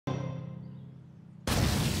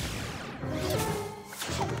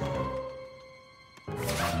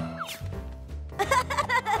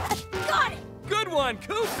one,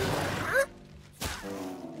 Coop! Huh?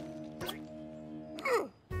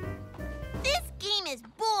 This game is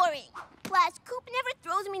boring. Plus, Coop never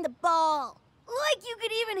throws me the ball. Like you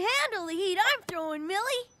could even handle the heat I'm throwing,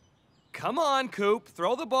 Millie. Come on, Coop.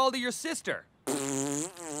 Throw the ball to your sister. Fine.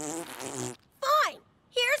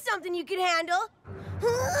 Here's something you can handle.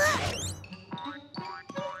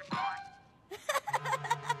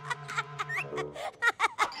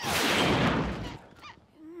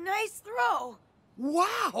 Nice throw.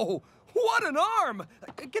 Wow! What an arm!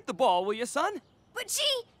 Get the ball, will you, son? But she...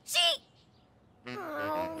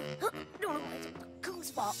 Oh, no, it's Coop's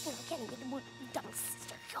fault. I can't even get the dumb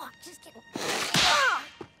sister. Oh, just kidding.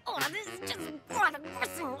 Oh, this is just what a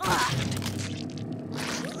person.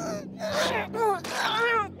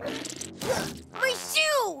 My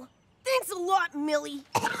shoe! Thanks a lot, Millie.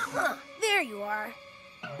 There you are.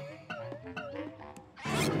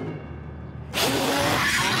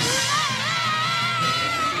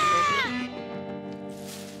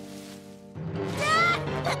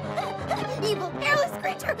 Evil, hairless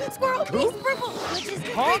creature, squirrel, beast, purple, witches,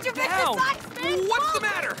 creature, down. Sphynx, What's the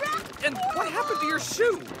matter? And what happened to your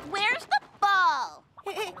shoe? Where's the ball?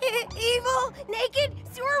 Evil, naked,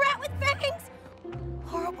 sewer rat with fangs,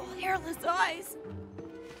 horrible, hairless eyes.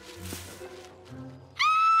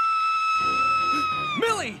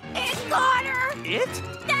 Millie! It got her! It?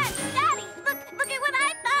 Daddy, look at what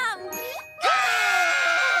I found!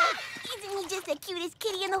 Isn't he just the cutest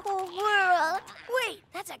kitty in the whole world? Wait,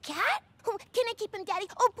 that's a cat? Oh, can I keep him, Daddy?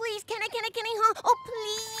 Oh, please, can I, huh? Oh,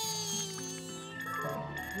 please!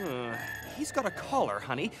 He's got a collar,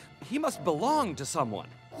 honey. He must belong to someone.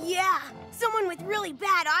 Yeah, someone with really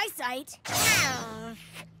bad eyesight.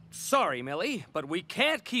 Sorry, Millie, but we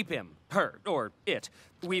can't keep him. Her, or it.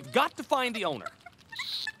 We've got to find the owner.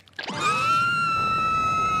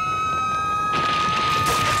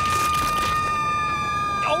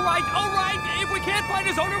 All right. If we can't find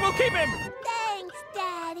his owner, we'll keep him. Thanks,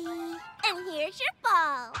 Daddy. And here's your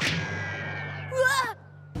ball.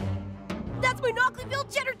 That's my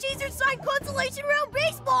Knockleyville Cheddar Teaser signed consolation round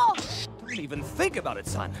baseball. Don't even think about it,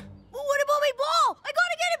 son. Well, what about my ball? I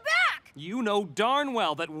gotta get it back. You know darn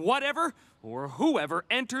well that whatever or whoever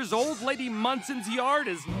enters old lady Munson's yard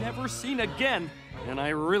is never seen again. And I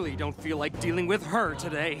really don't feel like dealing with her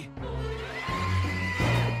today.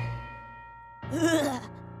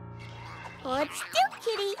 Hold still,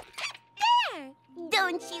 kitty. There!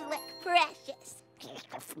 Don't you look precious?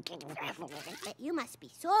 But you must be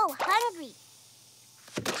so hungry.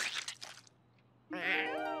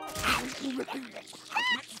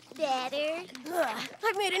 Better.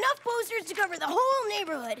 I've made enough posters to cover the whole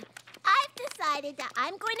neighborhood. I've decided that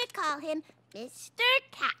I'm going to call him Mr.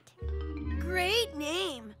 Cat. Great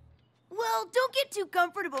name. Well, don't get too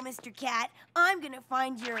comfortable, Mr. Cat. I'm gonna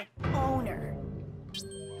find your owner.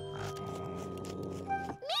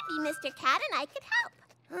 Maybe Mr. Cat and I could help.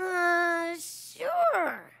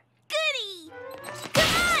 Sure. Goody!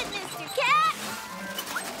 Come on, Mr. Cat!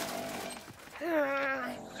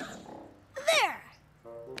 There!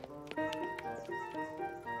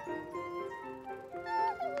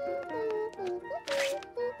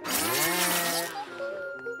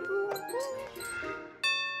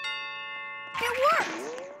 It worked!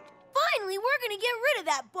 Finally, we're gonna get rid of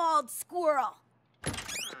that bald squirrel.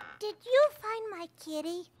 Did you find my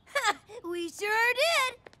kitty? We sure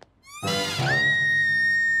did!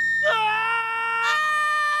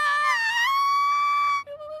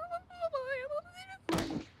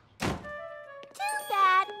 Too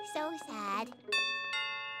bad. So sad.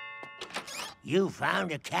 You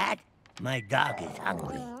found a cat? My dog is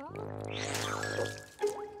hungry.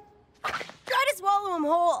 Try to swallow him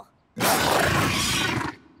whole.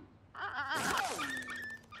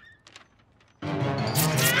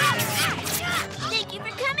 Thank you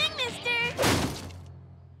for coming, mister.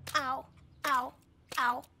 Ow, ow,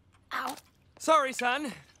 ow, ow. Sorry,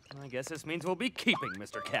 son. I guess this means we'll be keeping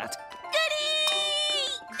Mr. Cat. Goody!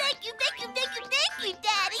 Thank you,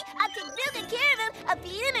 Daddy. I'll take real good care of him. I'll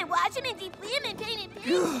feed him and wash him and deflea him and paint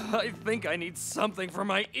him. I think I need something for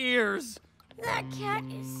my ears. That cat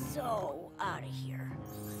is so out of here.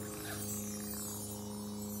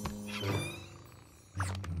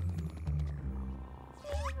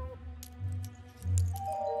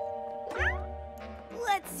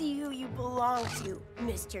 Let's see who you belong to,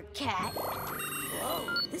 Mr. Cat. Whoa,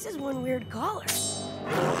 this is one weird collar.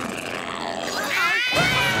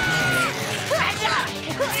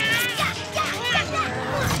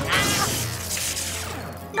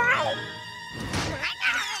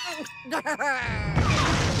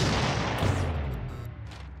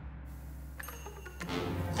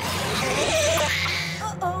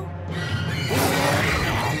 Uh-oh.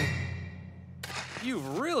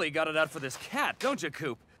 you got it out for this cat, don't you,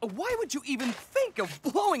 Coop? Why would you even think of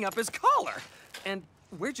blowing up his collar? And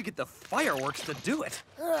where'd you get the fireworks to do it?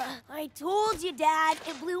 I told you, Dad.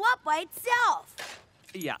 It blew up by itself.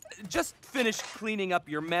 Yeah, just finish cleaning up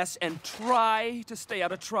your mess and try to stay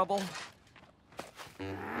out of trouble.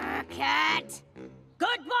 Cat!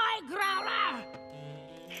 Goodbye, Growler!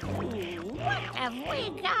 What have we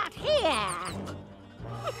got here?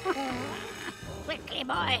 Quickly,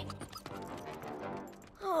 boy.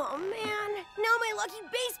 Oh, man. Now my lucky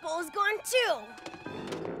baseball is gone, too.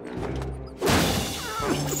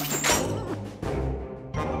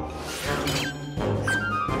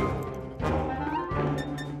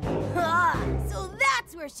 So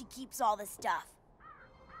that's where she keeps all the stuff.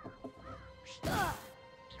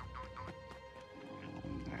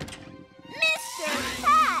 Mr.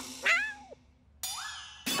 Cat!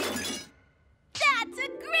 That's a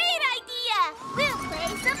great idea! We'll play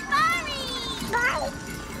safari!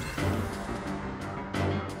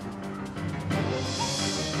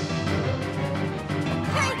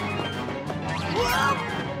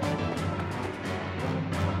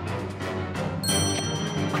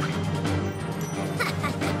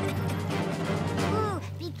 Ooh,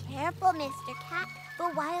 be careful, Mr. Cat. The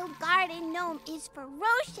wild garden gnome is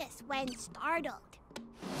ferocious when startled.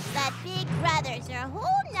 But big brothers are a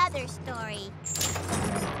whole nother story.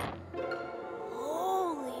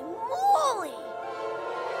 Holy moly!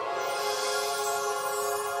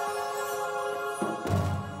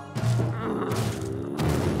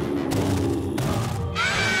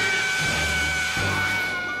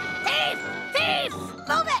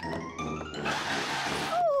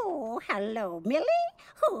 Oh, hello, Millie.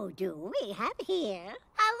 Who do we have here?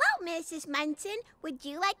 Hello, Mrs. Munson. Would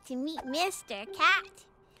you like to meet Mr. Cat?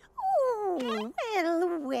 Oh,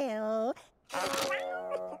 well.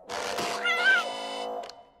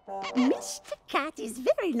 Mr. Cat is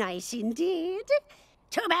very nice indeed.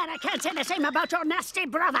 Too bad I can't say the same about your nasty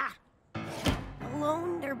brother.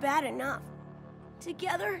 Alone, they're bad enough.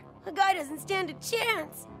 Together, a guy doesn't stand a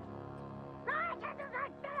chance.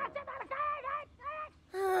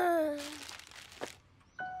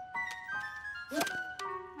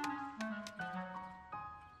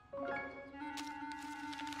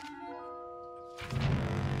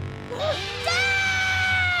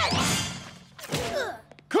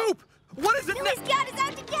 Coop! What is it Millie's cat is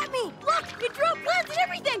out to get me! Look, it drew plants and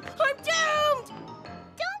everything! I'm doomed!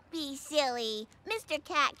 Don't be silly. Mr.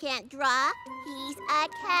 Cat can't draw. He's a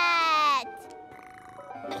cat.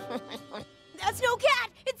 That's no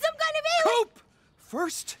cat! It's some kind of alien! Coop!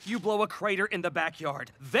 First, you blow a crater in the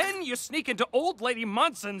backyard. Then you sneak into Old Lady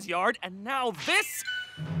Munson's yard, and now this?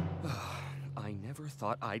 I never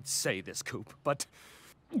thought I'd say this, Coop, but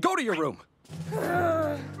go to your room.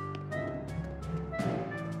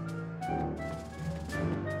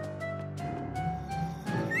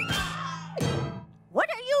 What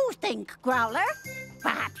do you think, Growler?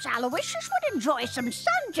 Perhaps Aloysius would enjoy some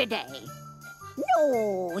sun today.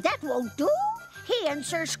 No, that won't do. He and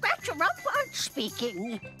Sir Scratcher-Up aren't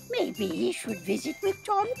speaking. Maybe he should visit with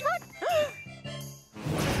Tom Tut.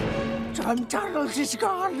 Tom Tuttles is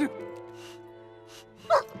gone.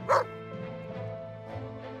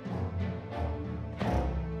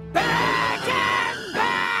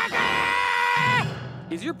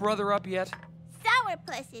 Is your brother up yet?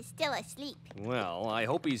 Sourpuss is still asleep. Well, I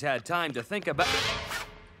hope he's had time to think about...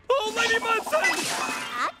 Old Lady Munson!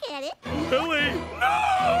 I'll get it. Millie!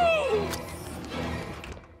 No!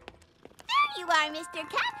 There you are, Mr.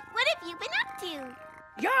 Cat. What have you been up to?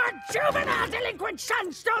 Your juvenile delinquent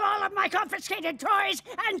son stole all of my confiscated toys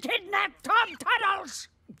and kidnapped Tom Tuttles!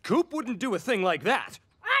 Coop wouldn't do a thing like that.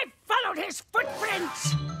 I followed his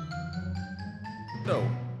footprints! Oh,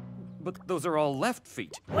 but those are all left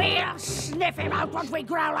feet. We'll sniff him out, won't we,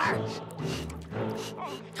 Growler?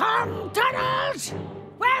 Tom Tuttles!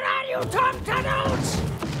 Where are you, Tom Tuttles?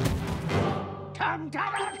 Tom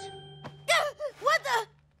Tuttles! What the?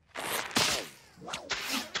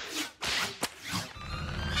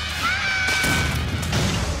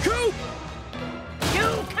 Coop!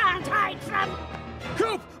 You can't hide from...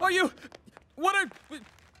 Coop, are you...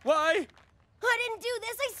 Why? I didn't do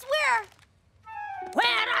this, I swear!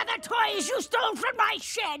 Where are the toys you stole from my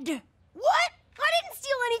shed? What? I didn't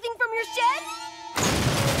steal anything from your shed!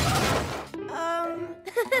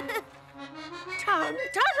 Tom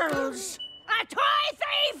Tuttles! A toy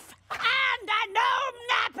thief! And a gnome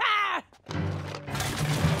napper!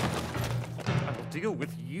 I'll deal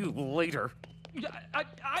with you later.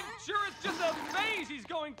 I'm sure it's just a phase he's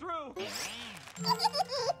going through.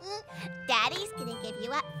 Daddy's gonna give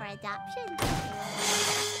you up for adoption.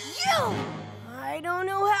 You! I don't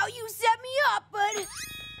know how you set me up, but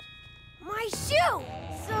My shoe!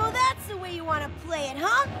 So that's the way you want to play it,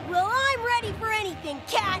 huh? Well, I'm ready for anything,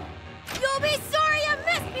 Cat. You'll be sorry you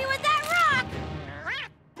missed me with that rock!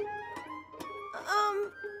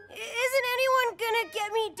 Isn't anyone gonna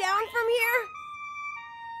get me down from here?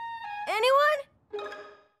 Anyone?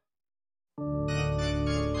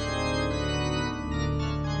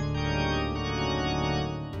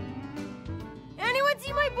 Anyone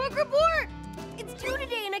see my book report? It's due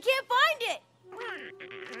today and I can't find it.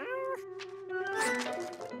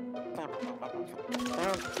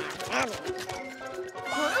 Huh?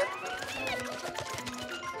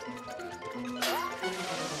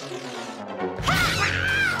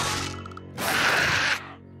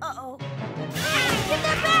 Uh-oh. Get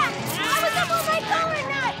that back! I was up all night coloring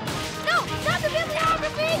that! No, not the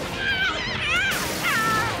bibliography!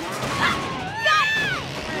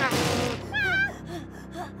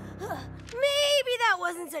 Maybe that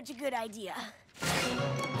wasn't such a good idea.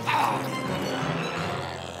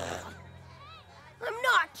 I'm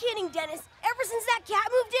not kidding, Dennis. Ever since that cat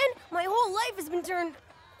moved in, my whole life has been turned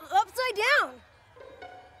upside down.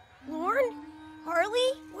 Lauren?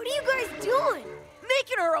 Harley? What are you guys doing?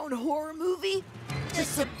 Making our own horror movie? The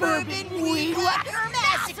Suburban Weed Whacker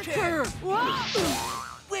Massacre!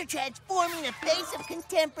 We're transforming the face of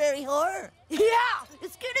contemporary horror. Yeah,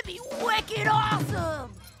 it's gonna be wicked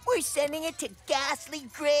awesome! We're sending it to Ghastly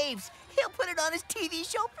Graves. He'll put it on his TV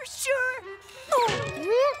show for sure.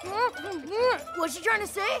 What's you trying to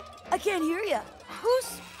say? I can't hear you.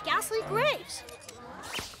 Who's Ghastly Graves?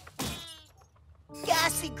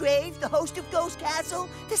 Ghastly Graves, the host of Ghost Castle,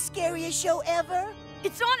 the scariest show ever.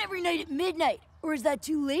 It's on every night at midnight. Or is that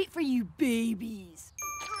too late for you babies?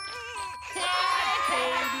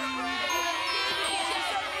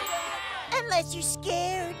 Unless you're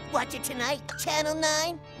scared. Watch it tonight, Channel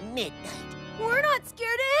 9, midnight. We're not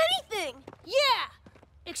scared of anything. Yeah!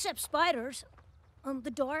 Except spiders.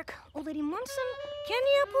 The dark, old lady Munson,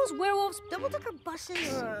 candy apples, werewolves, double-decker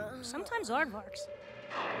buses, sometimes aardvarks.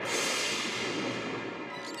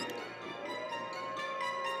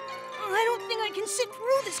 I don't think I can sit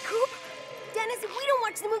through this, Coop. Dennis, if we don't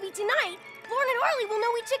watch the movie tonight, Lauren and Harley will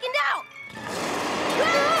know we chickened out.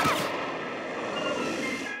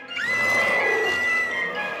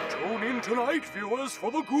 Tune in tonight, viewers,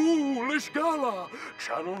 for the Ghoulish Gala,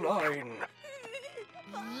 Channel 9.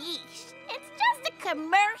 Yeesh, it's just a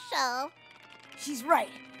commercial. She's right.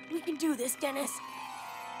 We can do this, Dennis.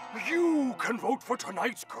 You can vote for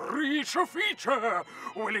tonight's creature feature.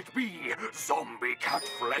 Will it be zombie cat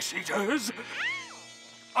flesh eaters,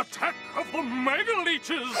 attack of the mega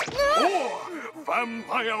leeches, or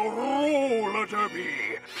vampire roller derby?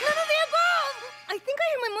 None of the above! I think I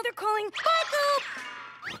heard my mother calling, "Bye, Coop!"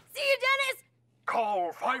 See you, Dennis!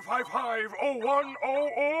 Call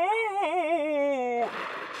 555-0100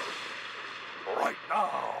 right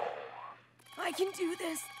now. I can do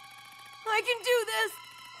this. I can do this.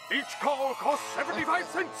 Each call costs 75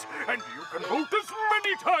 cents, and you can vote as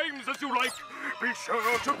many times as you like. Be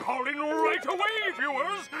sure to call in right away,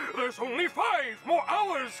 viewers. There's only 5 more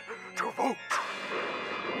hours to vote.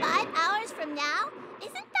 5 hours from now?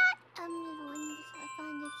 Isn't that,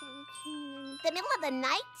 the middle of the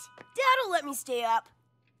night? Dad'll let me stay up.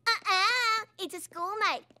 It's a school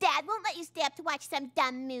night. Dad won't let you stay up to watch some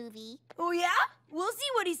dumb movie. Oh, yeah? We'll see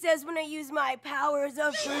what he says when I use my powers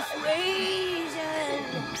of persuasion.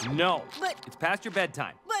 No. But- it's past your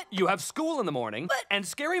bedtime. But- You have school in the morning, But- and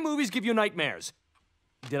scary movies give you nightmares.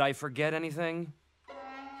 Did I forget anything?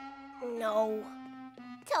 No.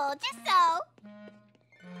 Told you so.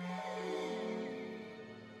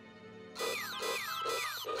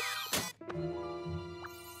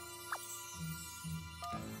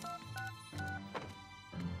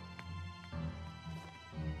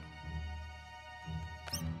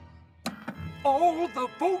 All the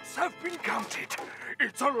votes have been counted.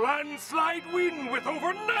 It's a landslide win with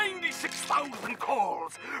over 96,000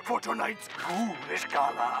 calls for tonight's Ghoulish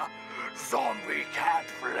Gala. Zombie cat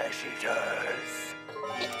flesh eaters.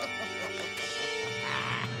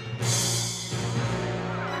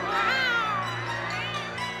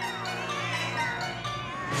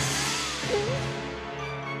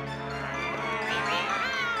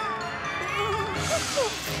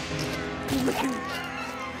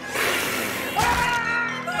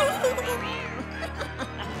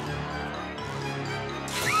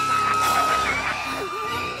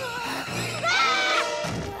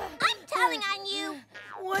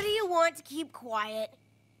 What do you want to keep quiet?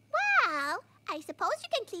 Well, I suppose you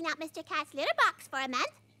can clean out Mr. Cat's litter box for a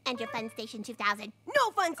month. And your Fun Station 2000.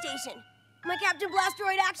 No Fun Station. My Captain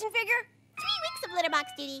Blasteroid action figure? 3 weeks of litter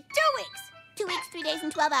box duty. 2 weeks. 2 weeks, 3 days,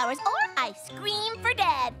 and 12 hours. Or I scream for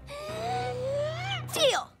Dad.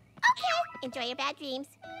 Deal! Okay, enjoy your bad dreams.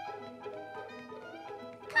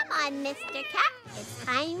 Come on, Mr. Cat. It's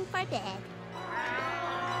time for bed.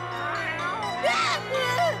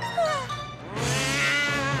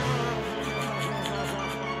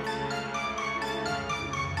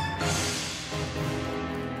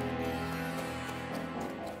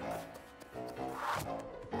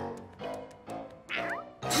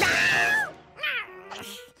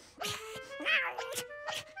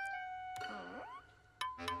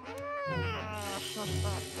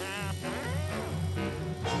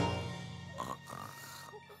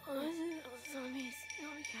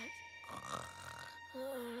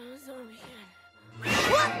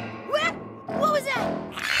 What was that?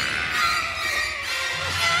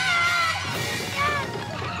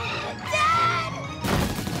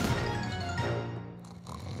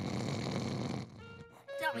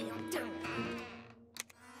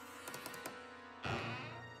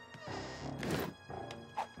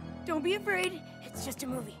 Don't be afraid. It's just a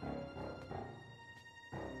movie.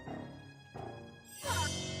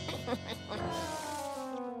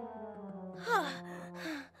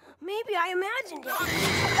 Maybe I imagined it.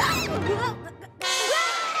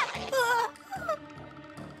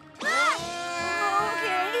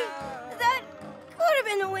 Okay, that could have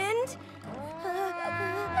been the wind.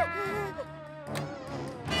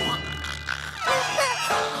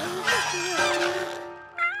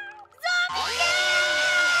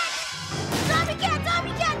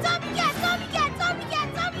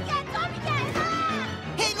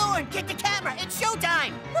 Hey, Lauren, get the camera. It's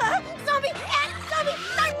showtime.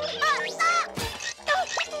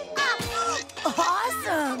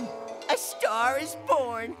 Awesome! A star is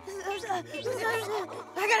born. I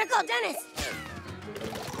gotta call Dennis.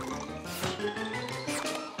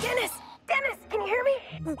 Dennis, can you hear me?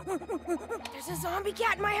 There's a zombie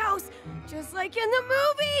cat in my house, just like in the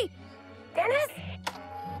movie. Dennis?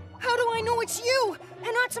 How do I know it's you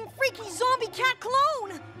and not some freaky zombie cat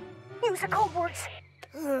clone? Use the code words.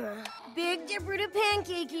 Big Dipper to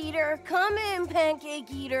Pancake Eater. Come in, Pancake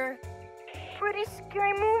Eater. Pretty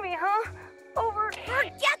scary movie, huh? Over.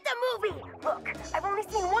 Forget the movie! Look, I've only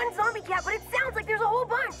seen one zombie cat, but it sounds like there's a whole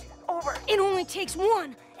bunch. Over. It only takes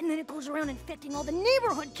one, and then it goes around infecting all the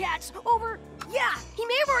neighborhood cats. Over. Yeah, he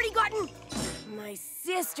may have already gotten my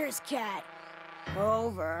sister's cat.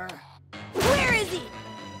 Over. Where is he?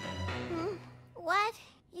 What?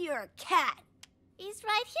 You're a cat. He's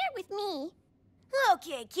right here with me.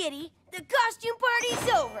 Okay, kitty. The costume party's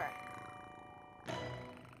over.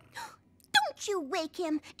 Don't you wake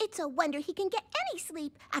him. It's a wonder he can get any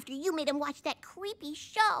sleep after you made him watch that creepy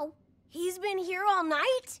show. He's been here all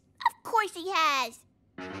night? Of course he has.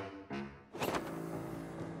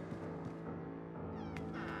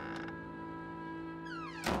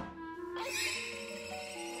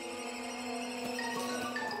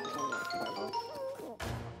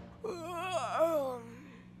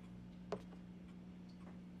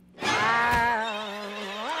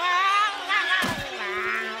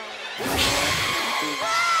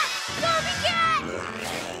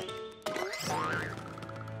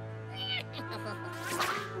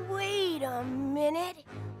 Wait a minute.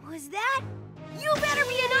 Was that? You better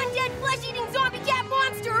be an undead flesh-eating zombie cat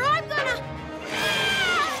monster or I'm gonna...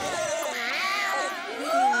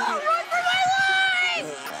 Run for my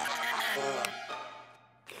life!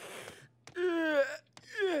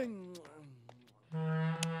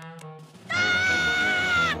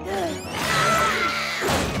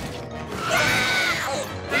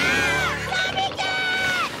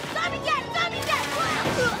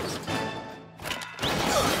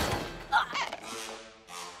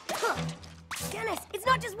 Dennis, it's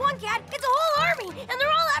not just one cat, it's a whole army, and they're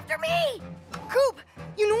all after me! Coop,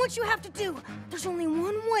 you know what you have to do. There's only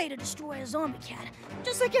one way to destroy a zombie cat,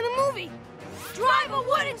 just like in the movie. Drive a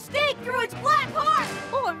wooden stake through its black heart!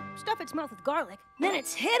 Or stuff its mouth with garlic, then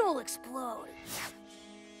its head will explode.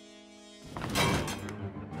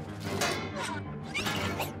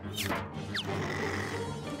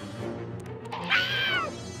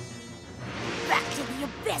 Back to the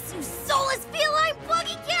abyss, you soulless feline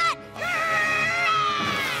buggy cat!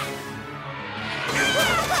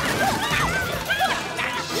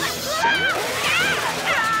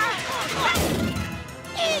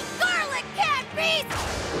 Eat garlic, cat beast!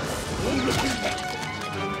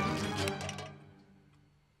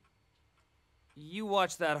 You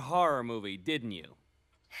watched that horror movie, didn't you?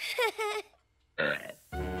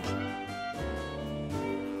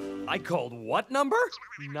 I called what number?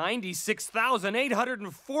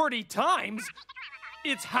 96,840 times?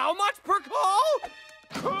 It's how much per call?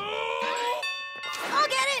 I'll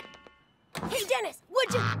get it! Hey, Dennis,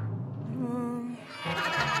 would you...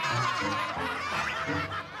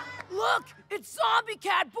 Look! It's Zombie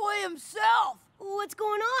Cat Boy himself! What's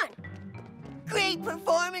going on? Great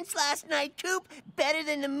performance last night, Coop. Better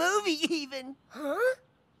than the movie, even. Huh?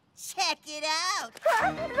 Check it out.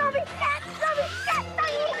 Zombie cat! Zombie cat!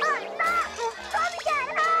 Zombie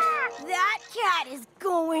cat! That cat is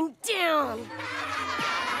going down.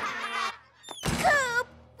 Coop,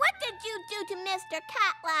 what did you do to Mr.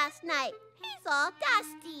 Cat last night? He's all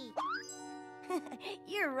dusty.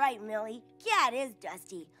 You're right, Millie. Cat is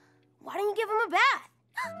dusty. Why don't you give him a bath?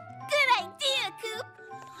 Good idea, Coop.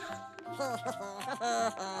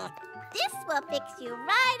 This will fix you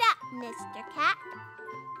right up, Mr. Cat.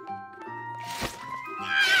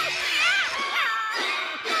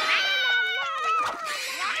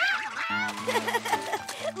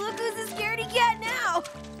 Look who's a scaredy cat now.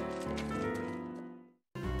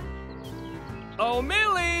 Oh,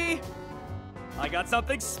 Millie! I got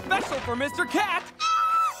something special for Mr. Cat!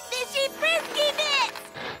 Fishy frisky bits!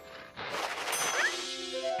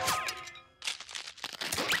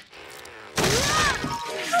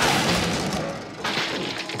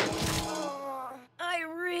 I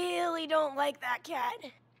really don't like that cat.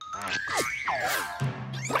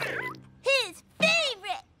 His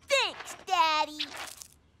favorite! Thanks, Daddy!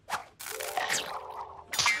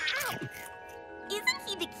 Isn't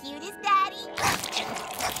he the cutest, Daddy?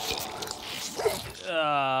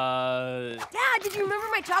 Dad, did you remember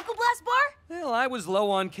my Choco Blast bar? Well, I was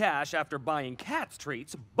low on cash after buying Cat's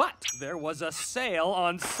treats, but there was a sale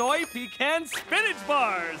on soy pecan spinach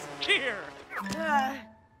bars. Here.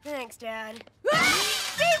 Thanks, Dad.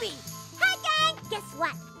 Baby! Hi, gang! Guess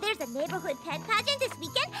what? There's a neighborhood pet pageant this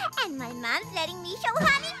weekend, and my mom's letting me show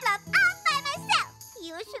Honey Fluff all by myself.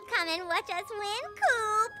 You should come and watch us win,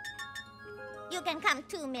 Coop. You can come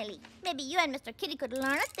too, Millie. Maybe you and Mr. Kitty could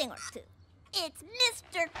learn a thing or two. It's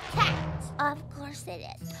Mr. Cat. Of course it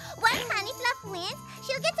is. Once Honey Fluff wins,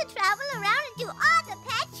 she'll get to travel around and do all the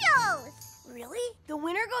pet shows. Really? The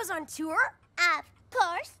winner goes on tour? Of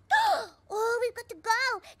course. Oh, we've got to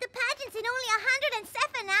go. The pageant's in only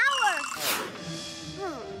 107 hours.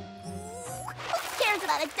 Who cares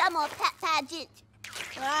about a dumb old pet pageant?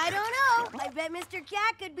 I don't know. I bet Mr.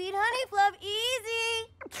 Cat could beat Honey Fluff easy.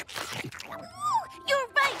 You're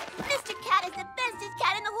right. Mr. Cat is the bestest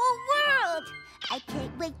cat in the whole world. I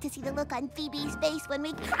can't wait to see the look on Phoebe's face when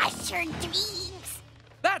we crush her dreams.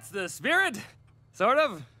 That's the spirit. Sort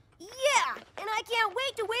of. Yeah, and I can't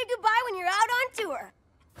wait to wave goodbye when you're out on tour.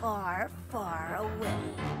 Far, far away.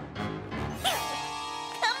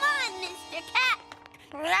 Come on, Mr. Cat.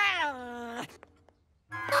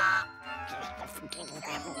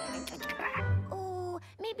 Oh,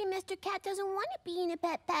 maybe Mr. Cat doesn't want to be in a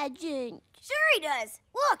pet pageant. Sure he does.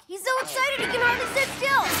 Look, he's so excited he can hardly sit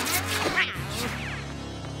still.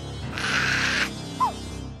 Oh,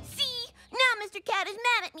 see? Now Mr. Cat is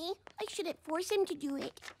mad at me. I shouldn't force him to do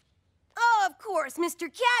it. Oh, of course, Mr.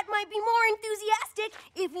 Cat might be more enthusiastic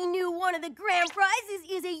if he knew one of the grand prizes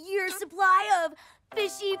is a year's supply of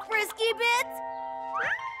fishy frisky bits.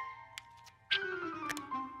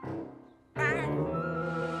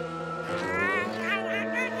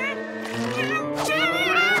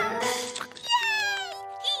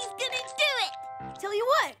 Tell you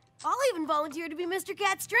what, I'll even volunteer to be Mr.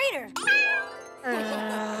 Cat's trainer.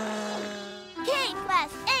 K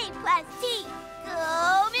plus A plus T.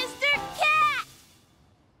 Go, Mr. Cat!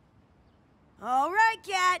 All right,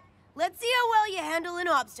 Cat. Let's see how well you handle an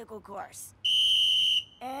obstacle course.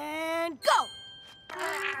 And go!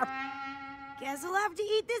 Guess I'll have to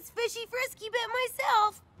eat this fishy frisky bit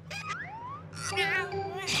myself.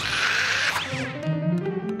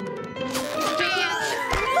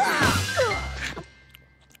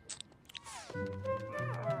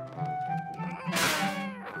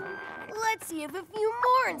 Let's see if a few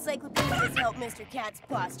more encyclopedias help Mr. Cat's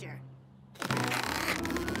posture.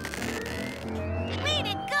 Way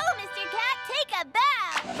to go, Mr. Cat! Take a bow!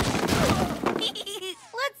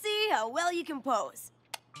 Let's see how well you can pose.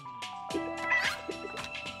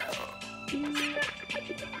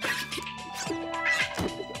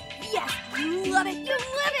 Yes, you love it, you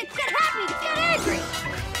love it! Get happy, get angry!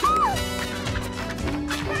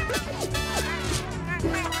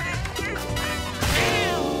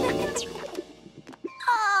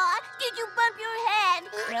 Aw, did you bump your head?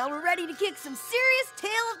 Now we're ready to kick some serious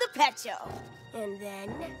Tale of the Pet Show. And then,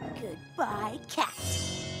 goodbye, Cat.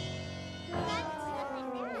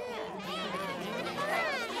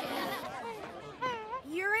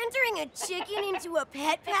 You're entering a chicken into a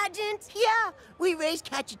pet pageant? Yeah, we raised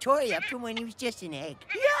Cacciatore up from when he was just an egg.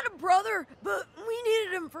 He had a brother, but we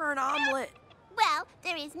needed him for an omelet. Well,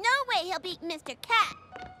 there is no way he'll beat Mr. Cat.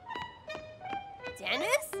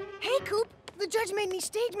 Dennis? Hey, Coop. The judge made me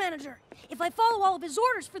stage manager. If I follow all of his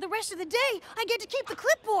orders for the rest of the day, I get to keep the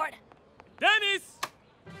clipboard. Dennis!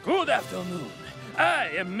 Good afternoon. I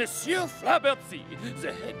am Monsieur Flaberty,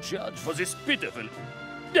 the head judge for this pitiful...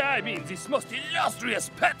 this most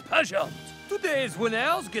illustrious pet pageant. Today's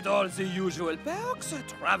winners get all the usual perks,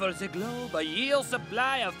 travel the globe, a year's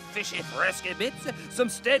supply of fishy frisky bits, some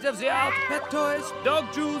state-of-the-art pet toys,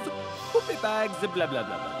 dog chews, poopy bags, blah, blah, blah,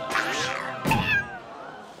 blah, blah.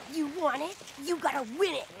 You want it? You gotta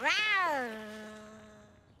win it.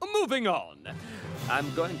 Moving on.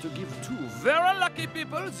 I'm going to give two very lucky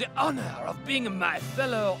people the honor of being my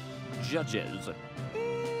fellow judges.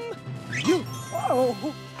 You.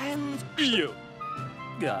 Oh. And you.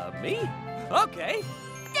 Me? Okay.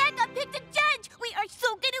 Dad got picked a judge. We are so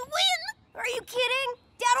gonna win. Are you kidding?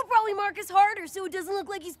 Dad'll probably mark us harder so it doesn't look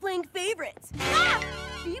like he's playing favorites. Ah!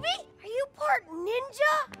 Phoebe, are you part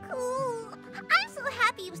ninja? Cool. I'm so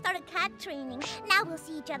happy you started cat training. Now we'll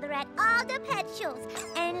see each other at all the pet shows.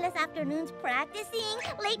 Endless afternoons practicing,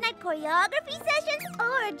 late-night choreography sessions,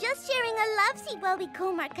 or just sharing a love seat while we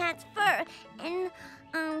comb our cat's fur and,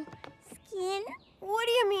 skin. What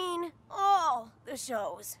do you mean? Oh, the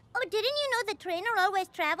shows. Oh, didn't you know the trainer always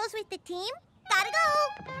travels with the team? Gotta go!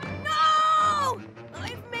 No!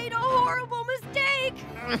 I've made a horrible mistake!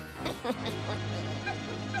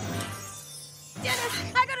 Dennis,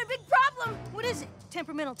 I got a big problem. What is it?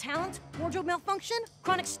 Temperamental talent? Wardrobe malfunction?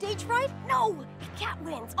 Chronic stage fright? No! If Cat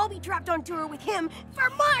wins, I'll be trapped on tour with him for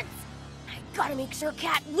months! I gotta make sure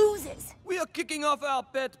Cat loses. We are kicking off our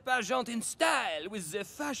pet pageant in style with the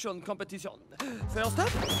fashion competition. First up,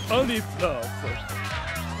 Honey Fluff.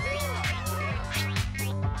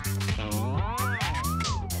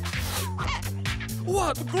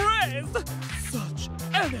 What grace! Such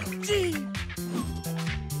energy!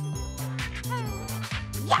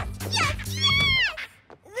 Yes! Yes! Yes!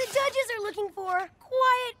 The judges are looking for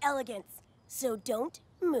quiet elegance, so don't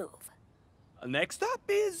move. Next up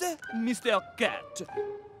is Mr. Cat.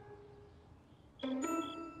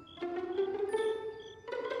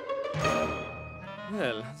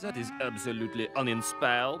 Well, that is absolutely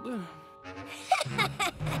uninspired.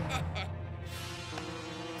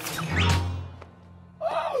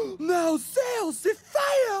 Now there's the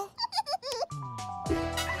fire!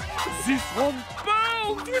 This one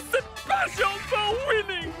burns with the passion for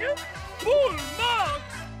winning! Full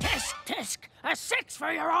marks! Tisk, tisk, a 6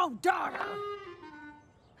 for your own daughter.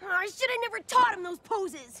 I should have never taught him those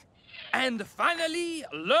poses. And finally,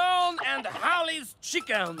 Lorne and Harley's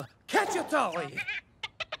chicken, cacciatore.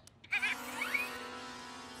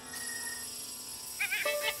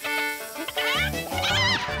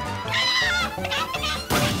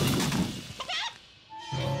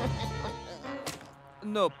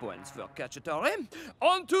 No points for cacciatore.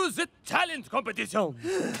 On to the talent competition.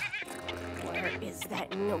 Where is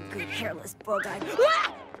that no-good hairless bug-eyed...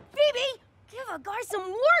 Ah! Phoebe! Give a guy some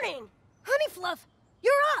warning! Honey Fluff,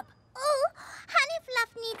 you're up. Oh, Honey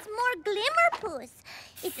Fluff needs more glimmer poos.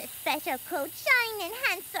 It's a special coat shine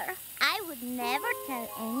enhancer. I would never tell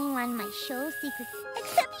anyone my show secrets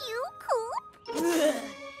except you, Coop.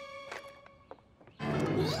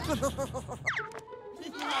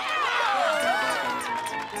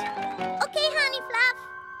 Okay, Honey Fluff.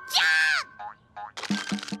 Jump!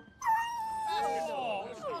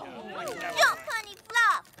 Jump, Honey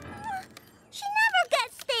Fluff. She never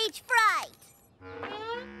gets stage fright.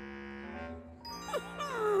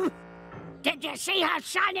 Did you see how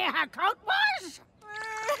shiny her coat was?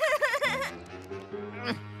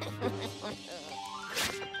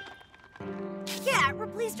 Cat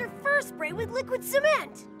replaced her fur spray with liquid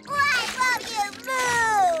cement. Why won't you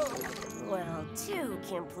move? Well, two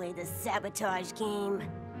can play the sabotage game.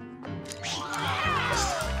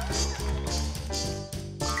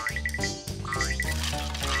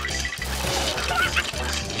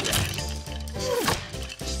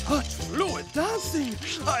 Such fluid dancing!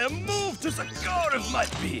 I am moved to the core of my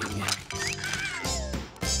being.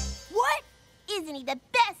 What? Isn't he the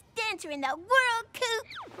best dancer in the world, Coop?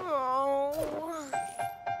 Oh.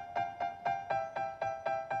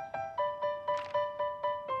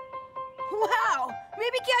 Wow!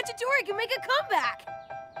 Maybe Cacciatore can make a comeback!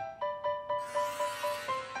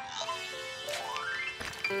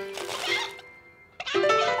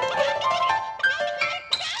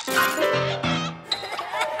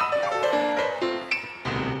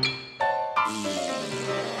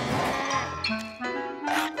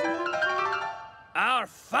 Our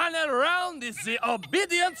final round is the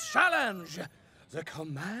obedience challenge. The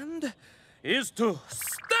command is to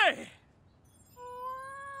stay.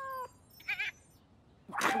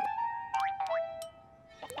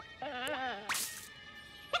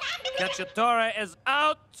 Cacciatore is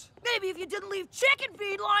out. Maybe if you didn't leave chicken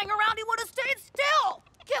feed lying around, he would have stayed still.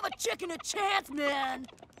 Give a chicken a chance, man.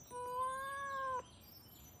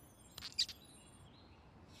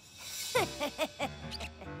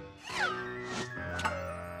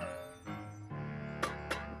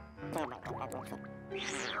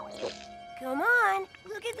 Come on,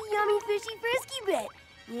 look at the yummy fishy frisky bit.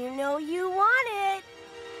 You know you want it.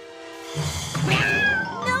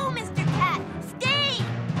 No, Mr. Cat, stay!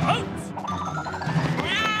 Out!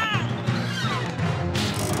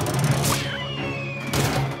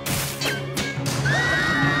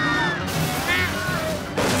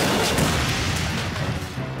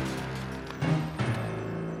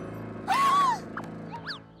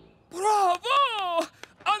 Bravo!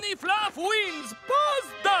 Aniflaf wins! Paws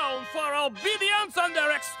down for obedience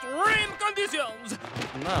under extreme conditions!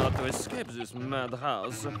 Now to escape this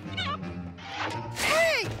madhouse.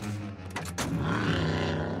 Hey!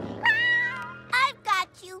 I've got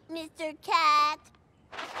you, Mr. Cat.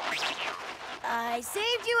 I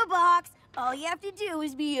saved you a box. All you have to do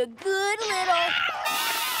is be a good little...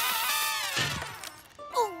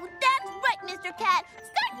 Oh, that's right, Mr. Cat.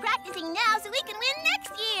 Start practicing now so we can win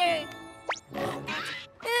next year. A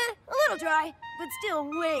little dry, but still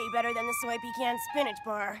way better than the soy pecan spinach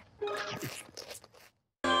bar.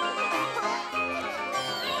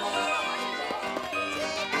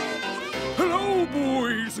 Hello,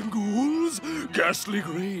 boys and ghouls. Ghastly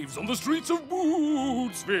graves on the streets of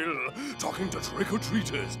Bootsville. Talking to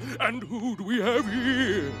trick-or-treaters. And who do we have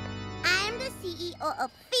here? I'm the CEO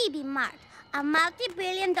of Phoebe Mart, a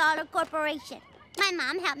multi-billion-dollar corporation. My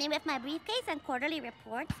mom helped me with my briefcase and quarterly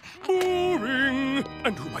reports. Boring.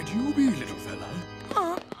 And who might you be, little fella?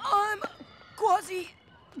 I'm Quasi.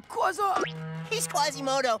 He's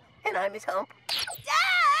Quasimodo, and I'm his hump.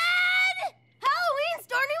 Dad! Halloween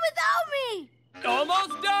started without me!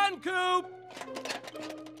 Almost done, Coop!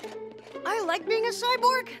 I like being a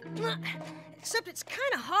cyborg, except it's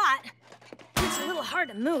kind of hot. It's a little hard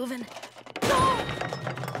to move and...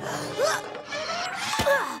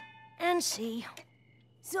 and see.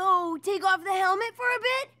 So, take off the helmet for a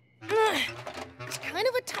bit? It's kind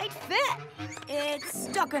of a tight fit. It's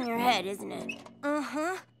stuck on your head, isn't it?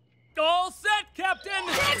 Uh-huh. All set, Captain!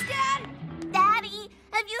 Thanks, Dad! Daddy,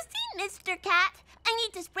 have you seen Mr. Cat? I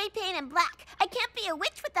need to spray paint him black. I can't be a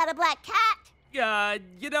witch without a black cat.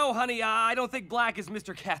 You know, honey, I don't think black is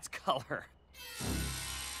Mr. Cat's color.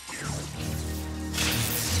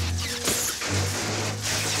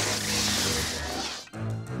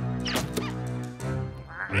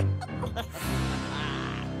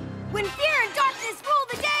 When fear and darkness rule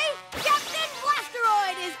the day, Captain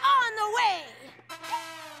Blasteroid is on the way!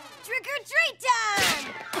 Trick-or-treat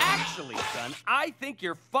time! Actually, son, I think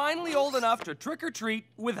you're finally old enough to trick-or-treat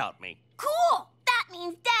without me. Cool! That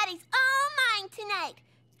means Daddy's all mine tonight.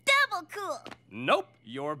 Double cool. Nope,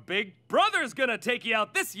 your big brother's gonna take you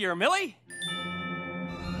out this year, Millie.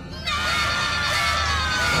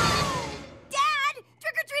 Dad!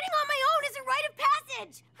 Trick-or-treating on my own is a rite of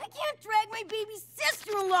passage! I can't drag my baby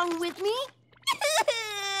sister along with me!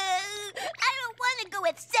 I don't want to go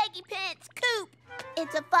with saggy pants, Coop.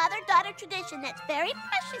 It's a father-daughter tradition that's very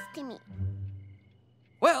precious to me.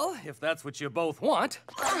 Well, if that's what you both want.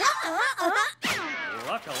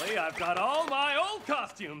 Luckily, I've got all my old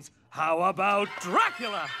costumes. How about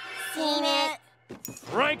Dracula? Seen it.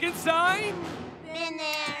 Frankenstein? Been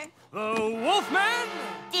there. The Wolfman?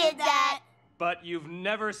 Did that. But you've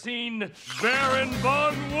never seen Baron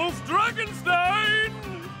von Wolf Dragonstein?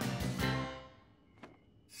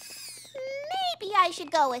 Maybe I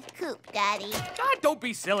should go with Coop, Daddy. Ah, don't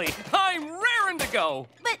be silly. I'm raring to go.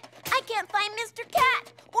 But I can't find Mr.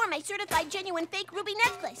 Cat or my certified genuine fake ruby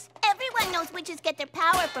necklace. Everyone knows witches get their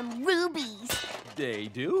power from rubies. They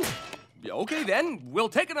do? Okay, then. We'll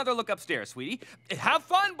take another look upstairs, sweetie. Have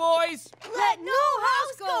fun, boys. Let no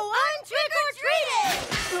house go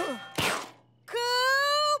untrick-or-treated! Coop!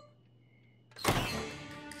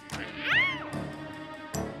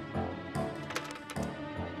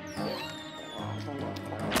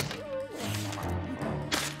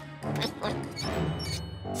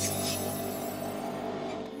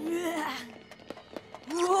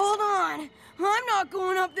 Hold on. I'm not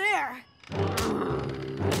going up there.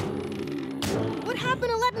 What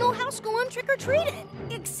happened to let no house go untrick-or-treated?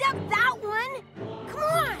 Except that one! Come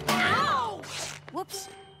on! Ow! Whoops.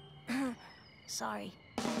 Sorry.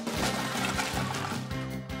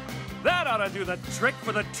 That ought to do the trick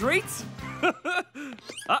for the treats.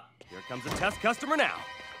 Ah, here comes a test customer now.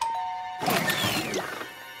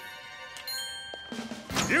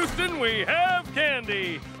 Houston, we have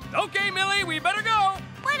candy. Okay, Millie, we better go.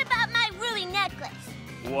 What about my ruby necklace?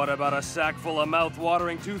 What about a sack full of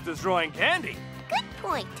mouth-watering, tooth-destroying candy? Good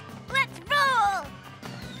point. Let's roll!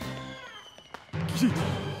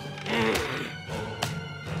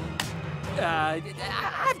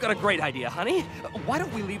 I've got a great idea, honey. Why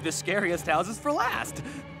don't we leave the scariest houses for last?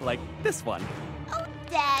 Like this one. Oh,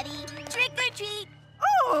 Daddy, trick or treat.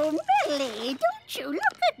 Oh, Millie, don't you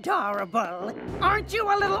look adorable? Aren't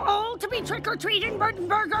you a little old to be trick-or-treating,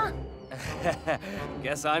 Burtonburger?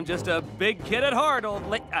 Guess I'm just a big kid at heart,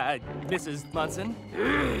 Mrs. Munson.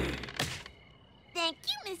 Thank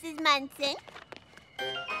you, Mrs. Munson.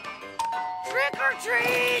 Trick or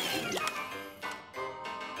treat!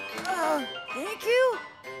 Thank you.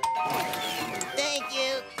 Thank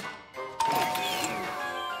you.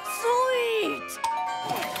 Sweet!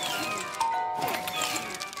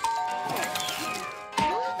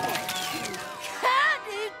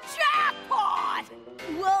 Candy jackpot!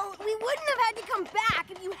 Well, we wouldn't have had to come back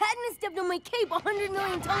if you hadn't stepped on my cape 100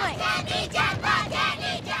 million times. Candy jackpot!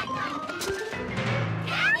 Candy jackpot!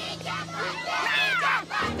 Candy jackpot! Candy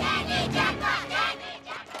jackpot! Candy jackpot! Candy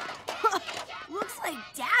jackpot! Looks like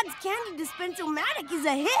Dad's candy dispense-o-matic is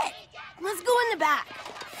a hit. Let's go in the back.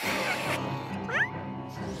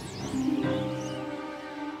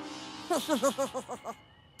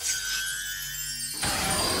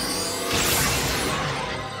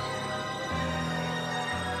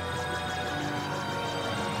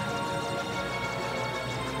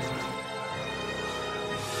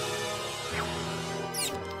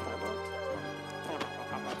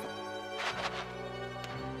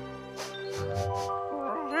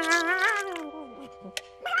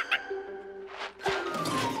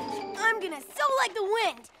 I'm gonna sew like the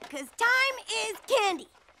wind, 'cause time is candy.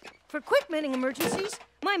 For quick mending emergencies,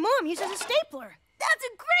 my mom uses a stapler. That's a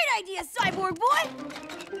great idea, cyborg boy!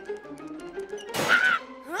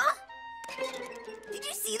 Huh? Did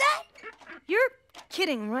you see that? You're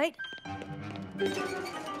kidding, right?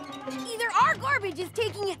 Either our garbage is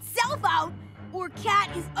taking itself out, or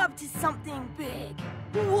Cat is up to something big.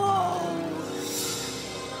 Whoa!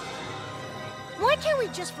 Why can't we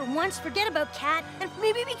just for once forget about Cat and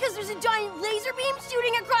Maybe because there's a giant laser beam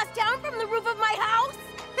shooting across town from the roof of my house?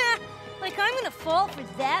 like I'm gonna fall for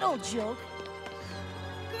that old joke?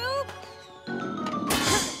 Coop!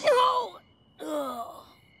 No! Ugh.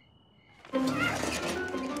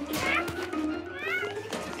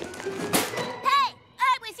 Hey,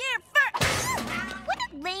 I was here first! What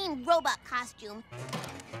a lame robot costume.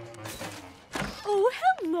 Oh,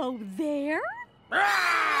 hello there.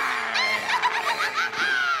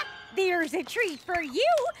 There's a treat for you,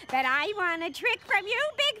 but I want a trick from you,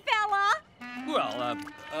 big fella. Well,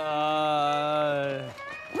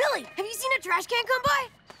 Millie, have you seen a trash can come by?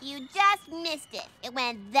 You just missed it. It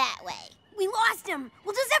went that way. We lost him.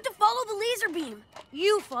 We'll just have to follow the laser beam.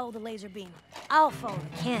 You follow the laser beam. I'll follow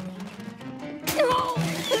the candy.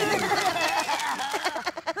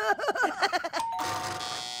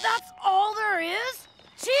 That's all there is?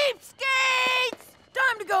 Cheapskates!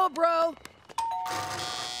 Time to go, bro.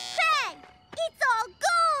 Hey, it's all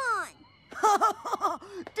gone!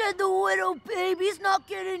 Did the widow babies not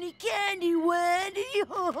get any candy, Wendy? You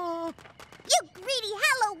greedy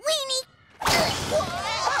Halloweenie!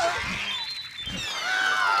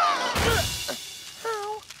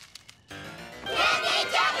 Candy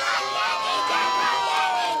jackpot! Candy jackpot!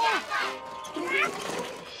 Candy jackpot!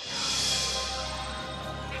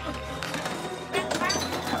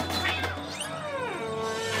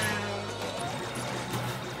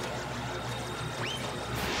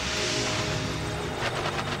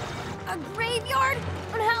 A graveyard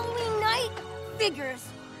on Halloween night? Figures.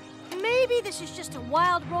 Maybe this is just a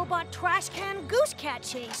wild robot trash can goose cat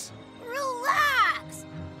chase. Relax!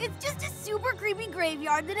 It's just a super creepy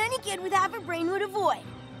graveyard that any kid with half a brain would avoid.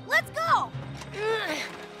 Let's go!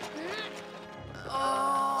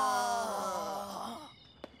 Ha!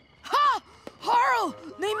 Harl!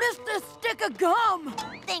 They missed a stick of gum!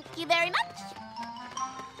 Thank you very much.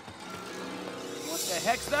 what the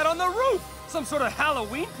heck's that on the roof? Some sort of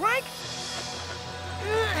Halloween prank?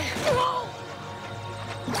 Whoa!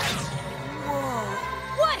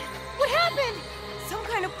 What? What happened? Some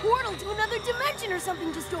kind of portal to another dimension or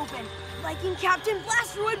something just opened. Like in Captain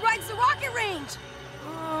Blasteroid Rides the Rocket Range.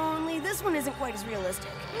 Only this one isn't quite as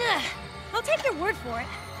realistic. I'll take your word for it.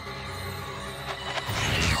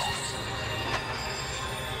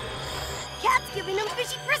 Cat's giving him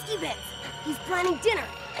fishy frisky bits. He's planning dinner.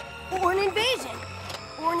 Or an invasion.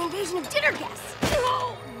 Or an invasion of dinner guests.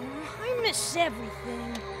 I miss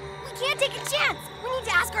everything. We can't take a chance. We need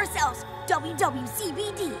to ask ourselves,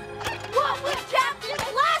 WWCBD. What would Captain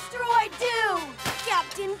Blasteroid do?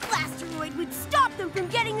 Captain Blasteroid would stop them from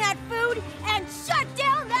getting that food and shut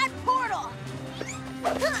down that portal!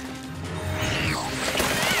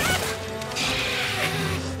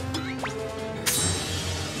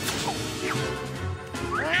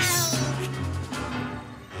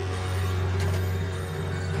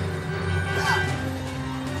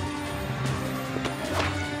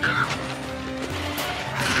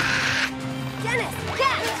 Dennis!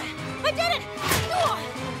 Cat! I did it!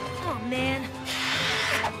 Oh, man.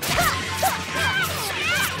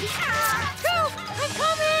 Coop! I'm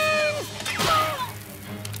coming!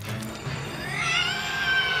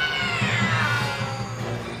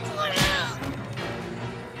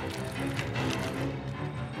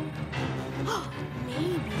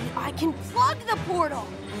 Maybe I can plug the portal!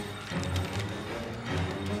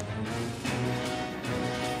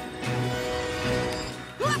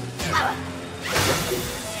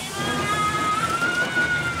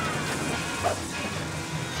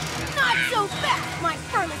 Not so fast, my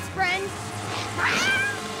furless friend!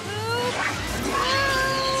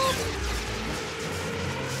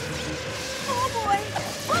 Oh boy!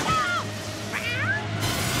 Look out!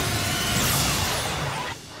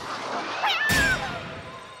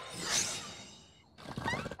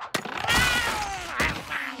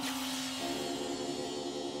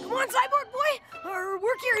 Come on, Cyborg Boy! Our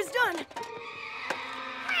work here is done!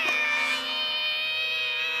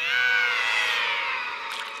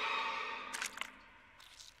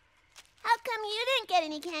 How come you didn't get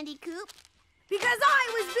any candy, Coop? Because I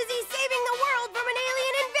was busy saving the world from an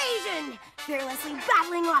alien invasion! Fearlessly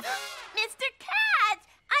battling off... Mr. Cat,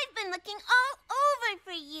 I've been looking all over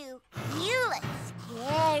for you. You look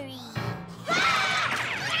scary.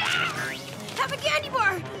 Have a candy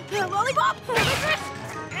bar! A lollipop! A citrus!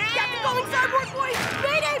 Captain Calling Cyborg Boy!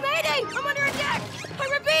 Mayday! Mayday! I'm under attack! I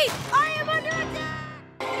repeat, I am under attack!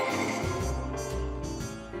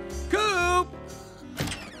 Coop!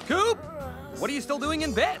 Coop! What are you still doing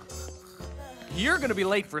in bed? You're gonna be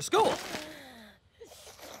late for school.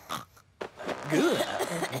 Good.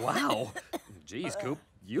 Wow. Jeez, Coop,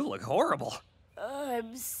 you look horrible.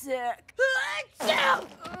 I'm sick.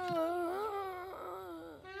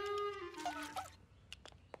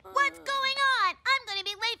 What's going on? I'm gonna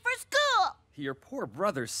be late for school. Your poor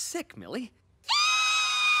brother's sick, Millie.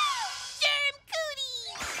 Germ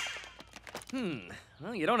cooties!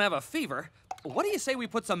 Well, you don't have a fever. What do you say we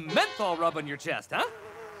put some menthol rub on your chest, huh?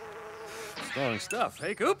 Strong stuff,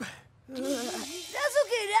 hey, Coop? That's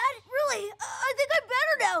okay, Dad. Really, I think I'm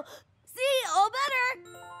better now. See, all better.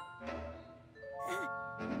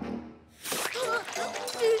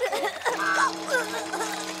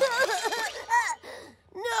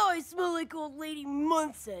 Now I smell like old lady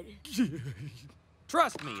Munson.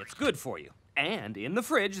 Trust me, it's good for you. And in the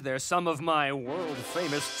fridge, there's some of my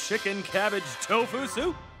world-famous chicken cabbage tofu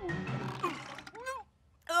soup.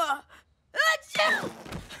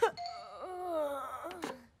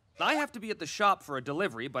 I have to be at the shop for a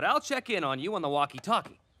delivery, but I'll check in on you on the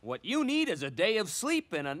walkie-talkie. What you need is a day of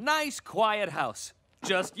sleep in a nice, quiet house.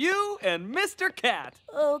 Just you and Mr. Cat.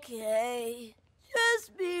 Okay,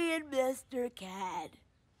 just me and Mr. Cat.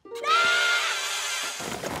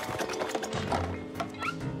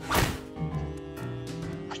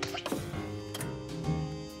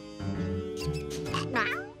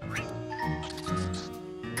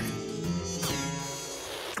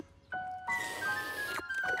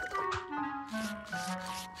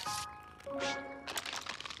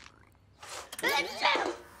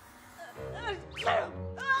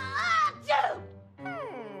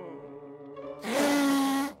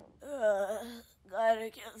 Gotta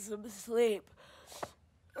get some sleep.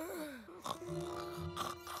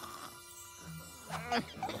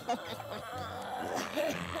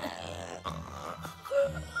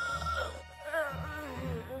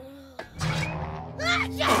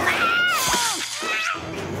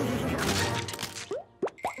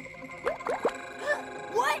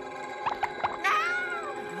 What?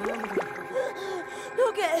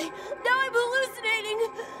 Okay, now I'm hallucinating.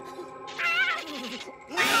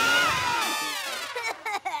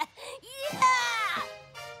 Yeah!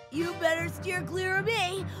 You better steer clear of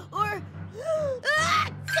me, or...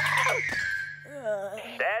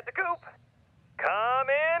 Dad to Coop. Come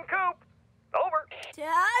in, Coop. Over.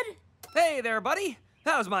 Dad? Hey there, buddy.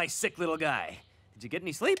 How's my sick little guy? Did you get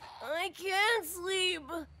any sleep? I can't sleep.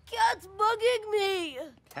 Cat's bugging me.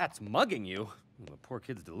 Cat's mugging you? The poor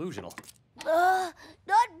kid's delusional. Not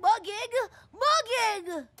bugging.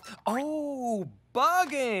 Mugging! Oh,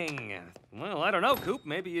 bugging. Well, I don't know, Coop.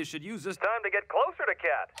 Maybe you should use this time to get closer to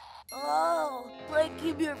Cat. Oh, like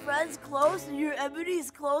keep your friends close and your enemies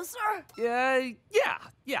closer? Yeah.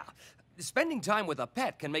 spending time with a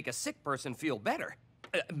pet can make a sick person feel better.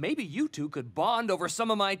 Maybe you two could bond over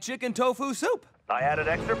some of my chicken tofu soup. I added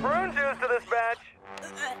extra prune juice to this batch.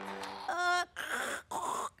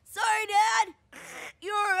 Sorry, Dad.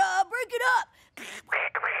 You're breaking up.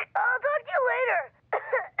 I'll talk to you later.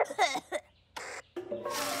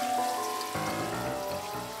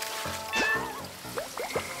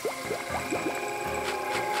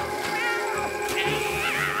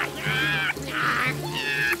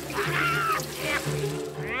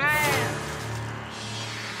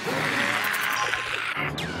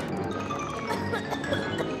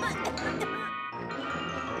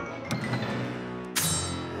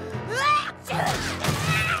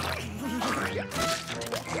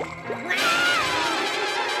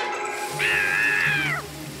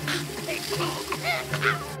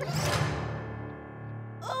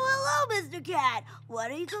 Cat, why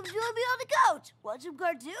don't you come join me on the couch? Watch some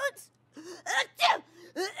cartoons? Cat!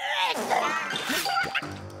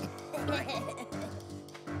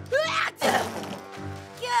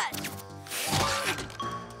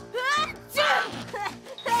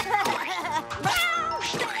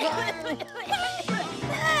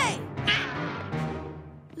 Hey!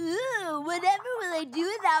 Ooh, whatever will I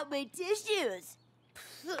do without my tissues?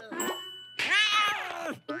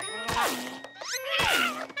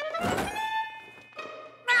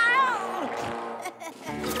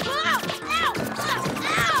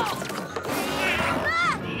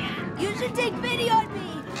 You should take pity on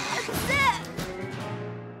me. I'm sick.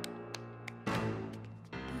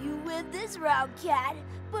 You win this round, Cat.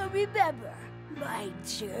 But remember, my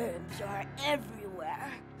germs are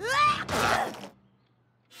everywhere.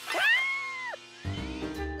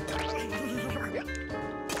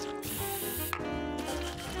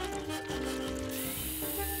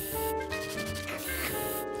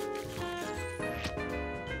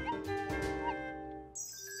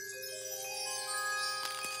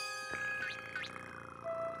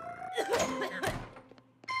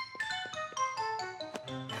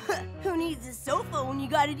 Who needs a sofa when you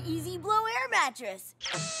got an easy blow air mattress?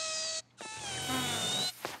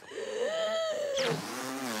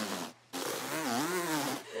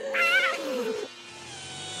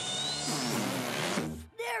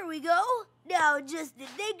 There we go. Now just to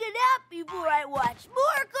take a nap before I watch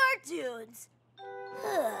more cartoons.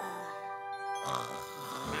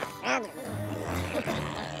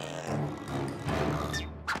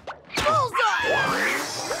 Bullseye!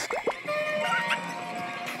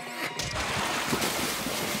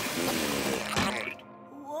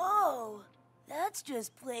 Whoa, that's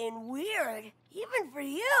just plain weird, even for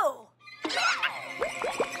you. Hey,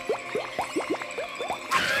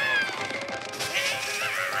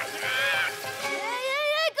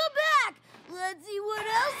 come back! Let's see what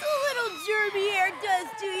else a little germy hair does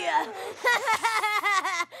to you.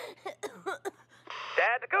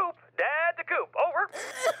 Dad to Coop, Dad to Coop, over.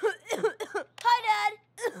 Hi, Dad.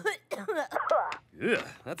 Ugh,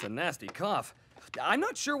 that's a nasty cough. I'm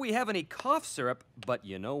not sure we have any cough syrup, but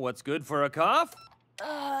you know what's good for a cough?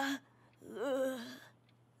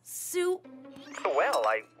 Soup. Well,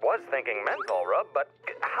 I was thinking menthol rub, but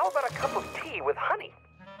how about a cup of tea with honey?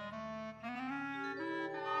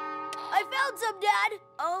 I found some, Dad.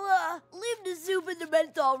 I'll leave the soup and the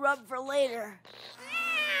menthol rub for later.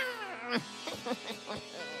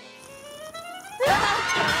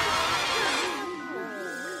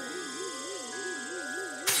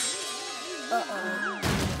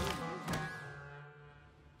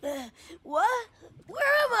 What?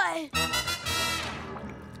 Where am I?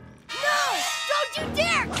 No! Don't you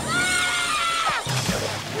dare!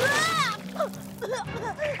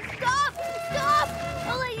 Stop! Stop!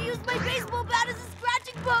 I'll let you use my baseball bat as a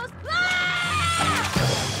scratching post.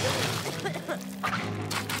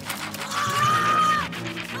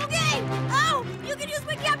 Okay! Oh! You can use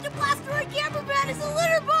my Captain Blaster and cameraman as a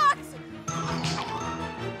litter box!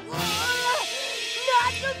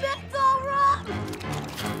 Not the menthol rub!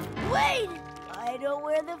 Wait! I know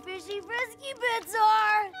where the fishy frisky bits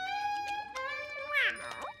are!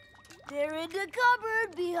 They're in the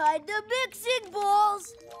cupboard behind the mixing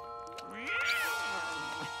bowls!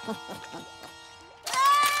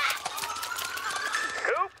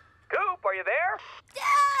 Coop? Coop, are you there?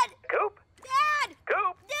 Dad! Coop? Dad!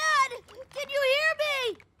 Coop? Dad! Can you hear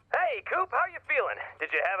me? Hey, Coop, how you feeling?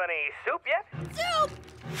 Did you have any soup yet? Soup!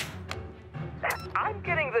 I'm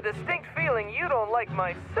getting the distinct feeling you don't like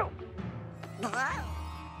my soup.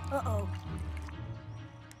 Uh-oh.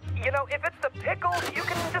 You know, if it's the pickles, you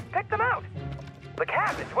can just pick them out. The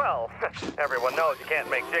cabbage, well, everyone knows you can't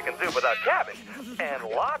make chicken soup without cabbage. And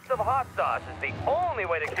lots of hot sauce is the only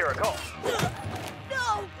way to cure a cold.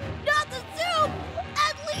 No! Not the soup!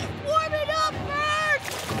 At least warm it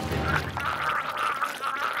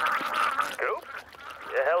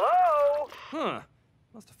Huh.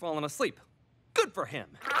 Must have fallen asleep. Good for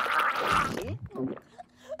him.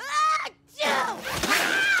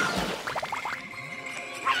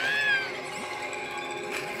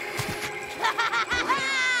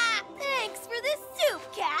 Thanks for the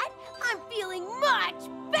soup, Cat. I'm feeling much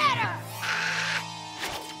better.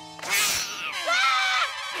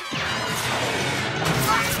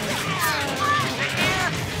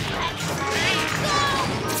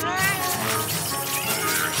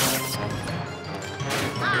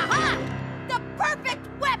 Aha! The perfect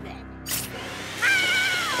weapon!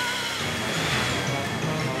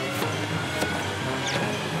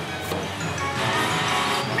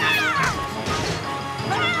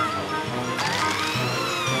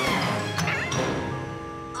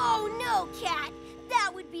 Oh no, Cat!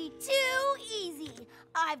 That would be too easy.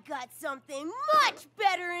 I've got something much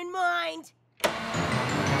better in mind.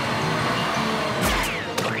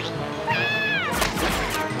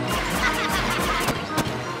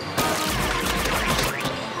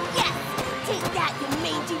 Yes! Take that, you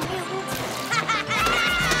mangy mutant!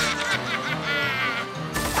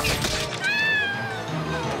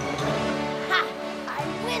 Ha! I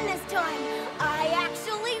win this time! I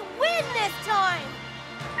actually win this time!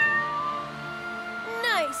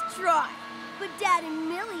 Nice try. But Dad and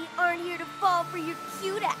Millie aren't here to fall for your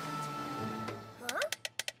cute act. Huh?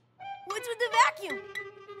 What's with the vacuum?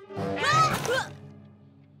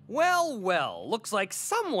 Well, well, looks like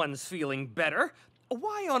someone's feeling better.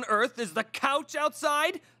 Why on earth is the couch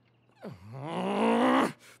outside?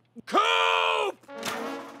 Coop!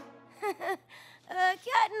 Cat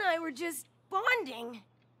and I were just bonding.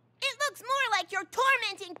 It looks more like you're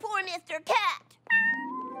tormenting poor Mr. Cat.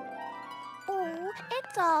 Oh,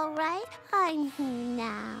 it's all right. I'm here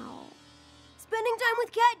now. Spending time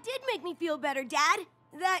with Cat did make me feel better, Dad.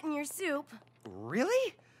 That and your soup.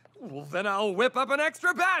 Really? Well, then I'll whip up an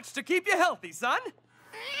extra batch to keep you healthy, son.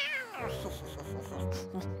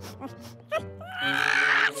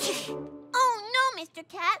 Oh, no, Mr.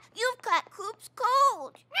 Cat. You've caught Coop's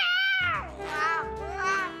cold.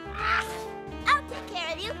 I'll take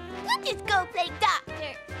care of you. You just go play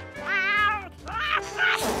doctor.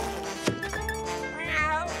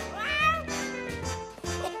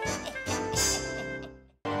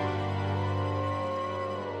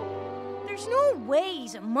 There's no way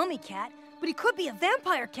he's a mummy cat, but he could be a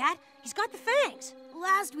vampire cat. He's got the fangs.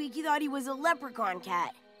 Last week you thought he was a leprechaun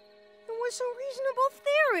cat. It was a reasonable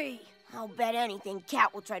theory. I'll bet anything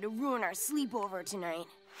Cat will try to ruin our sleepover tonight.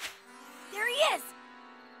 There he is!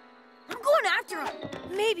 I'm going after him.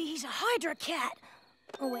 Maybe he's a Hydra cat.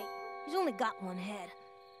 Oh, wait. He's only got one head.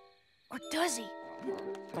 Or does he?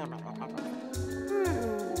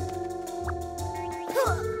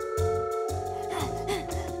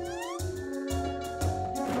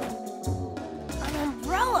 An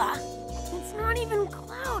umbrella? It's not even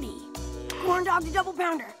cloudy. Corn dog to double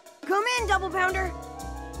pounder. Come in, double pounder.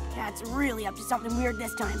 Cat's really up to something weird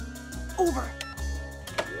this time. Over.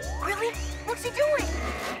 Really? What's he doing?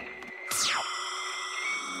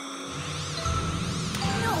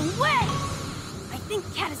 No way! I think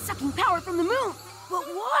Cat is sucking power from the moon. But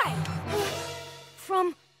why?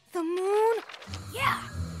 From the moon? Yeah,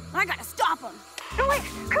 I gotta stop him. No, wait!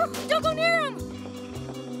 Coop, don't go near him!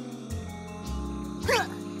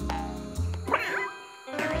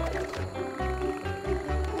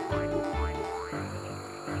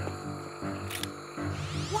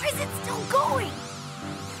 Why is it still going?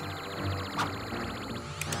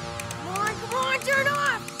 Come on, turn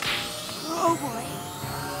off! Oh boy.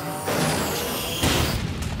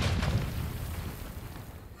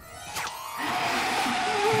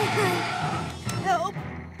 Help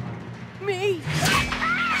me.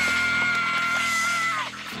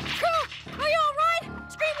 Coop, are you all right?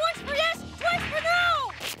 Scream once for yes, twice for no!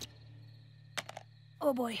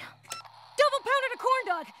 Oh boy. Double pounder to corn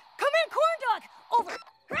dog. Come in, corn dog. Over.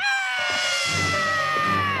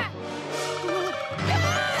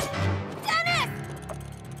 Dennis!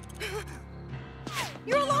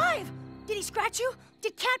 You're alive! Did he scratch you?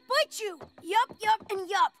 Did Cat bite you? Yup, and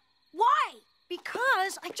yup. Why?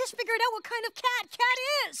 Because I just figured out what kind of cat Cat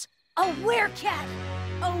is. A werecat.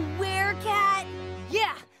 A werecat?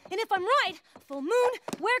 Yeah, and if I'm right, full moon,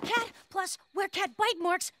 werecat plus werecat bite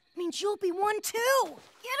marks means you'll be one too.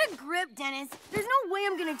 Get a grip, Dennis. There's no way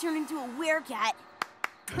I'm gonna turn into a werecat.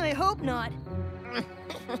 I hope not.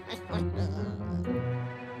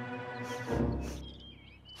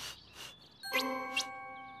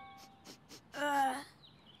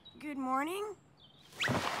 Good morning?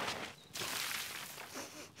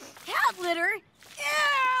 Cat litter?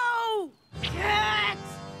 Ew! Cat!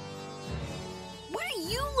 What are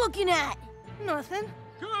you looking at? Nothing.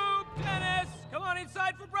 Coop, Dennis!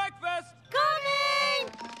 inside for breakfast!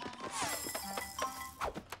 Coming!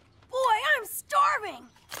 Boy, I'm starving!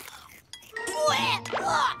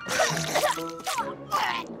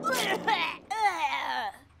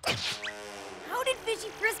 How did Fishy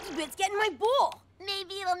Frisky Bits get in my bowl?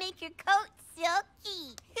 Maybe it'll make your coat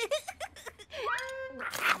silky.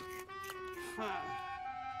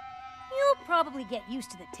 You'll probably get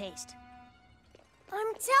used to the taste.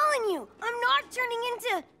 I'm telling you, I'm not turning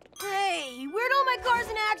into... Hey, where'd all my cars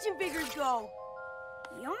and action figures go?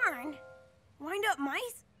 Yarn? Wind up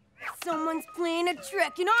mice? Someone's playing a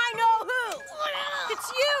trick, and I know who!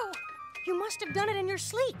 It's you! You must have done it in your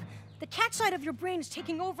sleep. The cat side of your brain is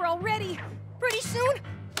taking over already. Pretty soon,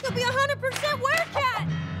 you'll be 100% werecat!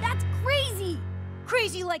 That's crazy!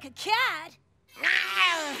 Crazy like a cat?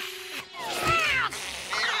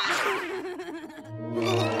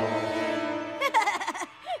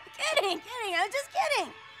 Kidding, I'm just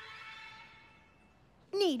kidding!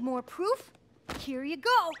 Need more proof? Here you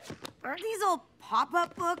go. Aren't these old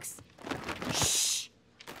pop-up books? Shh!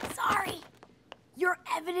 Sorry. Your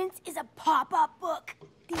evidence is a pop-up book.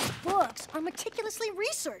 These books are meticulously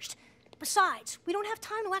researched. Besides, we don't have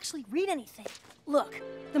time to actually read anything. Look,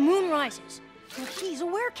 the moon rises, and he's a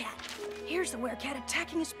werecat. Here's the werecat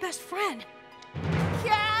attacking his best friend.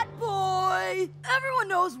 Cat boy! Everyone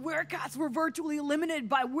knows werecats were virtually eliminated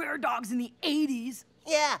by weredogs in the 80s.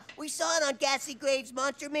 Yeah, we saw it on Gassy Graves'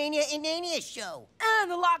 Monster Mania Inania show. And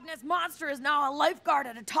the Loch Ness Monster is now a lifeguard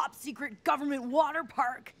at a top-secret government water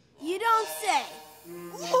park. You don't say.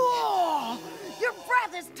 Oh, your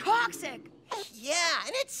breath is toxic. Yeah,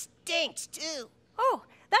 and it stinks, too. Oh,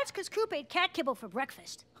 that's because Coop ate cat kibble for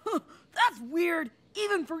breakfast. That's weird,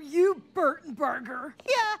 even for you, Burtonburger.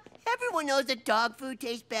 Yeah, everyone knows that dog food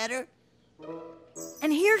tastes better.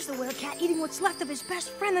 And here's the werecat eating what's left of his best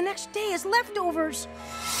friend the next day as leftovers.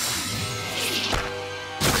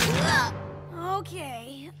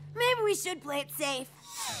 Okay, maybe we should play it safe.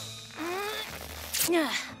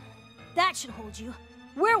 That should hold you.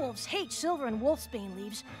 Werewolves hate silver and wolfsbane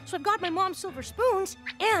leaves, so I've got my mom's silver spoons,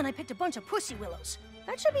 and I picked a bunch of pussy willows.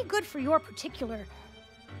 That should be good for your particular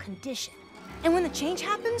condition. And when the change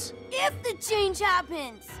happens... If the change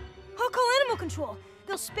happens! I'll call animal control.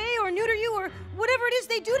 They'll spay or neuter you or whatever it is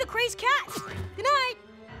they do to crazed cats. Good night.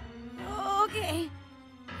 Okay.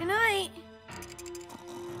 Good night.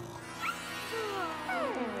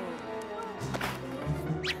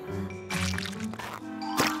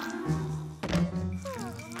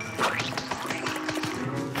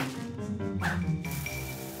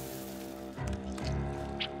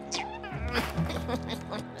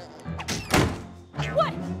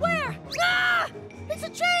 What? Where? Ah! It's a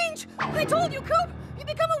change! I told you, Coop! You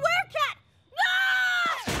become a werecat!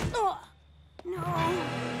 No! No.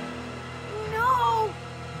 No!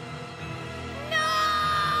 No!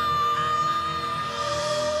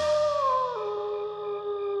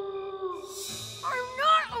 I'm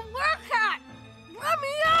not a werecat! Let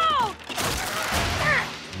me out!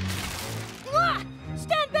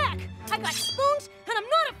 Stand back! I got spoons, and I'm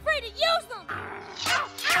not afraid to use them! Ow,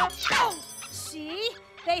 ow, ow! See?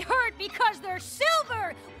 They hurt because they're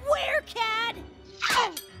silver, werecat!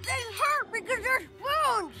 Oh, they hurt because they're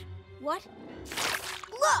spoons! What?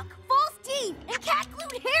 Look! False teeth and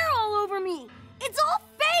cat-glued hair all over me! It's all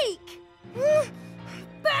fake!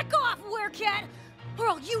 Back off, werecat, or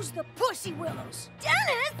I'll use the pussy willows!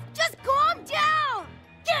 Dennis, just calm down!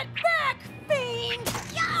 Get back, fiend!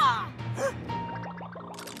 Yeah!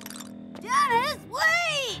 Dennis,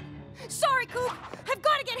 wait! Sorry, Coop. I've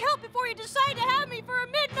got to get help before you decide to have me for a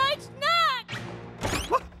midnight snack!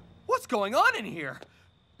 What's going on in here?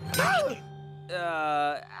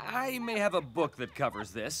 I may have a book that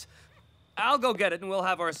covers this. I'll go get it and we'll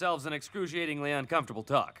have ourselves an excruciatingly uncomfortable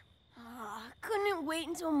talk. Couldn't it wait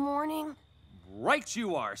until morning? Right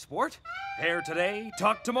you are, sport. Hair today,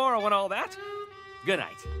 talk tomorrow and all that. Good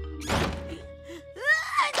night.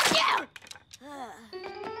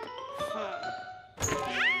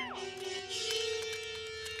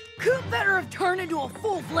 Coop better have turned into a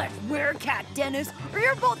full-fledged werecat, Dennis, or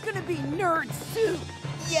you're both gonna be nerd soup.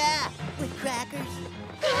 Yeah, with crackers.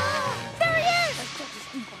 There he is!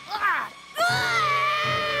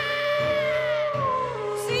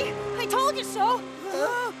 See? I told you so!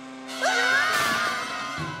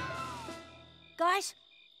 Guys?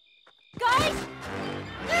 Guys?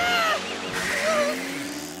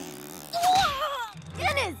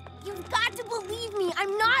 Dennis, you've got to believe me.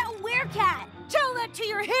 I'm not a werecat. Tell that to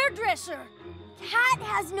your hairdresser. Cat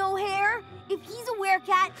has no hair. If he's a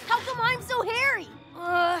werecat, how come I'm so hairy?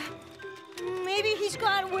 Maybe he's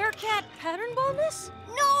got werecat pattern baldness?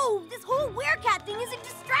 No! This whole werecat thing is a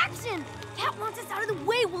distraction! Cat wants us out of the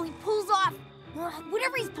way while he pulls off...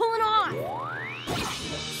 whatever he's pulling off.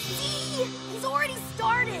 See? He's already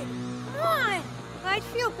started. Come on! I'd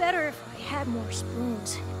feel better if I had more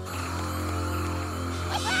spoons.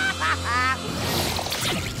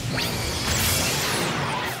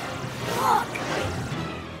 Look!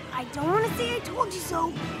 I don't want to say I told you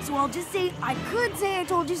so, so I'll just say I could say I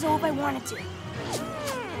told you so if I wanted to.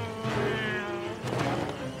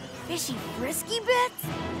 Fishy frisky bits?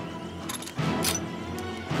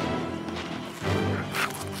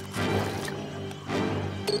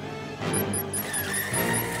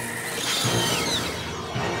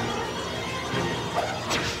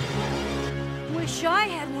 Wish I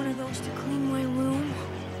had one of those to clean my room.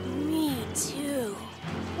 Me too.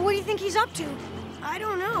 What do you think he's up to? I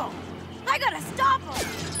don't know. I gotta stop him!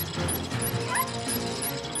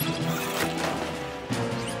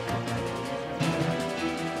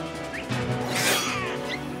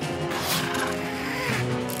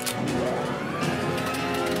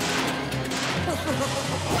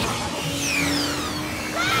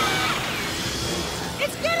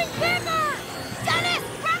 It's getting bigger! Dennis!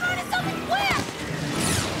 Grab onto something quick!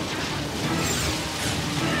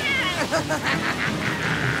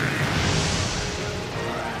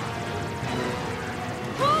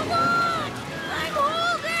 Hold on! I'm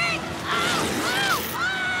holding! Ow! Ow!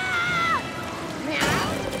 Ah! Ow!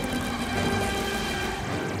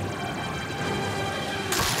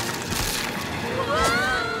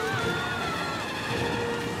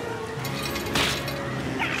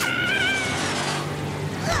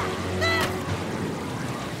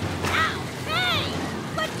 Hey!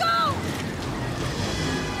 Let go!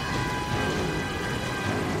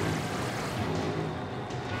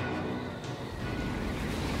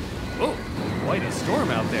 Oh, quite a storm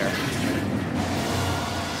out there.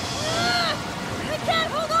 We can't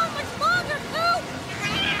hold on much longer, Coop!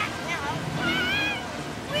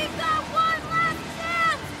 We've got one last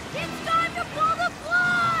chance! It's time to pull the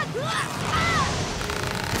plug!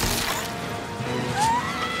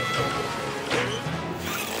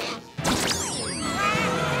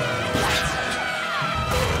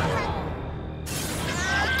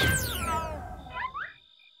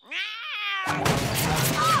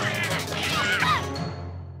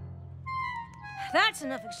 That's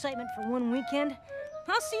enough excitement for one weekend.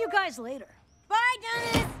 I'll see you guys later. Bye,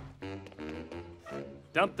 Dennis!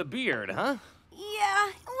 Dump the beard, huh? Yeah,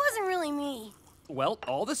 it wasn't really me. Well,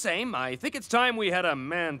 all the same, I think it's time we had a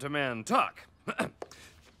man-to-man talk.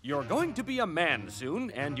 You're going to be a man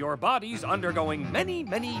soon, and your body's undergoing many,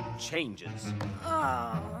 many changes.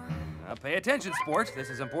 Oh. Now pay attention, sport. This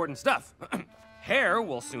is important stuff. Hair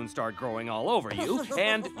will soon start growing all over you,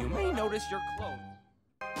 and you may notice your clothes.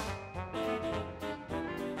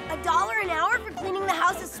 $1 an hour for cleaning the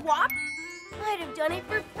house a swap? I'd have done it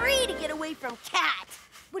for free to get away from Cat.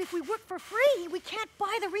 But if we work for free, we can't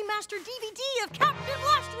buy the remastered DVD of Captain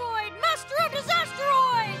Blasteroid, Master of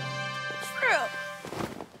Disasteroid! True.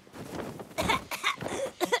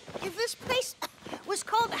 If this place was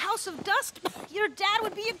called the House of Dust, your dad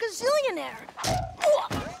would be a gazillionaire.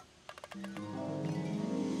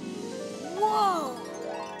 Whoa!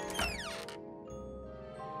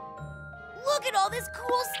 Look at all this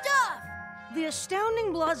cool stuff! The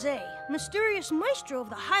astounding blasé, mysterious maestro of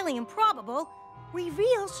the highly improbable,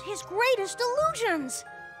 reveals his greatest illusions.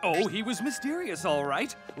 Oh, he was mysterious, all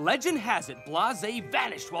right. Legend has it Blasé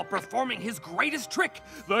vanished while performing his greatest trick,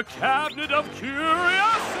 the Cabinet of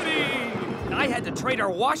Curiosity! I had to trade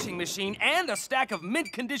our washing machine and a stack of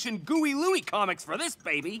mint-condition Gooey Louie comics for this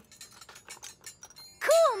baby.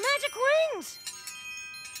 Cool, magic rings!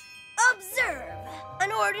 Observe!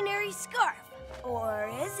 An ordinary scarf. Or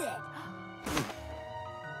is it?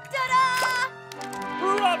 Ta-da!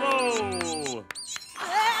 Bravo!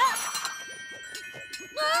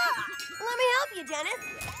 Let me help you, Dennis.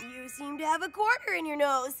 You seem to have a quarter in your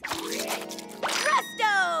nose.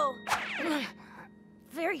 Presto!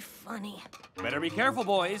 Very funny. Better be careful,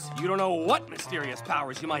 boys. You don't know what mysterious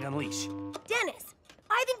powers you might unleash. Dennis,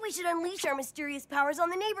 I think we should unleash our mysterious powers on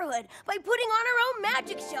the neighborhood by putting on our own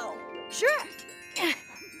magic show. Sure.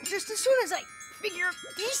 Just as soon as I figure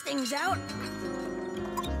these things out.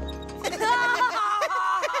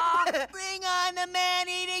 Bring on the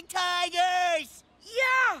man-eating tigers!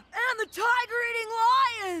 Yeah, and the tiger-eating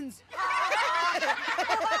lions!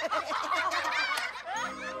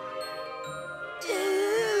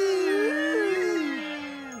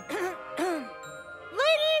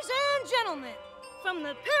 Ladies and gentlemen, from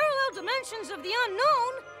the parallel dimensions of the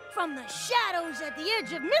unknown, from the shadows at the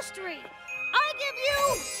edge of mystery, I give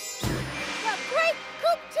you the Great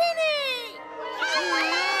Cooptini!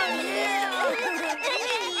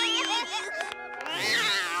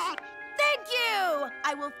 Thank you!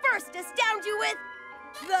 I will first astound you with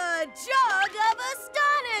the Jug of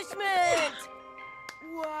Astonishment!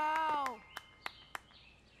 Wow.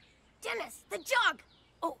 Dennis, the jug!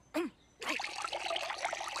 Oh,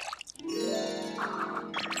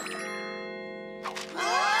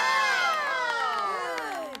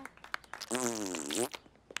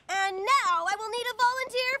 And now I will need a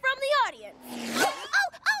volunteer from the audience.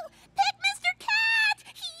 Oh, pick Mr. Cat!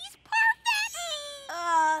 He's perfect!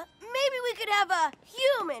 Maybe we could have a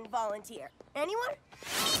human volunteer. Anyone?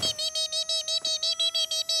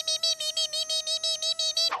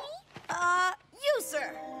 You,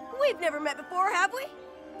 sir. We've never met before, have we?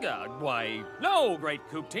 Why, no, great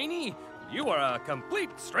Coop-tini. You are a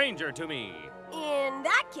complete stranger to me. In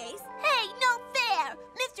that case, Hey, no fair!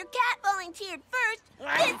 Mr. Cat volunteered first.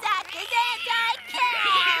 This act is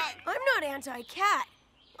anti-cat! I'm not anti-cat.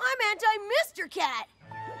 I'm anti-Mr. Cat.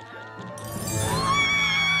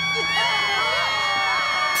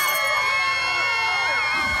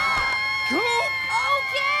 Coop!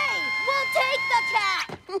 Okay, we'll take the cat.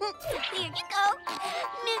 Here you go.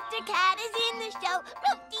 Mr. Cat is in the show.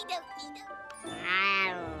 Roop-dee-doo-dee-doo.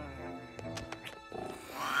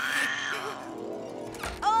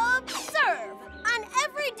 Observe an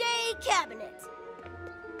everyday cabinet.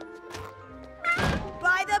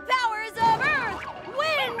 By the powers of earth,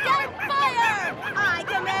 wind, and fire, I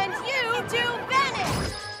command you to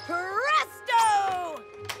vanish. Presto!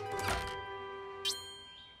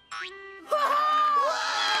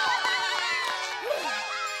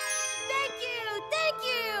 Thank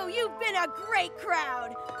you. You've been a great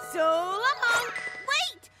crowd. So long.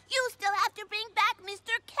 Wait! You still have to bring back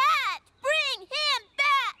Mr. Cat. Bring him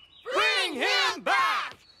back! Bring him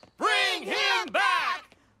back! Bring him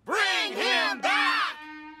back! Bring him back!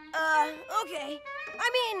 Okay. I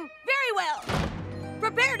mean, very well.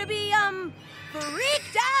 Prepare to be,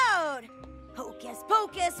 freaked out. Hocus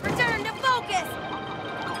pocus, return to focus.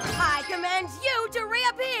 I command you to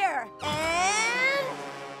reappear. And...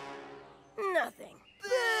 nothing.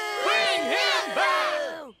 Bring him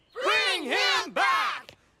back! Bring him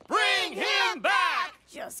back! Bring him back!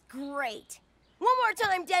 Just great. One more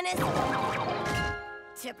time, Dennis.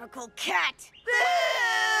 Typical cat. Boo!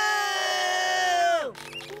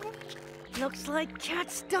 Looks like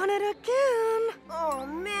Cat's done it again. Oh,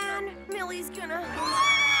 man. Millie's gonna...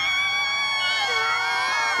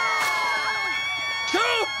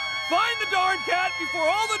 Coop! Find the darn cat before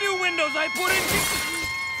all the new windows I put in...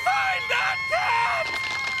 Find that cat!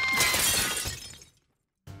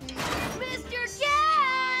 Mr.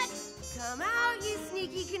 Cat! Come out, you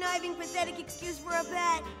sneaky, conniving, pathetic excuse for a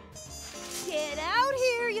bet. Get out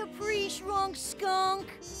here, you pre-shrunk skunk.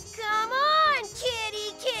 Come on,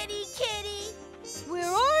 kitty, kitty, kitty. Where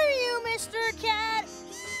are you, Mr. Cat?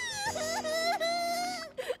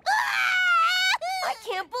 I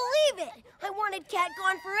can't believe it. I wanted Cat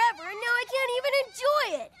gone forever, and now I can't even enjoy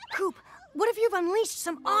it. Coop, what if you've unleashed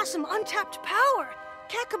some awesome untapped power?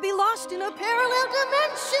 Cat could be lost in a parallel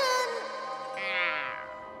dimension.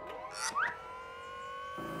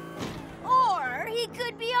 Or he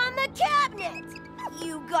could be on the cabinet.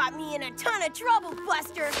 You got me in a ton of trouble,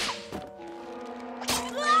 Buster.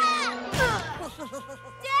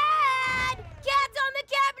 Dad! Cat's on the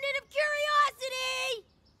cabinet of curiosity!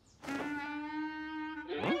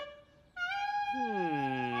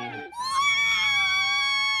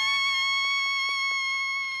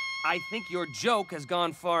 I think your joke has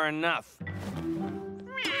gone far enough.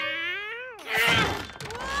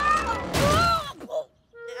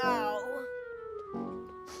 Ow.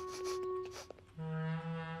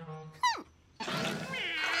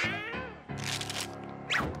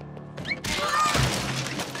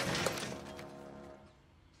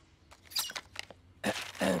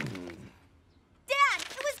 Dad,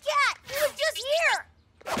 it was Cat. He was just here.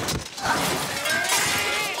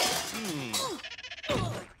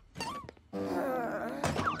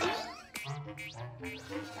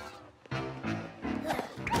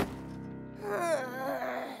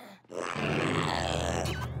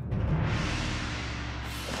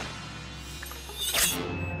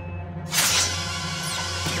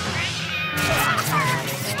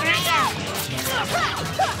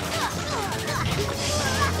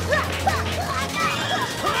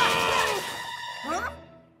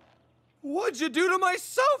 What'd you do to my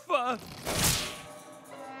sofa?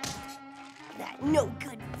 That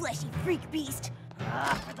no-good fleshy freak beast.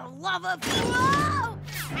 For the love of... Whoa!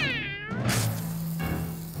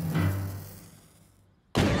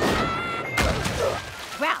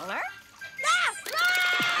 Growler? Ah!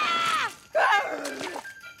 Ah!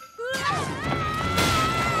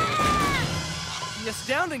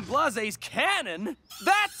 kamikaze's cannon?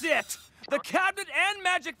 That's it! The cabinet and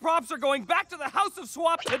magic props are going back to the House of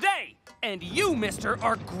Swap today! And you, mister,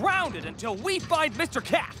 are grounded until we find Mr.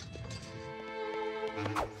 Cat!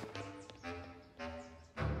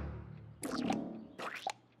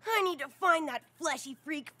 I need to find that fleshy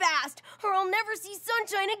freak fast, or I'll never see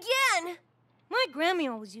sunshine again! My Grammy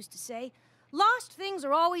always used to say, lost things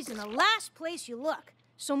are always in the last place you look.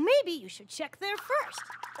 So maybe you should check there first.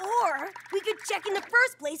 Or we could check in the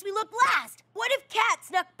first place we looked last. What if Cat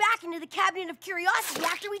snuck back into the Cabinet of Curiosity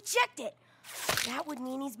after we checked it? That would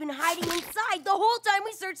mean he's been hiding inside the whole time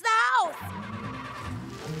we searched the house.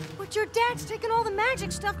 But your dad's taken all the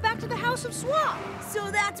magic stuff back to the House of Swap.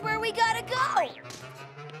 So that's where we gotta go.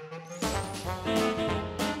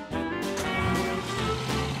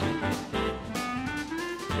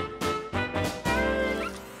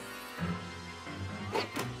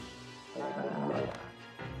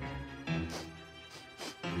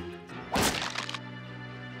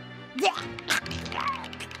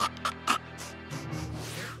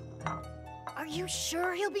 Are you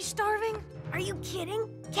sure he'll be starving? Are you kidding?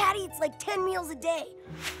 Cat eats like 10 meals a day.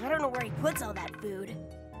 I don't know where he puts all that food.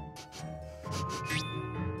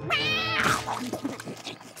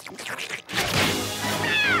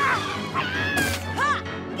 Ha!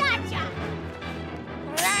 Gotcha!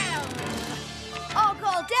 I'll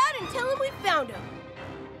call Dad and tell him we found him.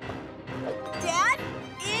 Dad,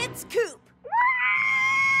 it's Coop.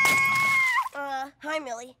 Hi,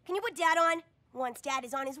 Millie. Can you put Dad on? Once Dad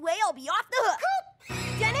is on his way, I'll be off the hook.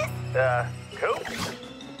 Coop! Dennis? Coop?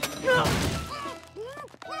 Coop,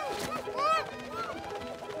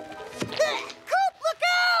 look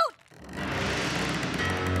out!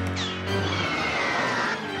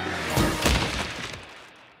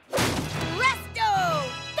 Presto!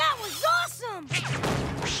 That was awesome!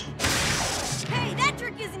 Hey, that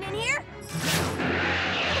trick isn't in here.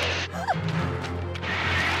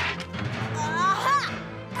 Aha!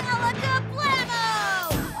 Alaka-blamo!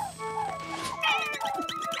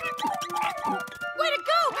 Way to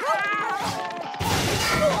go, Coop!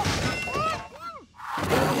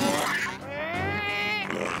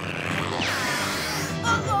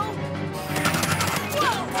 Uh-oh!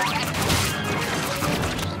 Whoa!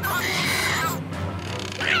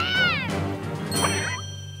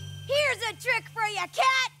 Here's a trick for you,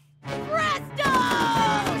 Cat! Presto!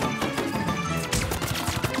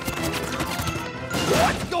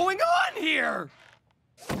 What's going on here?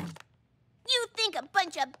 You think a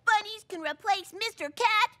bunch of bunnies can replace Mr.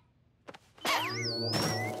 Cat?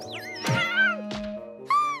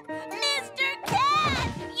 Mr.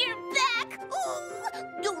 Cat! You're back!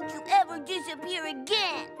 Ooh, don't you ever disappear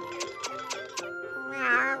again!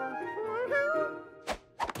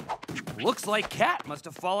 Looks like Cat must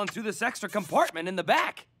have fallen through this extra compartment in the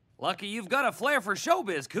back. Lucky you've got a flair for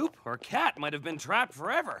showbiz, Coop, or Cat might have been trapped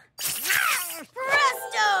forever. Presto!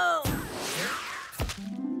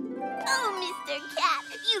 Oh, Mr. Cat,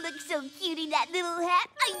 you look so cute in that little hat.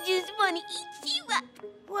 I just want to eat you up.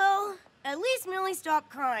 Well, at least Millie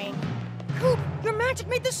stopped crying. Coop, your magic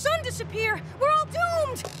made the sun disappear. We're all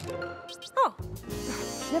doomed. Oh,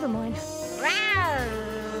 never mind.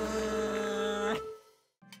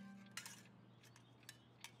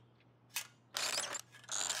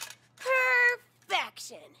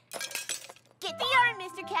 Perfection. Get the yarn,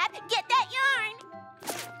 Mr. Cat. Get that yarn.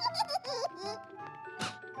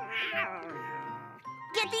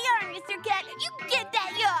 Get the yarn, Mr. Cat. You get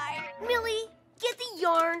that yarn. Millie, get the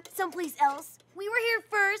yarn someplace else. We were here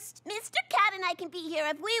first. Mr. Cat and I can be here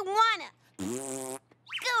if we wanna. Go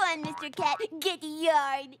on, Mr. Cat. Get the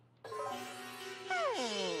yarn.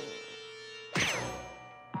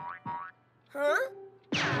 Huh?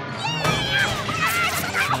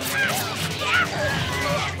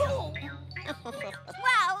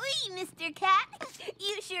 Wowee, Mr. Cat.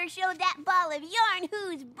 You sure showed that ball of yarn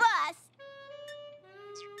who's boss.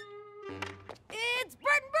 It's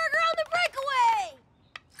Burtonburger on the breakaway!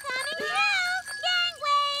 Coming now,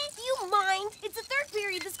 gangway. Do you mind? It's the third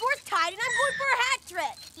period, the score's tied, and I'm going for a hat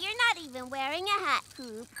trick. You're not even wearing a hat,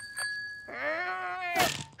 Coop.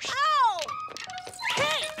 Ow!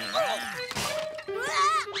 Hey!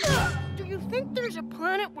 Do you think there's a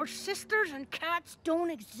planet where sisters and cats don't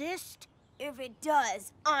exist? If it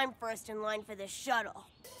does, I'm first in line for the shuttle.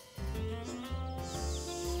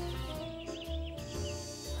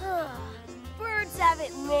 Birds have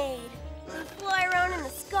it made. They fly around in the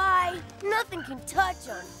sky. Nothing can touch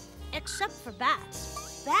them. Except for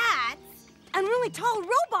bats. Bats? And really tall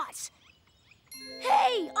robots.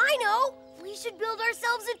 Hey, I know! We should build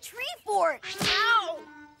ourselves a tree fort. Ow!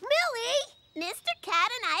 Millie! Mr.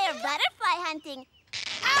 Cat and I are butterfly hunting.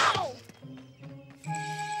 Ow!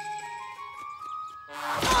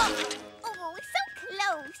 Oh, so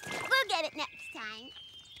close. We'll get it next time.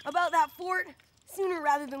 About that fort, sooner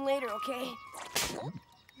rather than later, okay?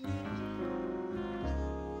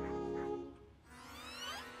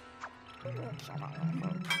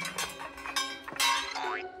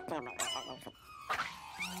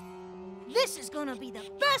 This is gonna be the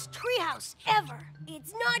best treehouse ever.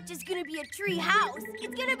 It's not just gonna be a tree house,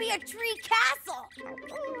 it's gonna be a tree castle.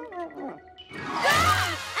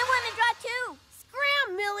 Ah! I want to draw too.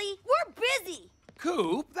 Scram, Millie, we're busy.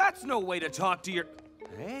 Coop, that's no way to talk to your...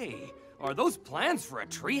 Hey, are those plans for a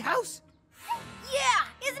treehouse? Yeah,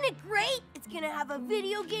 isn't it great? It's gonna have a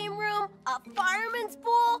video game room, a fireman's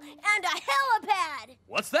pool, and a helipad.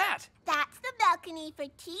 What's that? That's the balcony for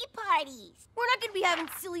tea parties. We're not gonna be having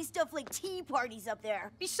silly stuff like tea parties up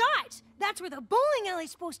there. Besides, that's where the bowling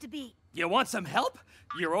alley's supposed to be. You want some help?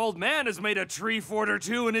 Your old man has made a tree fort or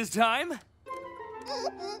two in his time.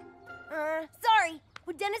 Sorry,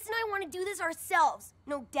 but Dennis and I want to do this ourselves.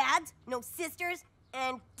 No dads, no sisters,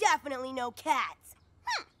 and definitely no cats.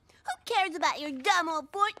 Who cares about your dumb old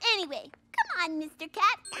fort anyway? Come on, Mr.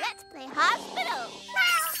 Cat. Let's play hospital.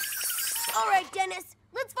 All right, Dennis,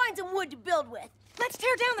 let's find some wood to build with. Let's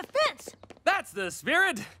tear down the fence. That's the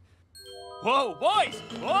spirit. Whoa, boys!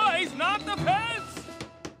 Boys, not the fence!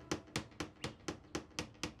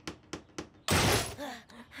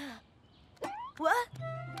 What?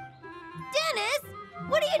 Dennis,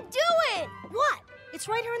 what are you doing? What? It's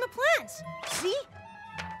right here in the plans. See?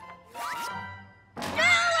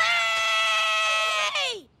 Millie!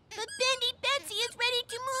 The Bendy Betsy is ready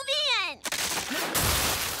to move in.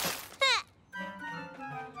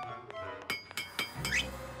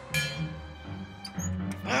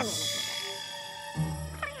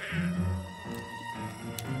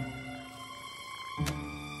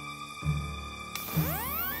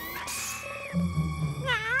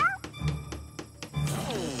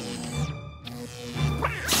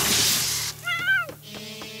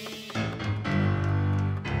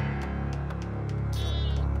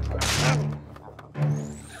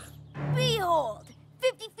 Behold,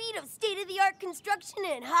 50 feet of state-of-the-art construction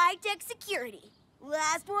and high-tech security.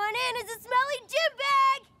 Last one in is a smelly gym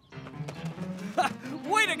bag.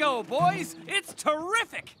 Way to go, boys! It's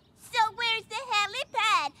terrific! So where's the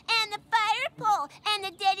helipad and the fire pole and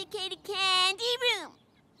the dedicated candy room?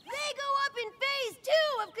 They go up in phase 2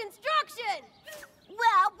 of construction.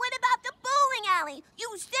 Well, what about the bowling alley?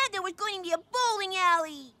 You said there was going to be a bowling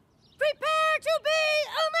alley. Prepare to be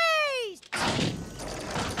amazed!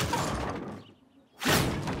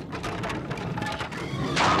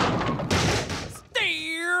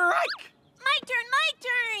 Strike! My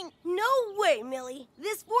turn! No way, Millie.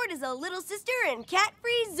 This fort is a little sister and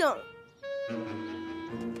cat-free zone.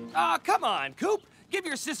 Aw, come on, Coop. Give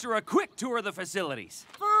your sister a quick tour of the facilities.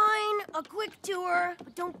 Fine, a quick tour,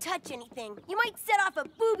 but don't touch anything. You might set off a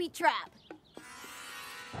booby trap.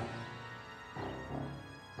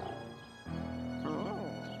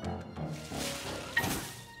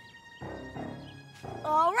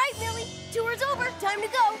 All right, Millie. Tour's over. Time to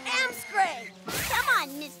go. Amscray. Come on,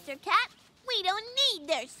 Mr. Cat. We don't need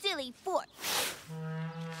their silly fort.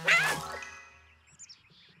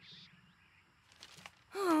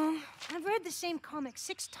 I've read the same comic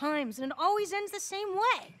 6 times, and it always ends the same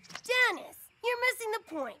way. Dennis, you're missing the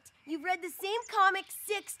point. You've read the same comic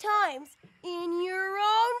 6 times in your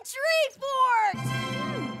own tree fort.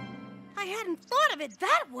 I hadn't thought of it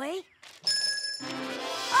that way.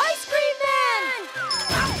 Ice Cream Man!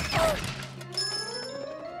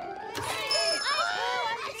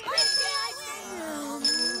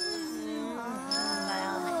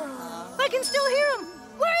 I can still hear him.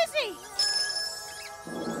 Where is he?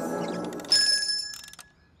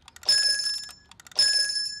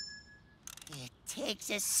 It takes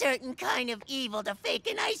a certain kind of evil to fake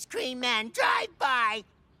an ice cream man drive-by.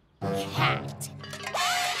 Cat.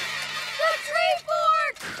 The tree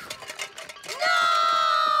fort!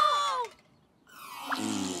 No!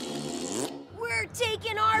 We're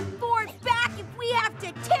taking our fort back if we have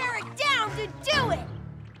to tear it down to do it.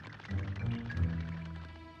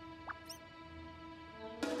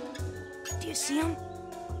 Do you see him?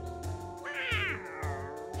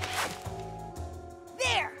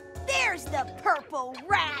 There's the purple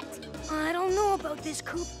rat. I don't know about this,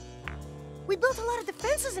 Coop. We built a lot of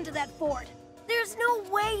defenses into that fort. There's no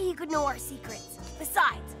way he could know our secrets.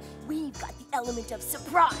 Besides, we've got the element of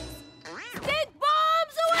surprise. Big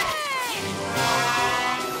bombs away!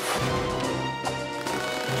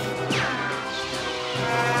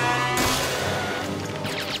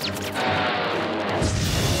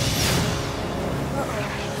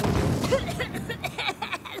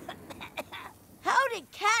 How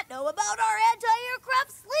did Cat know about our anti-aircraft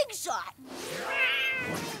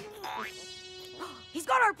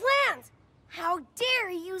our plans! How dare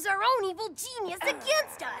he use our own evil genius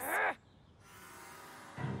against us!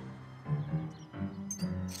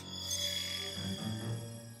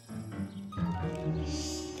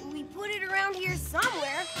 We put it around here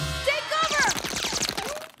somewhere. Take cover!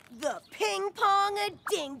 The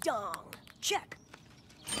ping-pong-a-ding-dong. Check.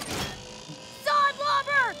 Sod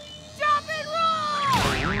lobber! Drop and roll!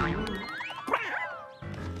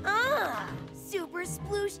 Ah, super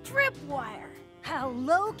sploosh tripwire. How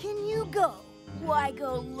low can you go? Why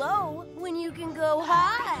go low when you can go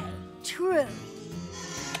high? True.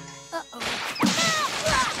 Uh-oh.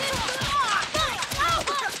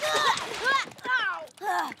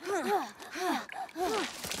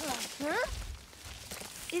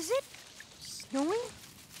 Is it snowing?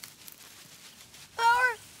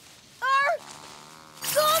 Our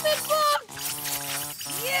comic books!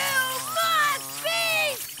 You must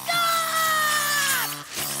be stopped!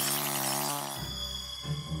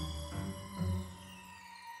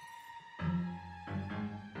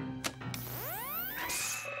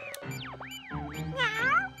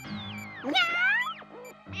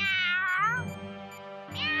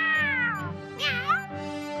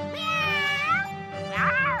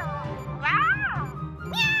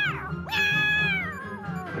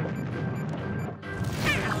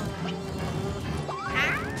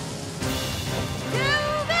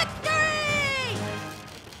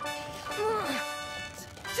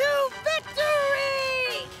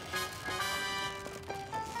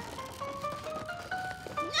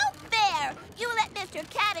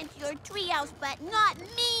 Treehouse, but not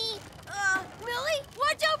me. Millie,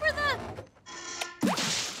 watch out for the...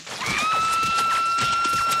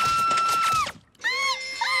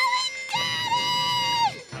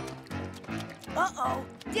 Uh-oh.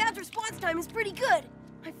 Dad's response time is pretty good.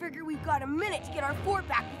 I figure we've got a minute to get our fort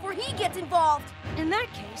back before he gets involved. In that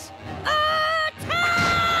case...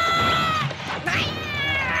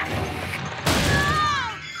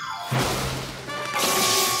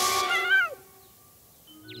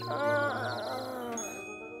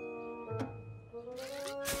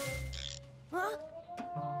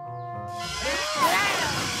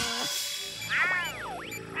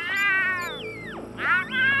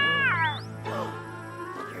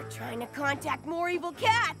 Contact more evil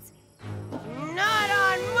cats! Not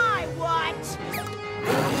on my watch!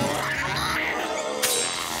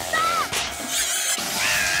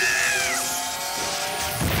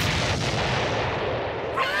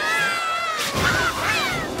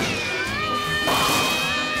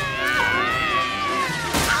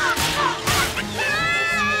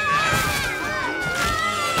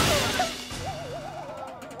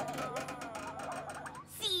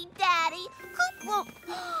 See, Daddy? Coop won't...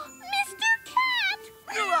 Mr. Cat!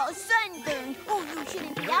 You're all sunburned. Oh, you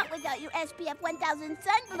shouldn't be out without your SPF 1000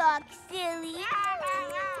 sunblock, silly.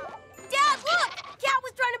 Dad, look! Cat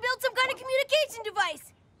was trying to build some kind of communication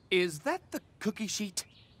device. Is that the cookie sheet?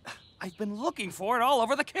 I've been looking for it all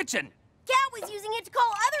over the kitchen. Cat was using it to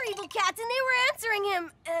call other evil cats, and they were answering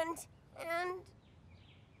him, and...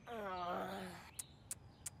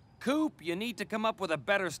 Coop, you need to come up with a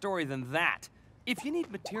better story than that. If you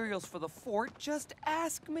need materials for the fort, just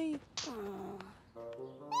ask me.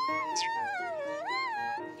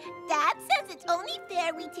 Dad says it's only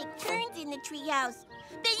fair we take turns in the treehouse.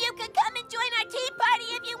 Then you can come and join our tea party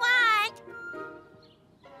if you want.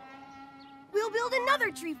 We'll build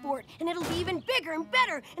another tree fort, and it'll be even bigger and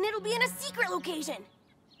better, and it'll be in a secret location.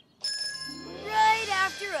 Right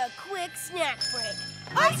after a quick snack break.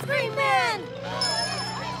 Ice Cream Man!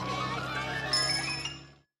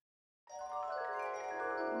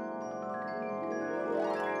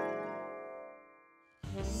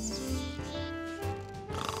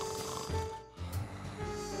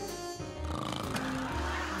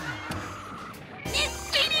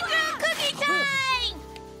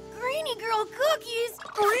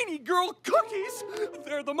 Greenie Girl cookies?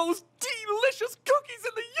 They're the most delicious cookies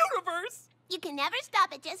in the universe! You can never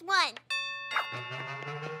stop at just one.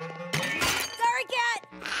 Sorry, Cat!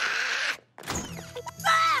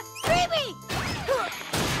 Ah! Creepy!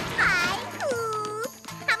 Hi, Coop.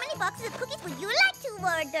 How many boxes of cookies would you like to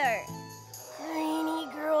order? Greenie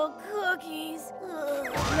Girl cookies.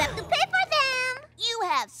 You have to pay for them. You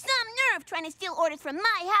have some nerve trying to steal orders from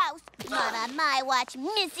my house. Not on my watch,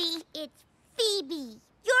 Missy. It's Phoebe.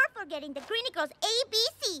 You're forgetting the Greenie Girl's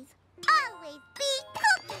ABCs. Always be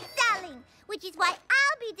cookie selling, which is why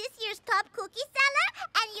I'll be this year's top cookie seller,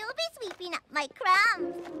 and you'll be sweeping up my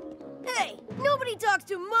crumbs. Hey, nobody talks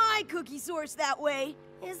to my cookie source that way.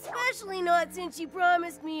 Especially not since you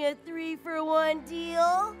promised me a 3-for-1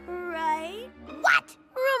 deal, right? What?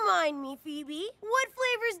 Remind me, Phoebe, what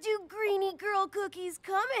flavors do Greenie Girl cookies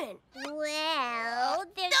come in? Well,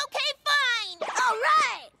 there's... Okay, fine! All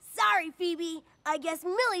right! Sorry, Phoebe. I guess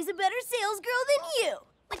Millie's a better sales girl than you.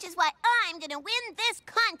 Which is why I'm gonna win this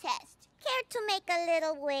contest. Care to make a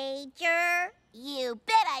little wager? You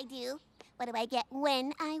bet I do. What do I get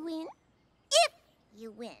when I win? If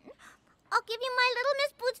you win, I'll give you my little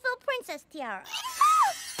Miss Bootsville princess tiara.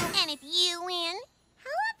 And if you win,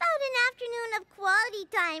 how about an afternoon of quality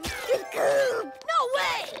time? No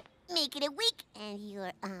way! Make it a week and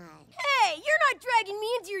you're on. Hey, you're not dragging me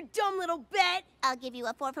into your dumb little bet. I'll give you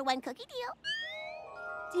a 4-for-1 cookie deal.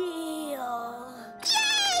 Deal.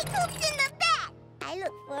 Yay! Coop's in the back! I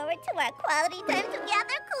look forward to our quality time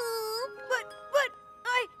together, Coop. But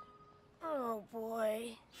I... Oh,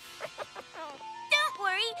 boy. Don't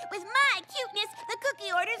worry. With my cuteness, the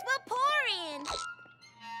cookie orders will pour in.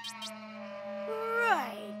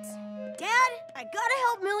 Right. Dad, I gotta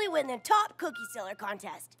help Millie win the top cookie seller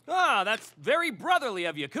contest. Ah, that's very brotherly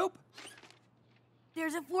of you, Coop.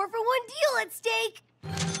 There's a 4-for-1 deal at stake.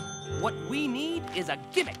 What we need is a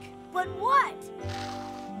gimmick. But what?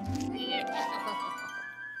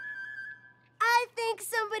 I think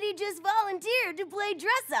somebody just volunteered to play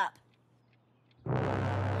dress up.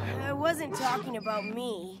 I wasn't talking about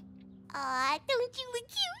me. Aw, don't you look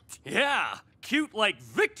cute? Yeah, cute like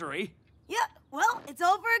victory. Yeah, well, it's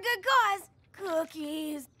all for a good cause.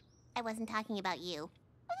 Cookies. I wasn't talking about you.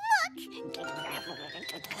 Look!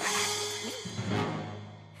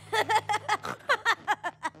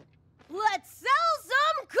 Let's sell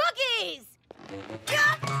some cookies!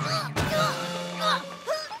 Come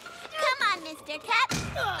on, Mr. Cat.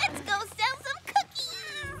 Let's go sell some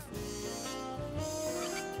cookies.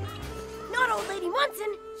 Not old lady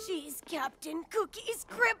Munson. She's Captain Cookie's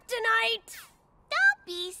kryptonite. Don't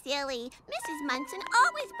be silly. Mrs. Munson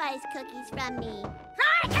always buys cookies from me.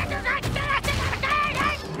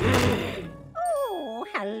 Oh,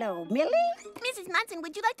 hello, Millie. Mrs. Munson,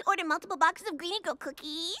 would you like to order multiple boxes of Greenie Girl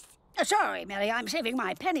cookies? Sorry, Millie, I'm saving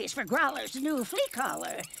my pennies for Growler's new flea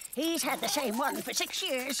collar. He's had the same one for 6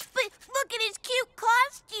 years. But look at his cute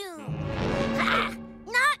costume. Ha!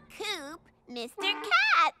 Not Coop, Mr.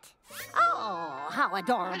 Cat. Oh, how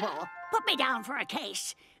adorable. Put me down for a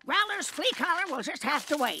case. Growler's flea collar will just have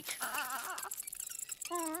to wait.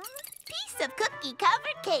 Piece of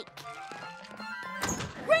cookie-covered cake.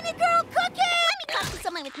 Greenie Girl cookie! Let me talk to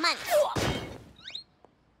someone with money.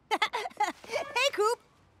 Hey, Coop.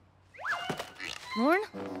 Lorne?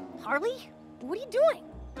 Harley? What are you doing?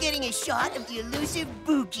 Getting a shot of the elusive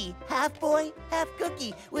Bookie, half boy, half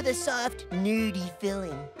cookie, with a soft, nudie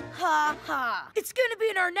filling. Ha ha. It's gonna be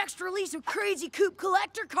in our next release of Crazy Coop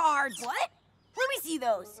collector cards. What? Let me see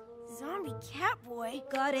those. Zombie Catboy.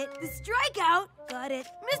 Got it. The Strikeout. Got it.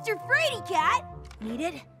 Mr. Fraidy Cat. Need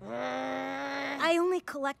it? I only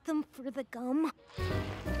collect them for the gum.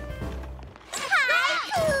 Hi,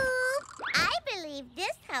 Coop. I believe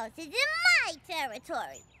this house is in my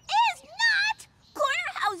territory. Is not.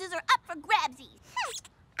 Corner houses are up for grabsies.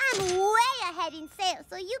 I'm way ahead in sales,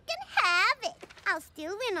 so you can have it. I'll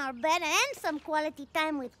still win our bet and some quality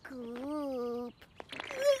time with Coop.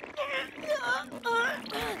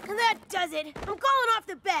 That does it. I'm calling off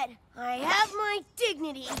the bet. I have my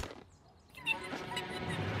dignity.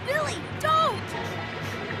 Billy, don't!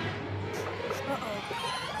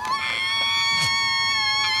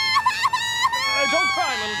 Don't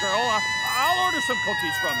cry, little girl. I'll order some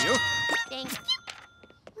cookies from you. Thank you.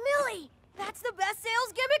 Millie, that's the best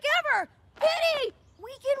sales gimmick ever! Penny,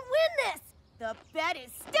 we can win this! The bet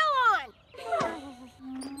is still on!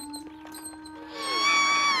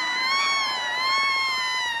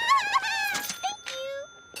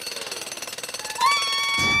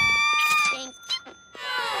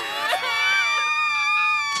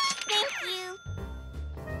 Thank you.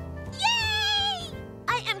 Yay! I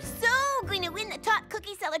am so going to win the top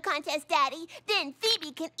cookie seller contest, Daddy. Then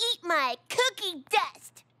Phoebe can eat my cookie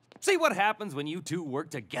dust. See what happens when you two work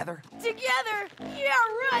together? Together? Yeah,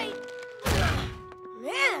 right!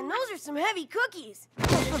 Man, those are some heavy cookies.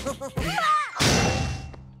 Here,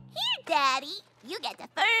 Daddy. You get the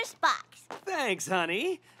first box. Thanks,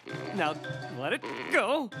 honey. Now, let it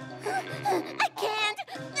go. I can't.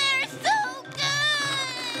 They're so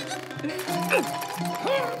good.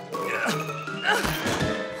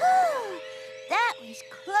 That was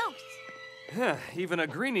close. Even a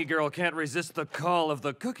greenie girl can't resist the call of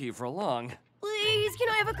the cookie for long. Please, can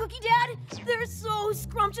I have a cookie, Dad? They're so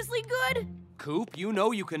scrumptiously good. Coop. You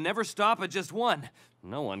know you can never stop at just one.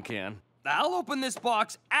 No one can. I'll open this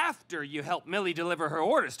box after you help Millie deliver her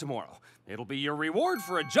orders tomorrow. It'll be your reward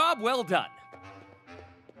for a job well done.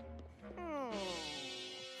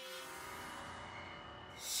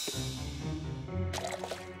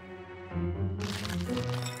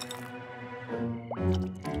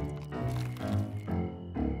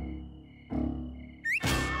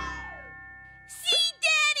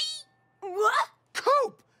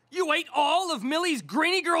 You ate all of Millie's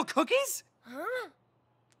Greenie Girl cookies? Huh?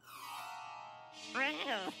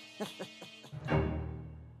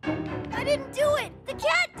 I didn't do it! The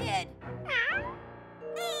cat did!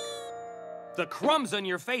 The crumbs on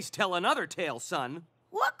your face tell another tale, son.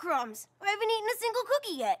 What crumbs? I haven't eaten a single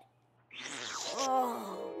cookie yet.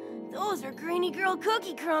 Oh, those are Greenie Girl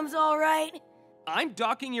cookie crumbs, all right. I'm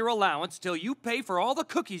docking your allowance till you pay for all the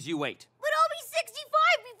cookies you ate. But I'll be 65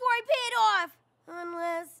 before I pay it off.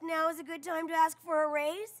 Unless now is a good time to ask for a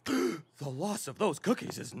raise? The loss of those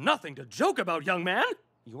cookies is nothing to joke about, young man.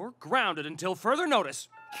 You're grounded until further notice.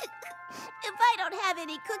 If I don't have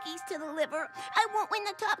any cookies to deliver, I won't win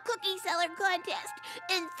the top cookie seller contest.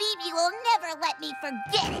 And Phoebe will never let me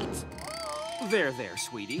forget it. There,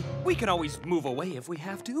 sweetie. We can always move away if we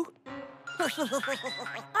have to. I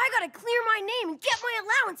gotta clear my name and get my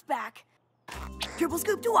allowance back. Triple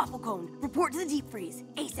scoop to waffle cone. Report to the deep freeze.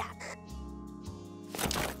 ASAP.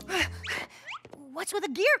 What's with the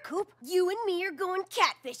gear, Coop? You and me are going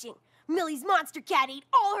catfishing. Millie's monster cat ate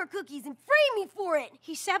all her cookies and framed me for it.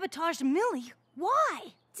 He sabotaged Millie.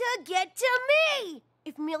 Why? To get to me.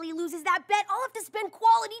 If Millie loses that bet, I'll have to spend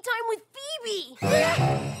quality time with Phoebe.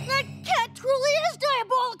 That cat truly is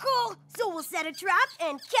diabolical. So we'll set a trap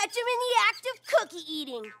and catch him in the act of cookie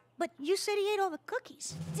eating. But you said he ate all the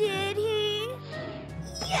cookies. Did he?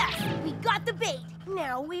 Yes, we got the bait.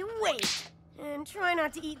 Now we wait. And try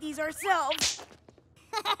not to eat these ourselves.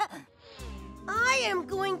 I am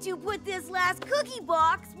going to put this last cookie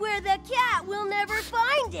box where the cat will never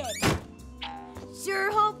find it.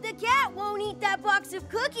 Sure hope the cat won't eat that box of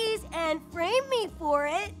cookies and frame me for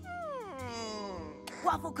it.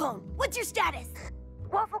 Waffle cone, what's your status?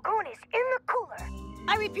 Waffle cone is in the cooler.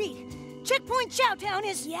 I repeat, checkpoint Chowtown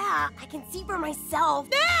is... Yeah, I can see for myself.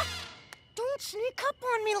 Ah! Don't sneak up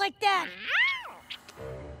on me like that.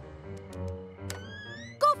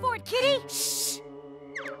 Go for it, kitty! Shh!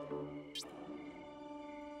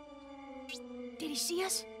 Did he see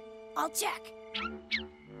us? I'll check.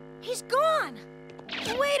 He's gone!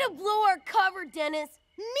 Way to blow our cover, Dennis.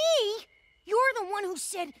 Me? You're the one who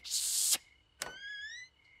said shh!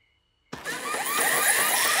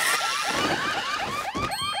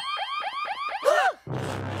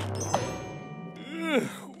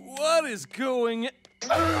 What is going...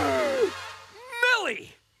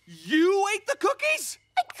 Millie! You ate the cookies?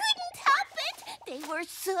 I couldn't help it. They were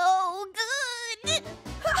so good.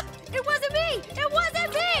 It wasn't me! It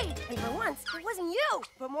wasn't me! And for once, it wasn't you.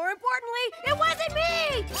 But more importantly, it wasn't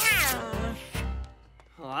me!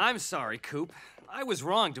 Oh, I'm sorry, Coop. I was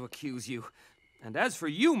wrong to accuse you. And as for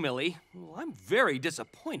you, Millie, well, I'm very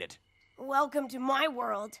disappointed. Welcome to my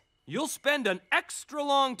world. You'll spend an extra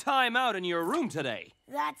long time out in your room today.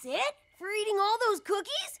 That's it? For eating all those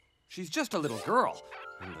cookies? She's just a little girl,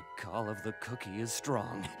 and the call of the cookie is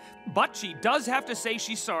strong. But she does have to say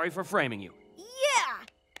she's sorry for framing you. Yeah!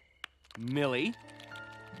 Millie?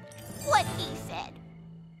 What he said.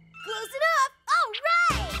 Close enough! All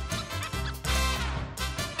right!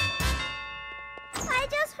 I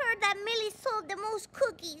just heard that Millie sold the most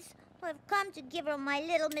cookies. I've come to give her my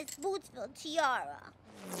little Miss Bootsville tiara.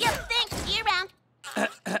 Yep, thanks. See you around.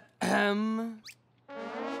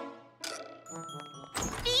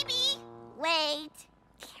 Phoebe, wait.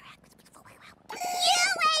 You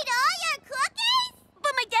ate all your cookies?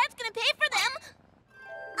 But my dad's gonna pay for them.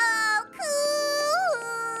 Oh, cool.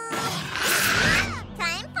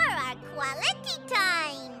 Time for our quality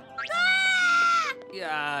time.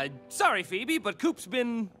 Ah! Sorry, Phoebe, but Coop's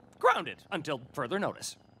been grounded until further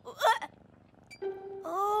notice.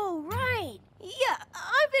 Oh, right. Yeah,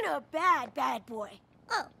 I've been a bad boy.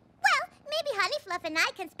 Oh, well, maybe Honey Fluff and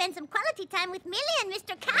I can spend some quality time with Millie and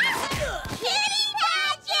Mr. Cat. Kitty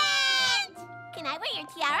pageant! Can I wear your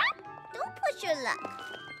tiara? Don't push your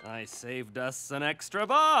luck. I saved us an extra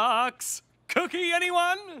box. Cookie,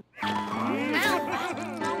 anyone? The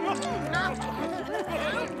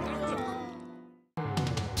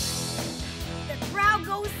crowd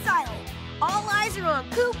goes silent. All eyes are on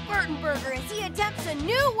Coop Burtonburger as he attempts a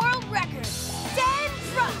new world record. 10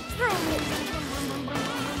 drops.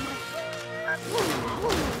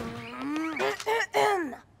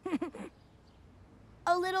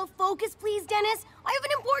 A little focus, please, Dennis. I have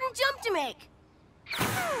an important jump to you make?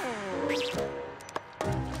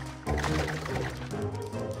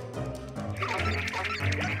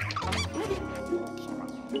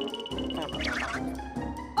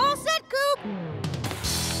 All set, Coop!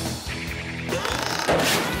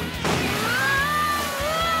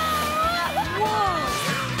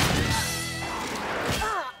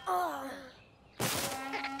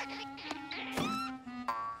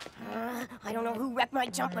 I don't know who wrecked my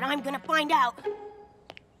jump, but I'm gonna find out.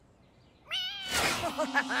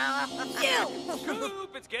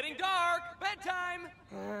 Coop, it's getting dark. Bedtime.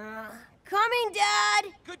 Coming, Dad.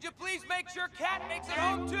 Could you please make sure Cat makes it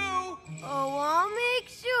home too? Oh, I'll make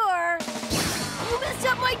sure. You messed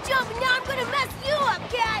up my jump, and now I'm gonna mess you up,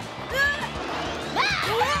 Cat.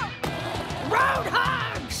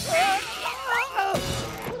 Roundhogs!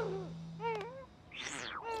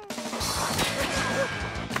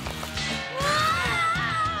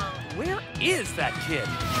 Where is that kid?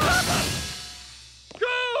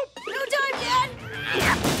 Coop! No time, Dad.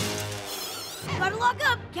 Gotta lock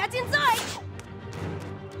up. Cat's inside.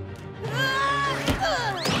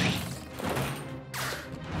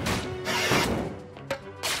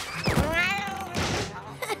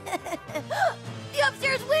 The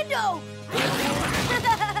upstairs window.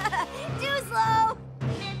 Too slow.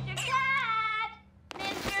 Mr. Cat!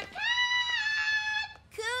 Mr. Cat!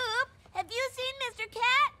 Coop, have you seen Mr.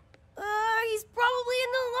 Cat? He's probably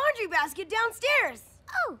in the laundry basket downstairs.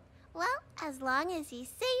 Oh, well, as long as he's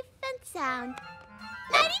safe and sound.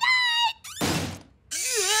 Nighty-night!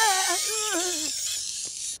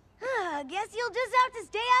 Guess you'll just have to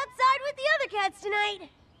stay outside with the other cats tonight.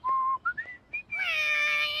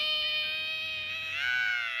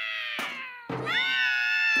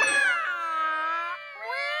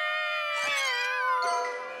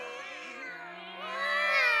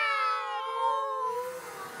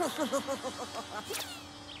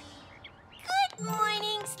 Good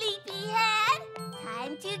morning, sleepyhead.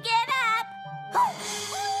 Time to get up. Oh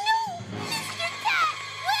no! Mr. Cat!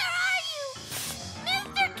 Where are you?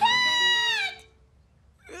 Mr. Cat!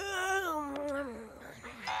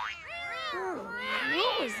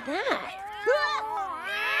 What was that?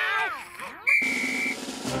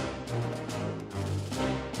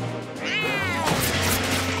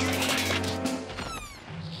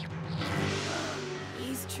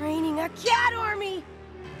 He's training a cat army.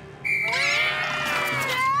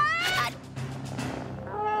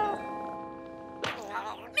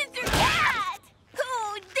 Mr. Cat!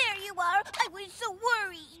 Oh, there you are. I was so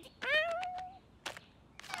worried.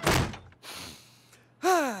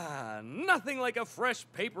 Nothing like a fresh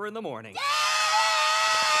paper in the morning.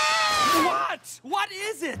 What? What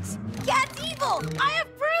is it? Cat's evil! I have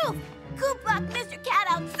proof! Coop locked Mr. Cat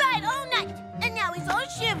outside all night, and now he's all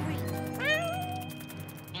shivery.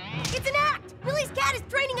 It's an act! Millie's cat is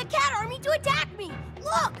training a cat army to attack me!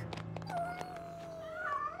 Look!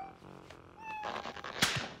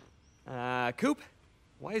 Coop,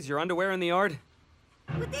 why is your underwear in the yard?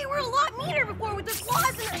 But they were a lot meaner before with their claws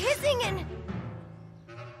and their hissing and...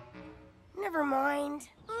 Never mind.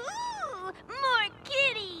 Ooh, more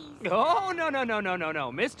kitties! Oh, no.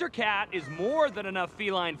 Mr. Cat is more than enough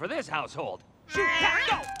feline for this household. Shoot,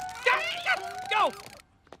 Cat, go!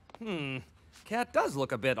 Cat does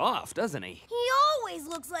look a bit off, doesn't he? He always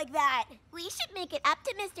looks like that. We should make it up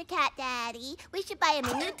to Mr. Cat, Daddy. We should buy him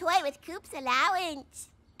a new toy with Coop's allowance.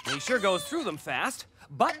 He sure goes through them fast,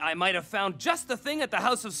 but I might have found just the thing at the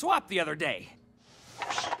House of Swap the other day.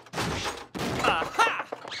 Aha!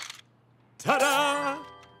 Ta-da!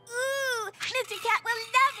 Ooh, Mr. Cat will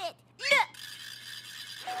love it. Look!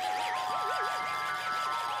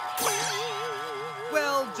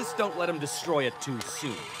 Well, just don't let him destroy it too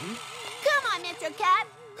soon. Come on, Mr. Cat.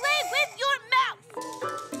 Play with your mouth.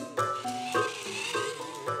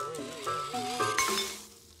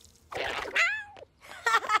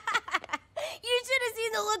 You should have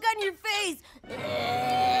seen the look on your face.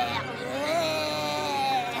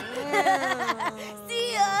 See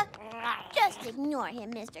ya. Just ignore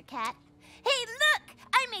him, Mr. Cat. Hey, look!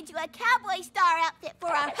 I made you a cowboy star outfit for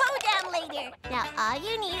our hoedown later. Now all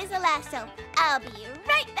you need is a lasso. I'll be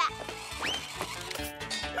right back.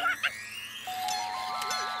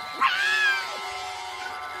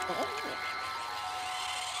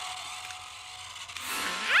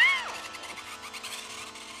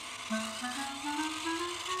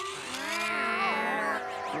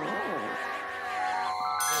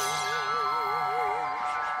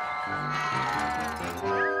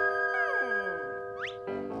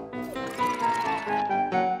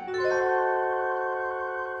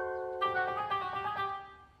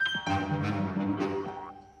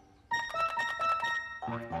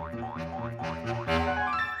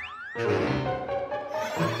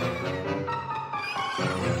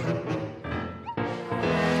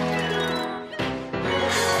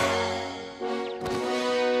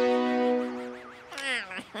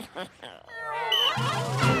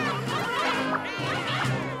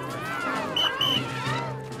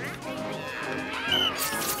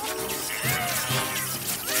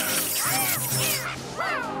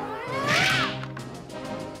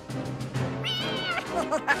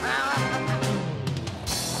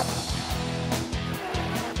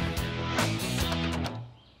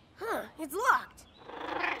 Huh, it's locked.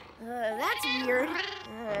 That's weird.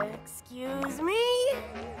 Excuse me?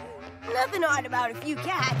 Nothing odd about a few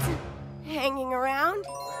cats hanging around,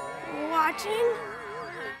 watching.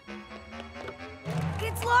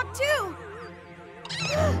 It's locked too.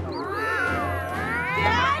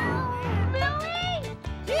 Dad? Millie?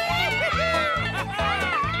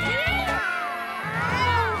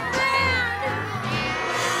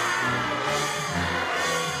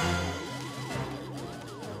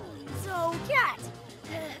 So, Cat,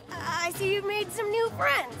 I see you've made some new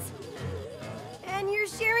friends. And you're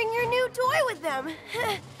sharing your new toy with them.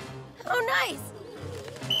 Oh, nice.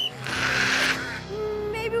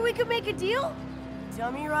 Maybe we could make a deal?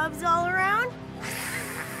 Tummy rubs all around?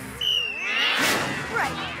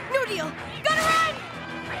 Right, no deal. Gotta run!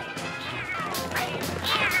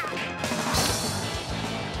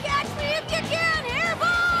 Catch me if you can,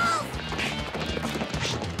 hairballs!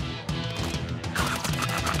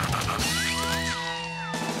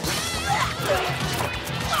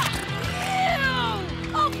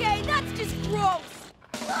 Ew! Okay, that's just gross.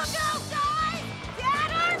 Look out, guys! Cat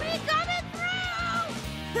army coming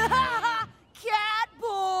through! Cat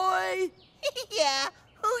boy! Yeah,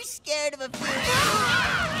 who's scared of a few?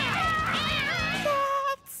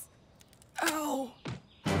 Cats! Ow!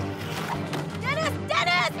 Dennis!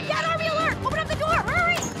 Dennis! Cat army alert! Open up the door!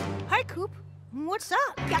 Hurry! Hi, Coop. What's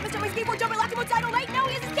up? Cat missed my skateboard jumper, locked him outside all night. Now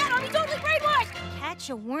he has his cat army totally brainwashed! Catch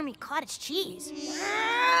a wormy cottage cheese.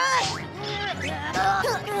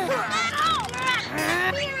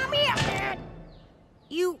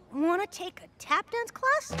 You want to take a tap dance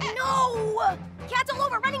class? No! Cats all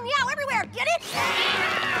over, running meow everywhere. Get it?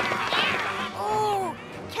 Oh,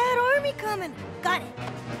 cat army coming. Got it.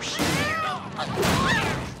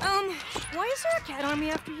 Why is there a cat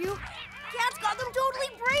army after you? Cats got them totally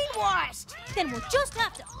brainwashed. Then we'll just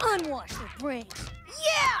have to unwash their brains.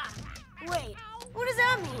 Yeah! Wait, what does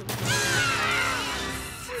that mean?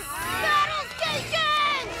 Battle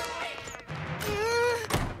station!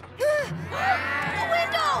 The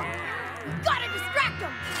window! We've gotta distract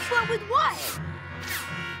them! But with what?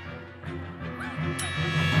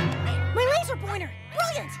 My laser pointer!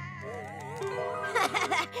 Brilliant!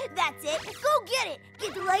 That's it. Go get it.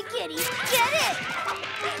 Get like kitty. Get it.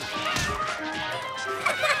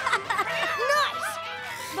 Nice!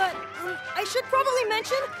 But I should probably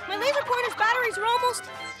mention, my laser pointer's batteries are almost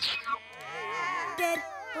dead.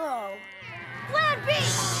 Oh. Plan B!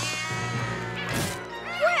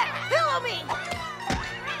 Quick, pillow me!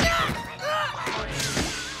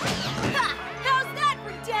 How's that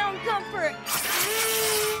for down comfort?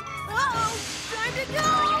 Uh-oh, time to go!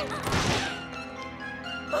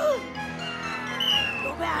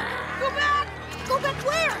 Go back! Go back! Go back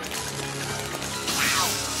where? Ow!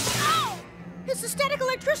 Ow! It's the static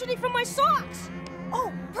electricity from my socks.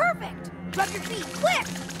 Oh, perfect! Rub your feet, quick!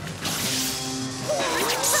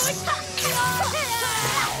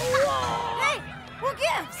 Hey, what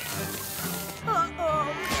gives? Uh-oh.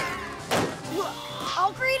 Look,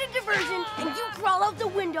 I'll create a diversion, and you crawl out the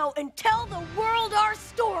window and tell the world our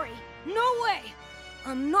story. No way!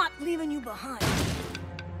 I'm not leaving you behind.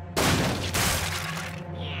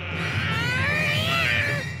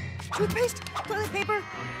 Toothpaste? Toilet paper?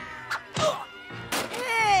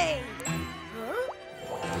 Hey! Huh?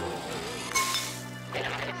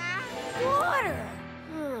 Water!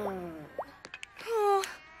 Oh,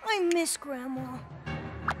 I miss Grandma.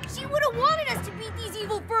 She would have wanted us to beat these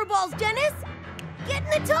evil furballs, Dennis! Get in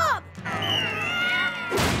the tub!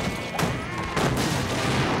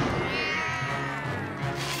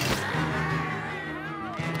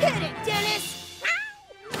 Hit it, Dennis!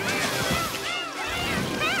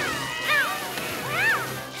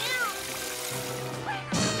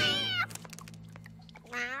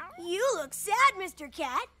 You look sad, Mr.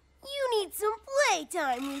 Cat. You need some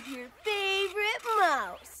playtime with your favorite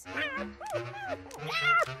mouse.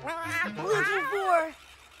 Looking for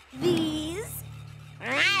these?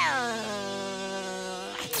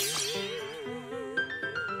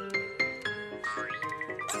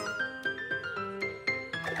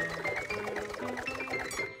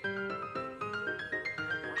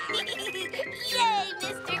 Yay,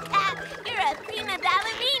 Mr. Cat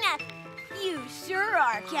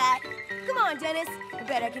are, Cat. Come on, Dennis. I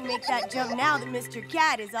bet I can make that jump now that Mr.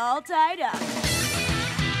 Cat is all tied up.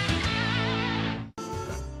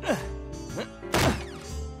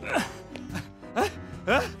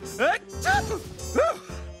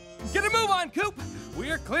 Get a move on, Coop.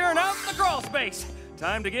 We're clearing out the crawl space.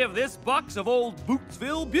 Time to give this box of old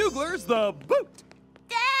Bootsville buglers the boot.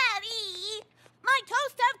 Daddy! My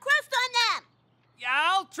toast have crust on them! Yeah,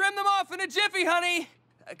 I'll trim them off in a jiffy, honey.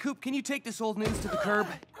 Coop, can you take this old news to the curb?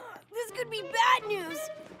 This could be bad news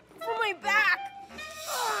for my back.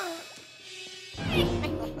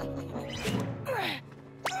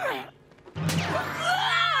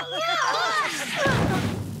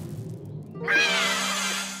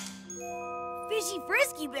 Fishy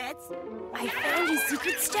frisky bits. I found his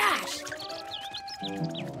secret stash.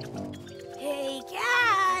 Hey,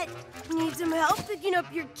 Cat. Need some help picking up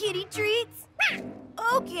your kitty treats?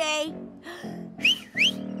 Okay.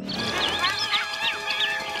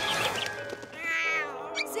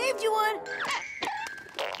 Saved you one.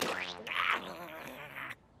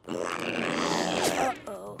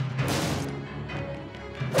 Uh-oh.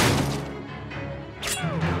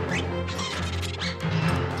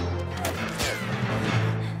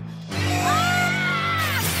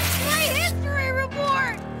 My history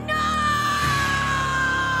report! No!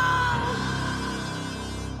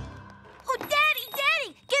 Oh, Daddy!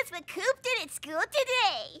 Guess what Coop did at school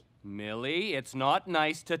today? Millie, it's not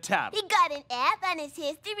nice to tap. He got an F on his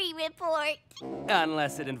history report.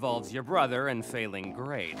 Unless it involves your brother and failing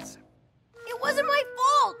grades. It wasn't my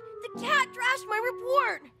fault! The cat trashed my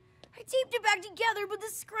report! I taped it back together, but the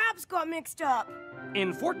scraps got mixed up.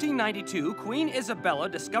 In 1492, Queen Isabella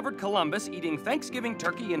discovered Columbus eating Thanksgiving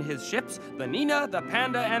turkey in his ships, the Nina, the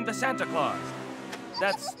Panda, and the Santa Claus.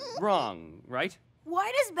 That's wrong, right?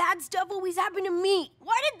 Why does bad stuff always happen to me?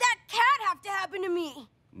 Why did that cat have to happen to me?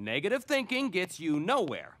 Negative thinking gets you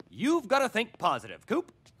nowhere. You've got to think positive,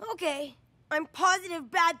 Coop. Okay, I'm positive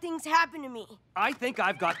bad things happen to me. I think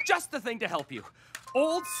I've got just the thing to help you.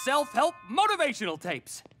 Old self-help motivational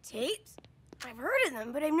tapes. Tapes? I've heard of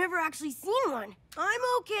them, but I've never actually seen one. I'm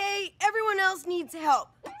okay. Everyone else needs help.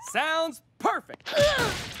 Sounds perfect.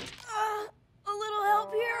 A little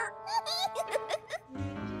help here?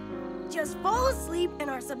 Just fall asleep and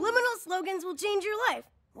our subliminal slogans will change your life.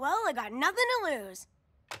 Well, I got nothing to lose.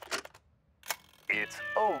 It's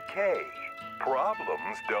okay.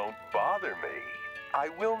 Problems don't bother me. I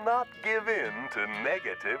will not give in to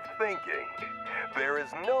negative thinking. There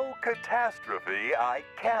is no catastrophe I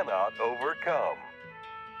cannot overcome.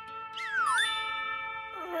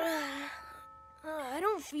 I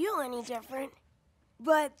don't feel any different.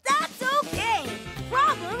 But that's okay.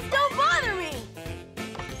 Problems don't bother me.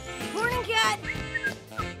 Morning, Cat.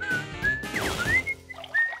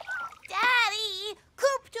 Daddy!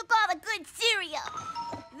 Coop took all the good cereal.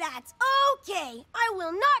 That's okay. I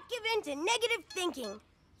will not give in to negative thinking.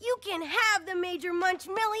 You can have the Major Munch,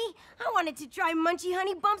 Millie. I wanted to try Munchy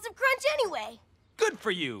Honey Bumps of Crunch anyway. Good for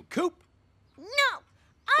you, Coop. No!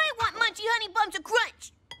 I want Munchy Honey Bumps of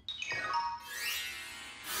Crunch!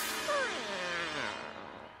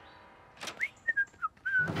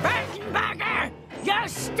 Burtonburger! You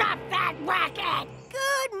stop that racket!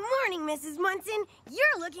 Good morning, Mrs. Munson.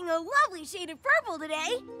 You're looking a lovely shade of purple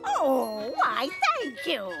today. Oh, why, thank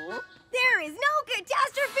you. There is no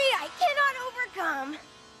catastrophe I cannot overcome.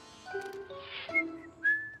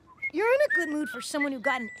 You're in a good mood for someone who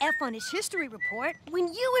got an F on his history report. When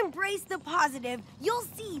you embrace the positive, you'll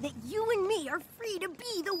see that you and me are free to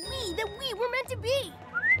be the we that we were meant to be.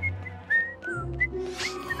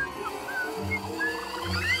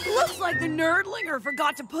 Looks like the nerdlinger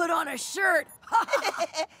forgot to put on a shirt.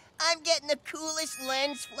 I'm getting the coolest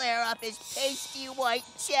lens flare off his pasty white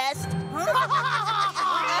chest. That's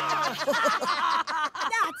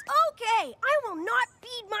okay. I will not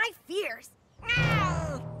feed my fears.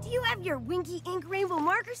 Do you have your Winky Ink Rainbow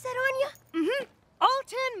marker set on you? Mm-hmm. All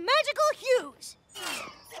 10 magical hues.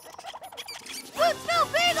 Bootsville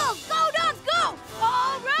Beagles! Go, dogs, go!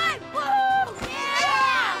 All right! Woo!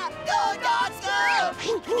 Yeah! Go, dogs, go!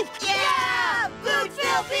 Yeah!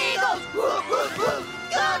 Bootsville Beagles! Woo, woo, woo!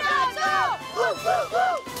 Go, dogs, go! Woo, woo,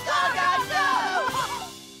 woo! Go, dogs, go!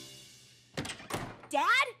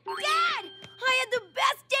 Dad? Dad! I had the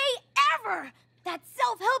best day ever! That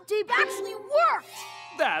self-help tape actually worked!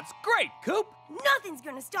 That's great, Coop. Nothing's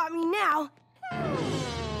gonna stop me now.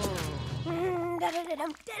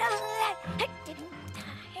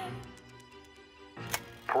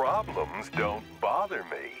 Problems don't bother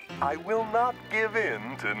me. I will not give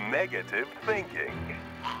in to negative thinking.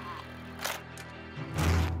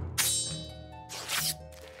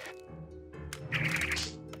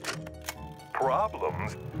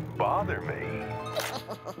 Problems bother me.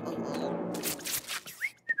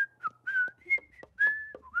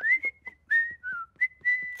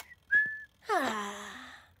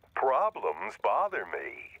 Problems bother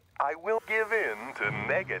me. I will give in to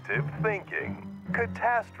negative thinking.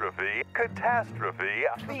 Catastrophe,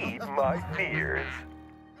 feed my fears.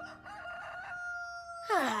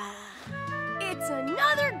 It's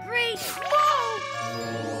another great whoa!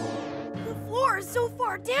 The floor is so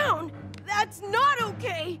far down. That's not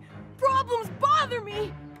okay. Problems bother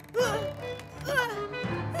me.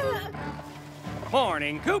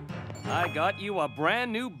 Morning, Coop. I got you a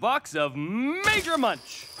brand new box of Major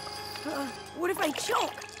Munch. What if I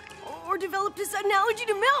choke? Or develop a sudden allergy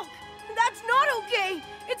to milk? That's not okay.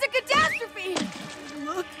 It's a catastrophe.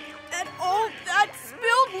 Look at all that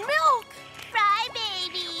spilled milk.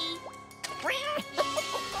 Crybaby.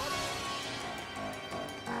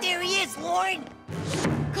 There he is, Lauren.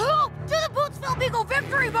 Coop, to the Bootsville Beagle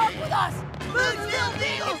victory mark with us. Bootsville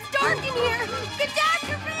Beagle, it's dark in here.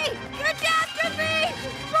 Catastrophe! Catastrophe!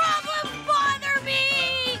 Problems bother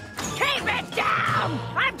me! Keep it down!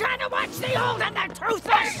 I'm trying to watch the old and the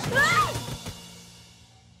toothless!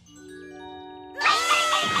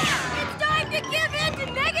 It's time to give in to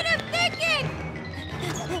negative thinking!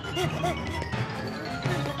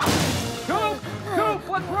 Coop,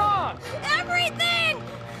 what's wrong? Everything!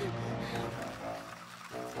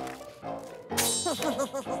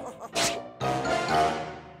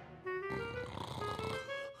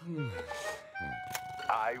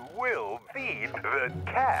 I will feed the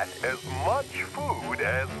cat as much food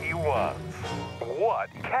as he wants. What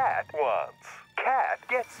cat wants? Cat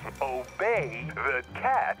gets obey the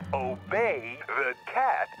cat, obey the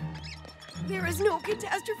cat. There is no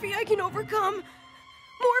catastrophe I can overcome.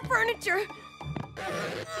 More furniture.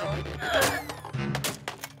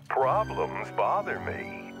 Problems bother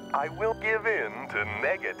me. I will give in to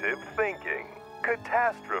negative thinking.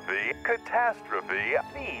 Catastrophe,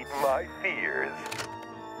 feed my fears.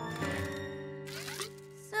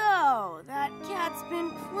 So, that cat's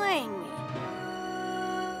been playing me.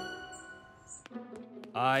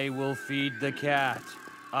 I will feed the cat.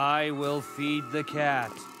 I will feed the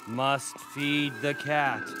cat. Must feed the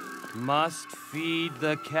cat. Must feed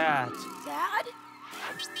the cat. Dad?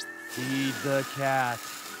 Feed the cat.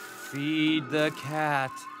 Feed the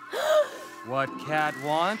cat. What cat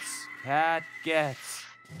wants, cat gets.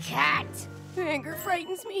 Cat! Anger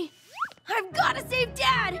frightens me. I've got to save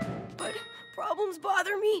Dad! But problems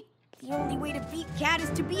bother me. The only way to beat Cat is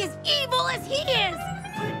to be as evil as he is!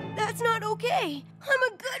 But that's not okay. I'm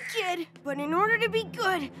a good kid. But in order to be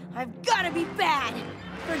good, I've got to be bad.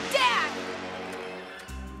 For Dad!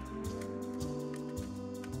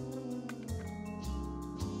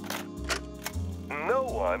 No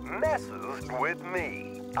one messes with me.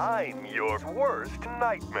 I'm your worst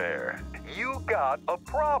nightmare. You got a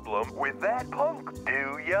problem with that punk,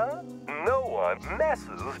 do ya? No one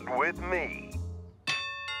messes with me.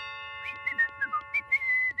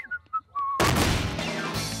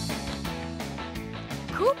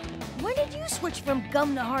 Coop, when did you switch from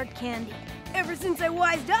gum to hard candy? Ever since I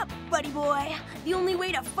wised up, buddy boy. The only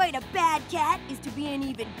way to fight a bad cat is to be an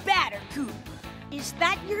even badder Coop. Is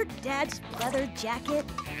that your dad's leather jacket?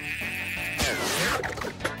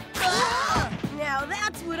 Now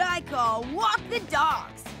that's what I call walk the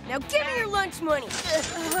dogs. Now give me your lunch money.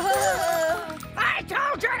 I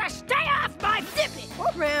told you to stay off my Zip it,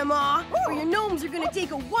 Grandma, or your gnomes are gonna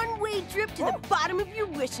take a one-way trip to the bottom of your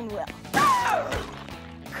wishing well.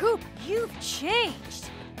 Coop, you've changed.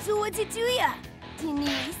 So what's it to ya,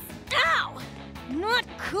 Denise? Ow! Not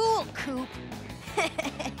cool, Coop.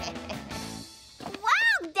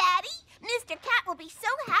 Wow, Daddy! Mr. Cat will be so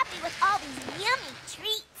happy with all these yummy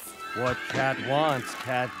treats. What cat wants,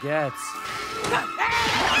 cat gets.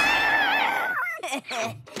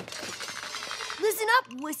 Listen up,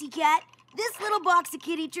 wussy cat. This little box of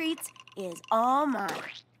kitty treats is all mine.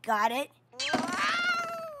 Got it?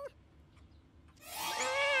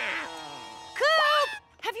 Coop!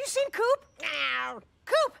 Have you seen Coop?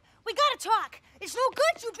 Coop, we gotta talk. It's no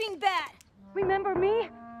good you being bad. Remember me,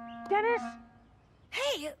 Dennis?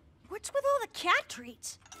 Hey, what's with all the cat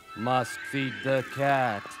treats? Must feed the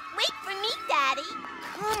cat. Wait for me, Daddy.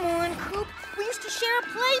 Come on, Coop. We used to share a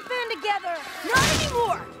playpen together. Not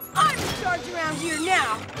anymore! I'm in charge around here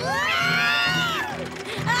now!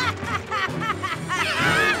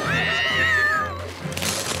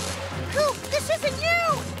 Coop, this isn't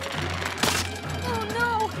you! Oh,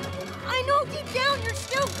 no. I know deep down you're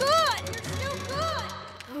still good. You're still good.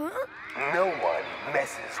 Huh? No one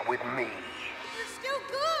messes with me. You're still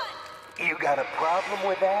good. You got a problem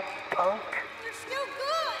with that, punk? You're still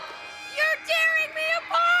good. You're dead!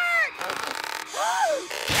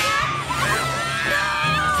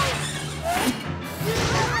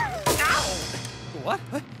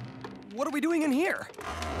 What? What are we doing in here?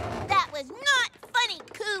 That was not funny,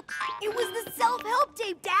 Coop. It was the self-help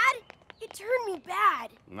tape, Dad. It turned me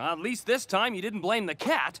bad. At least this time you didn't blame the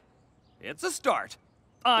cat. It's a start.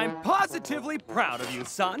 I'm positively proud of you,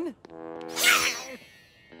 son.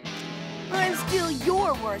 I'm still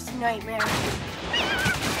your worst nightmare.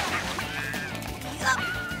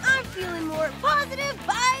 I'm feeling more positive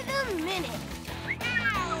by the minute.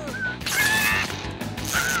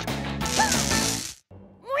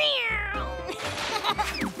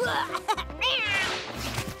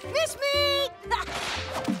 Miss me!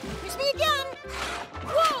 Miss me again!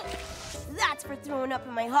 Whoa! That's for throwing up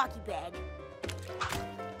in my hockey bag.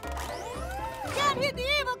 Can't hit the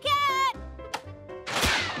evil cat!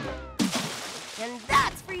 And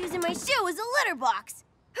that's for using my shoe as a litter box.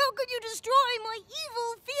 How could you destroy my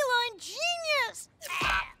evil feline genius?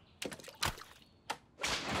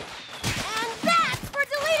 And that's for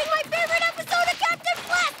deleting my favorite episode of Captain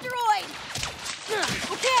Blasteroid!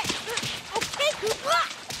 Okay, Coop.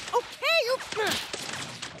 Okay,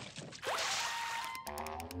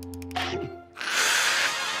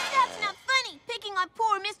 That's not funny, picking on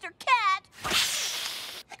poor Mr. Cat.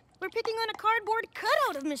 We're picking on a cardboard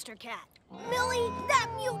cutout of Mr. Cat. Millie, that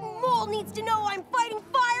mutant mole needs to know I'm fighting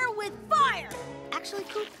fire with fire! Actually,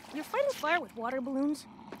 Coop, you're fighting fire with water balloons.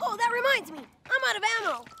 Oh, that reminds me. I'm out of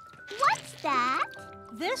ammo. What's that?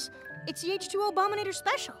 This? It's the H2O Abominator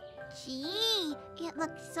Special. Gee, it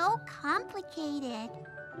looks so complicated.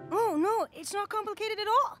 Oh, no, it's not complicated at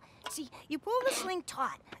all. See, you pull the sling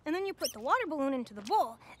taut, and then you put the water balloon into the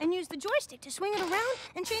bowl, and use the joystick to swing it around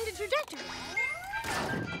and change the trajectory.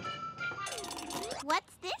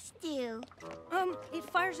 What's this do? It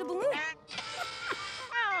fires a balloon.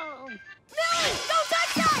 Millie, don't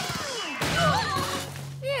touch that!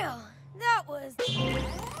 Yeah, that was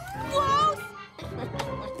close.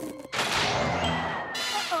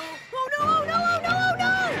 Uh-oh. Oh no, oh no, oh no, oh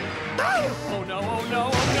no! Oh no, oh no,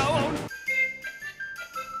 oh no, oh no!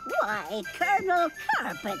 Why, Colonel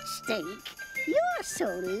Carpet Stink, you're so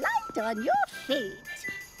light on your feet.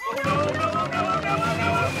 Oh no, no, no, no, no,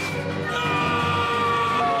 no!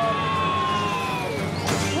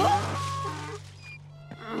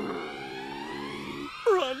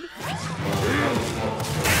 Run!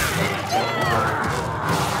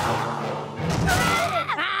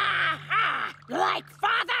 Like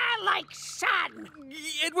father, like son.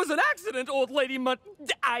 It was an accident, old lady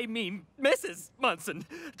Mrs. Munson.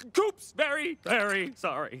 Coop's very, very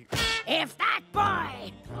sorry. If that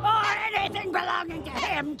boy or anything belonging to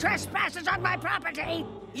him trespasses on my property,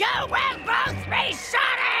 you will both be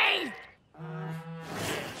sorry!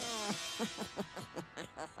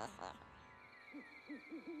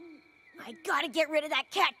 I gotta get rid of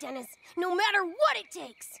that cat, Dennis, no matter what it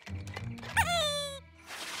takes.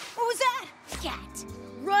 What was that? Cat.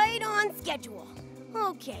 Right on schedule.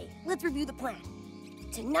 Okay, let's review the plan.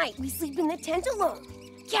 Tonight, we sleep in the tent alone.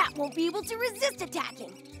 Cat won't be able to resist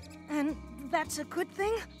attacking. And that's a good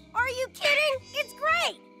thing? Are you kidding? It's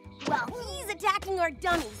great! Well, he's attacking our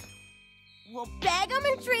dummies. We'll bag him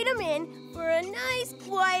and trade him in for a nice,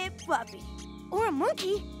 quiet puppy. Or a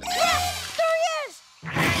monkey? Yeah, there he is!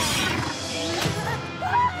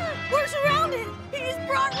 We're surrounded! He's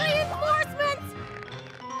brought reinforcements!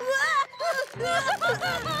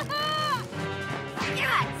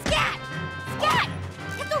 Scat! Scat! Scat!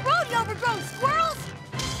 Get the road, you overgrown squirrels!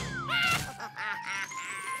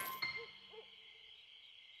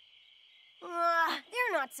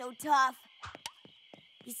 They're not so tough.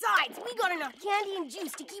 Besides, we got enough candy and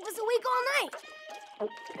juice to keep us awake all night.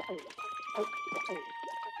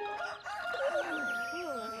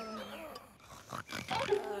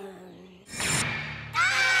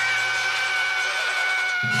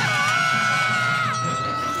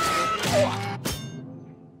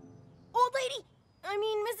 Old lady,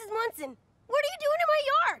 Mrs. Munson, what are you doing in my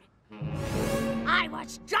yard? I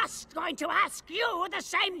was just going to ask you the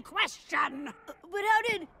same question. But how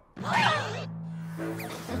did...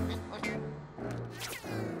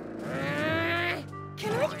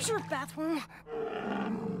 Can I use your bathroom?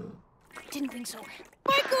 Didn't think so.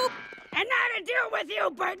 Bye, Coop! And now to deal with you,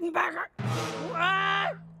 Burtonburger.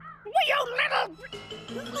 You little...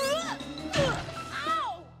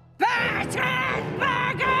 Ow!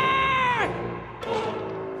 Burtonburger!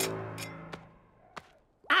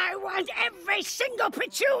 I want every single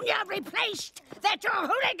petunia replaced that your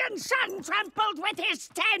hooligan son trampled with his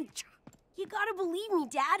tent. You gotta believe me,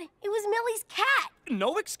 Dad. It was Millie's cat.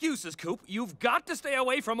 No excuses, Coop. You've got to stay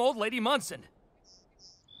away from old lady Munson.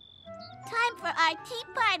 Time for our tea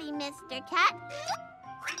party, Mr. Cat.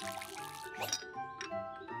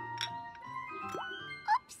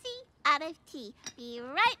 Oopsie. out of tea. Be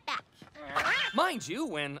right back. Mind you,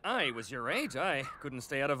 when I was your age, I couldn't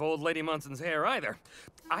stay out of old Lady Munson's hair either.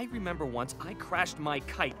 I remember once I crashed my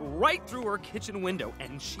kite right through her kitchen window,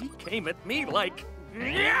 and she came at me like... No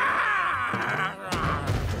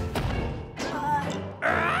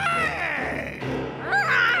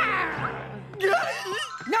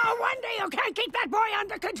wonder you can't keep that boy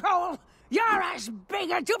under control. You're as big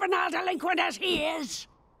a juvenile delinquent as he is.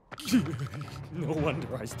 No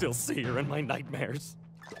wonder I still see her in my nightmares.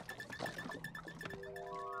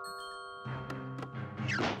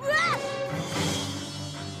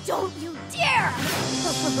 Don't you dare!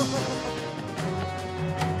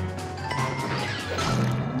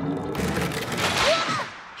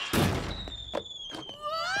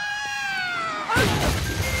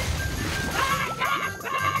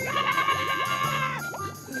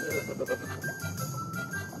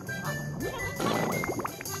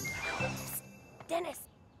 Dennis!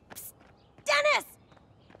 Psst. Dennis!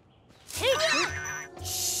 Hey,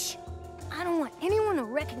 shh! I don't want anyone to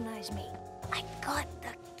recognize me. I got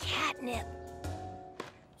the catnip.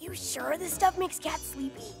 You sure this stuff makes cats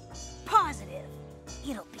sleepy? Positive.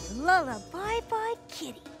 It'll be lullaby by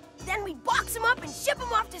Kitty. Then we box him up and ship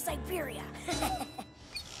him off to Siberia.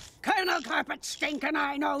 Colonel Carpet Stink and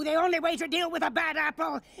I know the only way to deal with a bad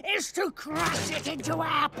apple is to crush it into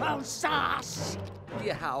applesauce.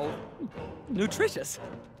 Yeah, how nutritious.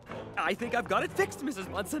 I think I've got it fixed, Mrs.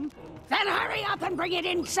 Munson. Then hurry up and bring it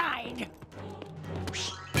inside.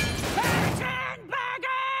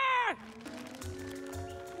 Burtonburger!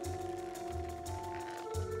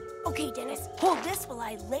 Okay, Dennis, hold this while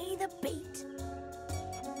I lay the bait.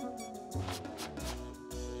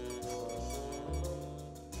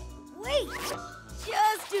 Wait,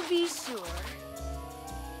 just to be sure.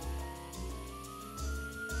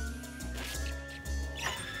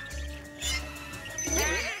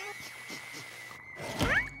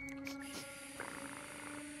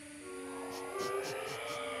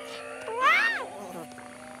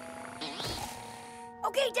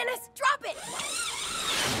 Okay, Dennis, drop it!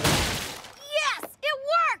 Yes, it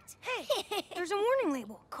worked! Hey, there's a warning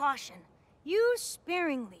label. Caution. Use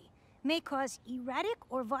sparingly. May cause erratic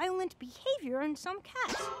or violent behavior in some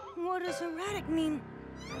cats. What does erratic mean?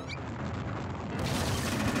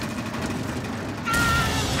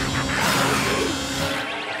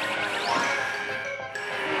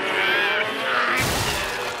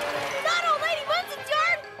 Not old Lady Munson's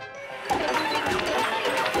yard!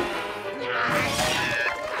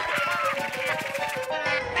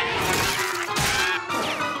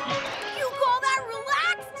 You call that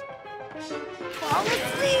relaxed? Fall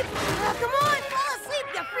asleep! Come on, fall asleep,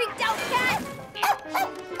 you freaked out cat! Get off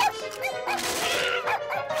me!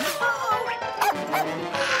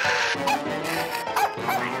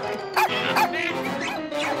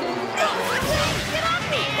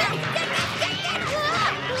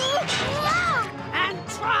 And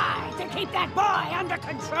try to keep that boy under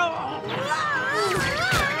control.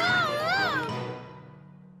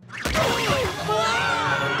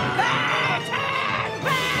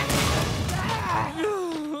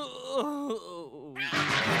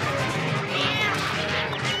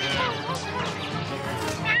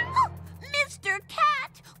 Mr.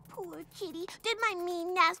 Cat! Poor kitty. Did my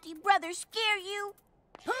mean, nasty brother scare you?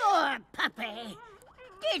 Poor puppy.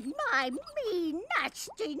 Did my mean,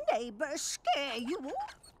 nasty neighbor scare you?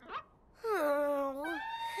 Oh.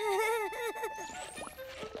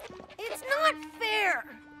 It's not fair!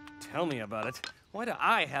 Tell me about it. Why do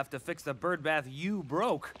I have to fix the bird bath you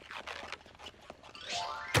broke?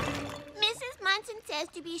 Mrs. Munson says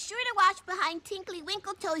to be sure to wash behind Tinkly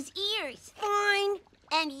Winkletoe's ears. Fine.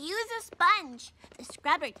 And use a sponge. The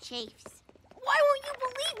scrubber chafes. Why won't you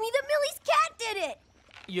believe me that Millie's cat did it?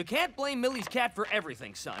 You can't blame Millie's cat for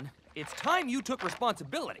everything, son. It's time you took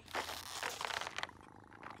responsibility.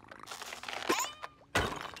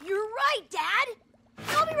 You're right, Dad.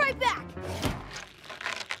 I'll be right back.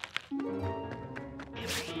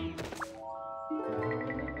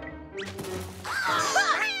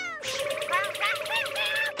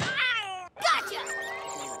 Gotcha!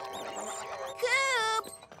 Coop!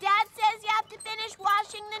 Dad says you have to finish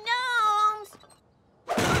washing the gnomes.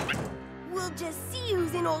 We'll just see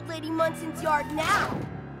who's in old Lady Munson's yard now.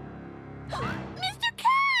 Mr.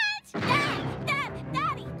 Cat! Daddy!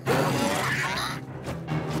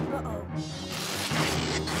 Uh-oh.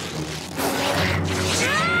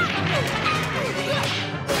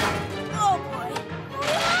 Oh, boy.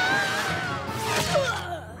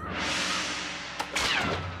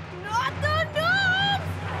 Not the gnomes!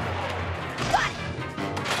 Got it!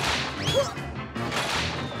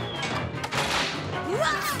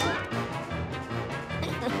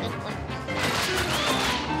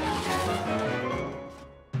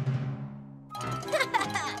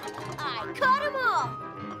 Caught 'em all!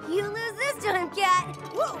 You lose this time, Cat!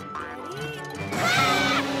 Whoa!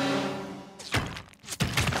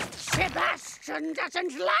 Sebastian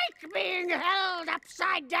doesn't like being held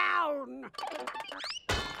upside down.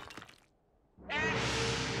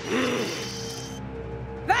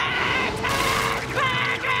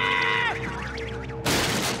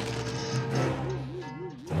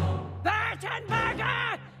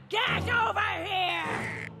 Burtonburger! Get over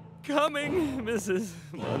here! Coming, Mrs.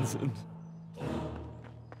 Munson.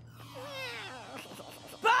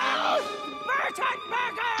 Both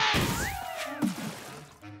Burtonburgers!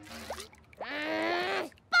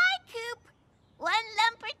 Bye, Coop. One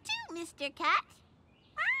lump or two, Mr. Cat.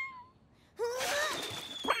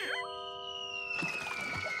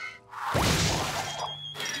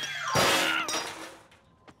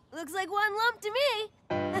 Looks like one lump to me.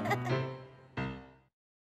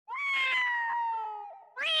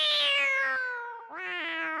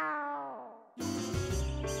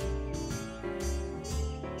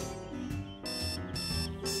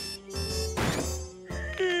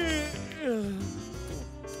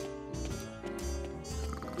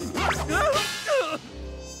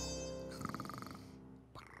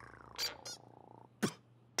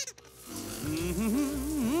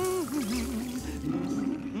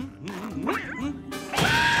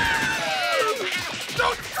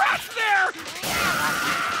 Don't crash there!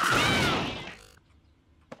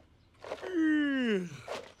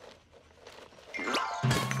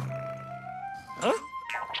 Huh?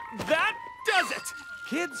 That does it!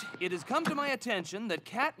 Kids, it has come to my attention that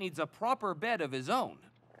Cat needs a proper bed of his own.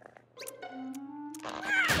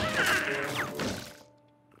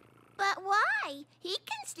 But why? He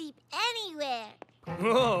can sleep anywhere.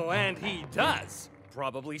 Oh, and he does.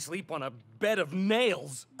 Probably sleep on a bed of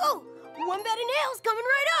nails. Oh, one bed of nails coming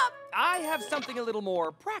right up. I have something a little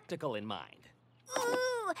more practical in mind.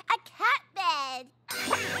 Ooh, a cat bed.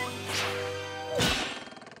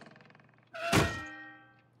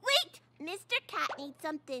 Wait, Mr. Cat needs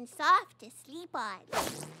something soft to sleep on.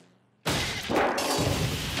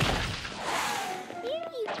 Here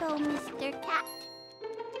you go, Mr. Cat.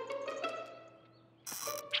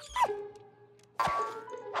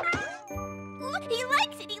 Ooh, he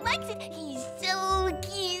likes it, he likes it. He's so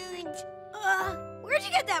cute. Where'd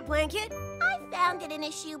you get that blanket? I found it in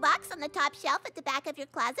a shoebox on the top shelf at the back of your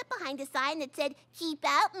closet behind a sign that said, "Keep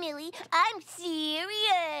out, Millie, I'm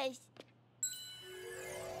serious."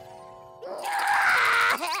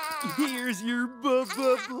 Here's your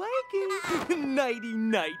bubba blanket.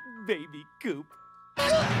 Nighty-night, baby Coop.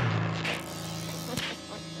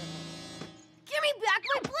 Give me back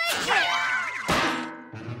my blanket!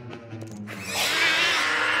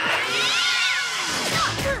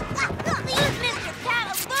 Leave Mr. Cat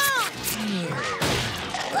alone!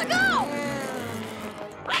 Let go!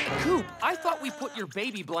 Coop, I thought we put your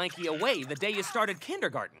baby blankie away the day you started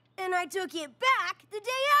kindergarten. And I took it back the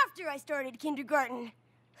day after I started kindergarten.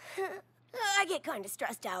 I get kind of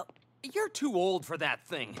stressed out. You're too old for that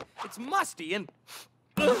thing. It's musty and...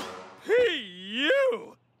 Hey,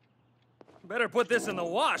 you! Better put this in the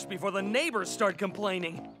wash before the neighbors start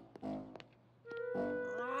complaining.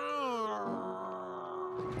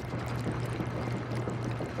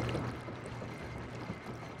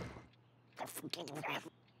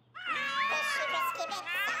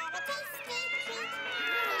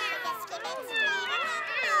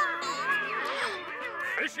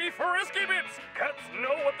 Fishy frisky bits! Cats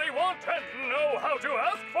know what they want and know how to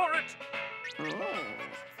ask for it!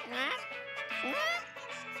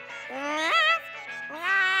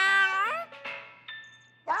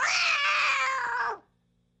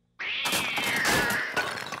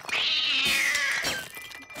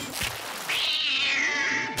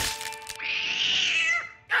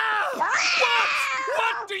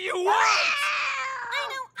 What do you want?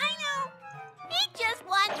 I know. He just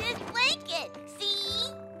wants his blanket,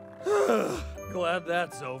 see? Glad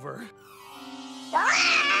that's over.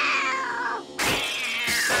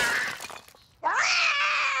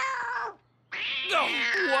 Oh,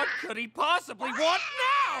 what could he possibly want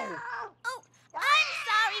now? Oh, I'm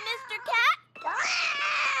sorry, Mr. Cat.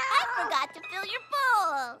 I forgot to fill your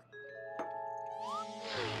bowl.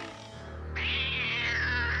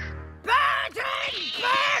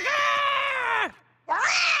 Burtonburger!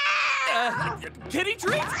 Kitty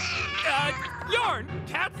treats? Yarn.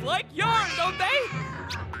 Cats like yarn, don't they?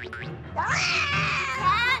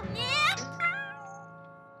 Catnip?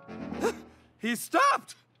 He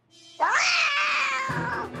stopped.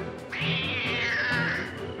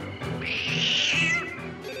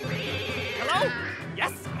 Hello?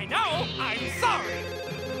 Yes, I know. I'm sorry.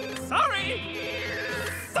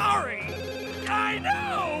 Sorry. I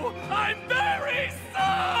know. I'm I'm very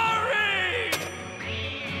sorry!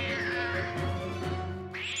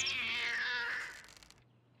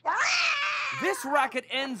 This racket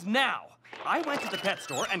ends now. I went to the pet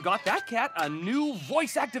store and got that cat a new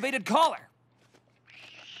voice-activated collar.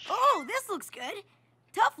 Oh, this looks good.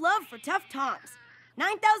 Tough love for tough times.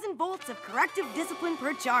 9,000 volts of corrective discipline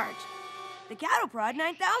per charge. The cattle prod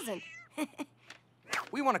 9,000.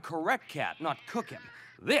 We want to correct Cat, not cook him.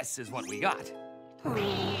 This is what we got.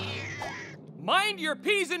 Mind your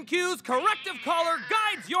P's and Q's, corrective collar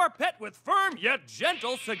guides your pet with firm yet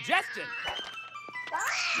gentle suggestion.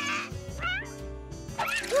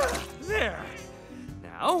 There.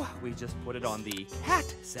 Now, we just put it on the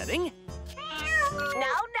cat setting.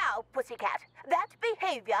 Now, pussycat. That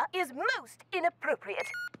behavior is most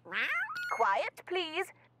inappropriate. Quiet, please.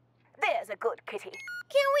 There's a good kitty.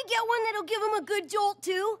 Can't we get one that'll give him a good jolt,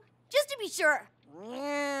 too? Just to be sure.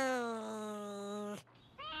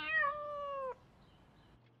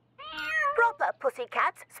 Proper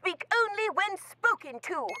pussycats speak only when spoken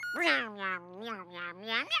to.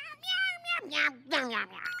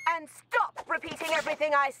 And stop repeating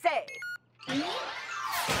everything I say.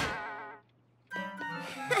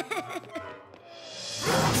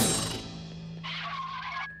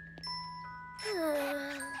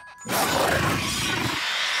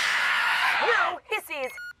 No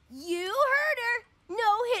hissies! You heard her.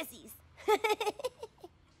 No hissies.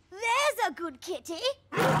 There's a good kitty.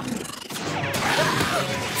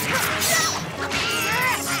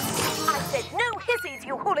 I said no hissies,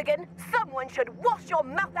 you hooligan. Someone should wash your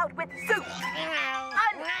mouth out with soup.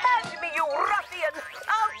 Unhand me, you ruffian.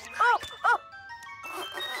 Oh.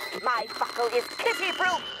 My buckle is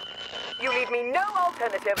kitty-proof. You leave me no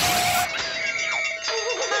alternative.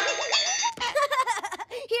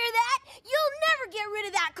 Hear that? You'll never get rid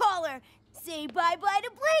of that collar. Say bye-bye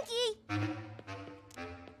to Blanky.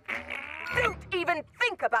 Don't even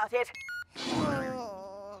think about it.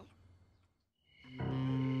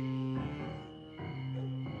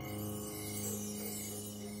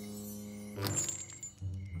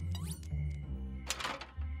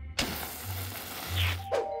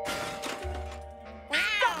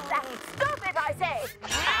 Stop it, I say!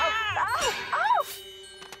 Ow!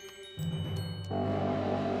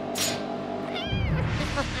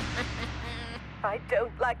 I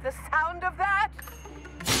don't like the sound of that.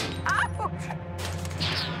 Ouch!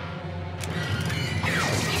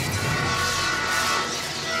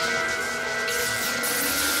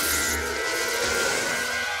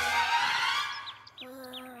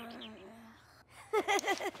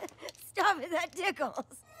 Stop it, that tickles.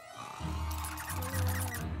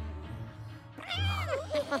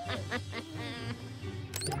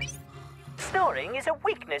 Snoring is a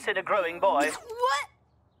weakness in a growing boy. What?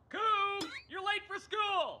 Coop, you're late for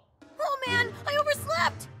school. Oh, man, I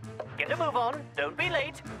overslept. Get a move on. Don't be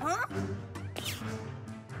late. Huh?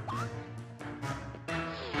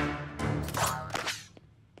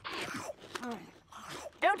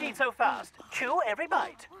 Don't eat so fast. Chew every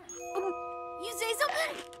bite. You say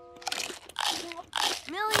something?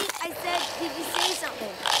 Millie, I said, did you say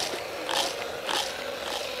something?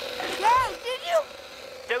 Yeah, did you?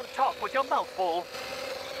 Don't talk with your mouth full.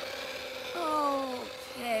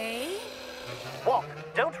 Okay. Walk.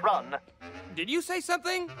 Don't run. Did you say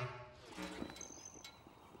something?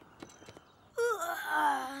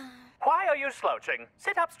 Why are you slouching?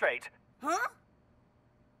 Sit up straight. Huh?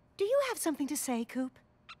 Do you have something to say, Coop?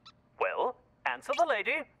 Well, answer the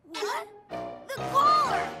lady. What? The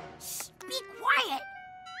collar! Shh, be quiet.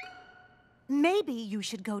 Maybe you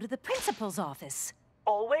should go to the principal's office.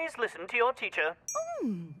 Always listen to your teacher.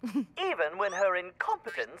 Even when her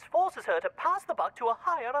incompetence forces her to pass the buck to a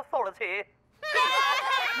higher authority.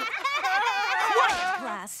 Quiet,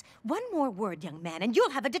 class. One more word, young man, and you'll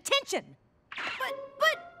have a detention.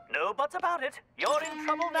 But... No buts about it. You're in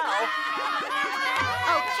trouble now.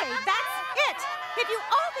 Okay, that's it. If you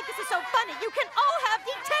all think this is so funny, you can all have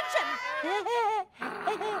detention.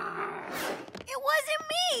 it wasn't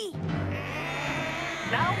me!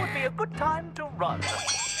 Now would be a good time to run.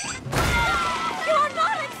 You're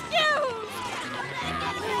not excused!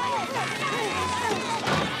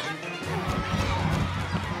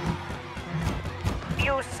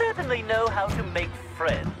 You certainly know how to make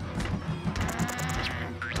friends.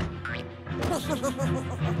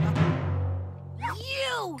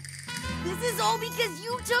 You! This is all because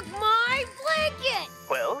you took my blanket!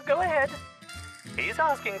 Well, go ahead. He's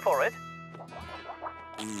asking for it.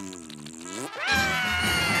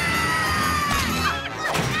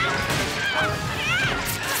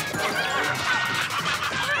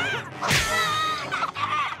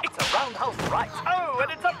 It's a roundhouse right. Oh,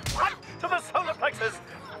 and it's a punch to the solar plexus.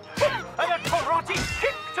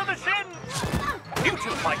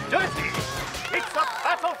 mutants like dirty. It's a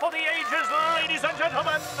battle for the ages, ladies and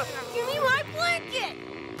gentlemen. Give me my blanket!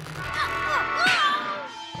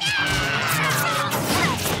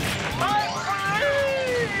 I'm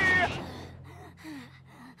free!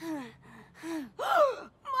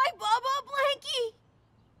 My Baba blankie!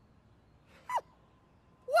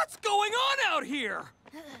 What's going on out here?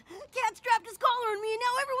 Cat strapped his collar on me and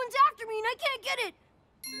now everyone's after me and I can't get it.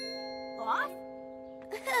 Off?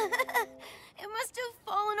 It must have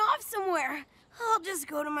fallen off somewhere. I'll just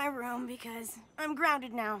go to my room because I'm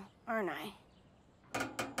grounded now, aren't I?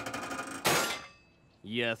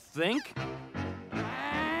 You think?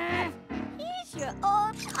 Here's your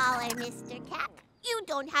old collar, Mr. Cat. You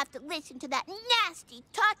don't have to listen to that nasty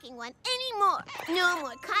talking one anymore. No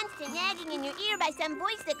more constant nagging in your ear by some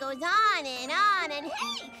voice that goes on. And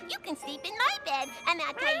hey, you can sleep in my bed and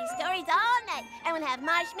I'll tell you stories all night. And we'll have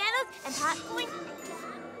marshmallows and popcorn.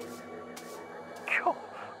 Phew,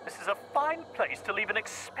 this is a fine place to leave an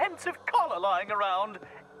expensive collar lying around.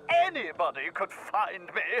 Anybody could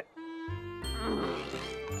find me.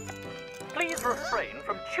 Please refrain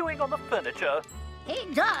from chewing on the furniture. He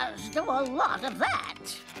does do a lot of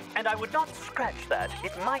that. And I would not scratch that.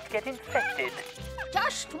 It might get infected.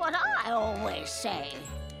 Just what I always say.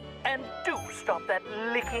 And do stop that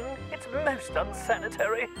licking. It's most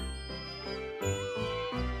unsanitary.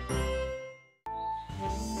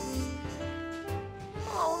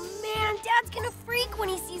 Oh man, Dad's gonna freak when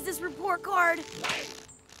he sees this report card.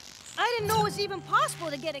 I didn't know it was even possible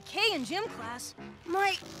to get a K in gym class.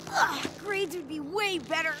 My grades would be way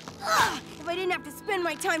better if I didn't have to spend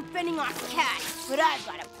my time fending off Cat. But I've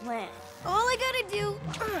got a plan. All I gotta do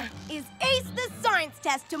is ace the science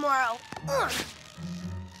test tomorrow.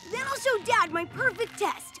 Then I'll show Dad my perfect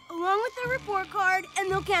test, along with the report card, and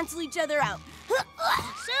they'll cancel each other out.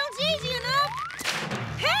 Sounds easy enough.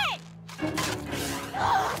 Hey!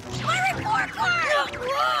 My report card!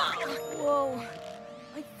 Whoa.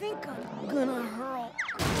 I think I'm gonna hurl.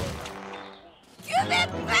 Give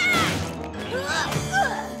it back!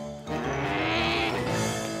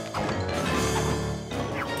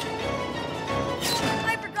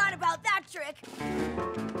 I forgot about that trick.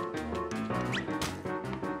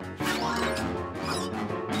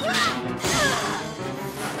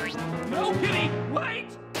 No, Kitty, wait!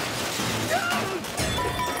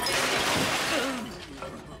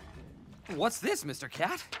 What's this, Mr.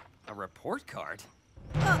 Cat? A report card?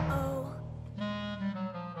 Uh-oh.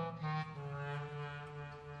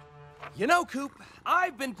 You know, Coop,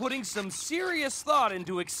 I've been putting some serious thought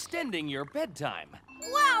into extending your bedtime.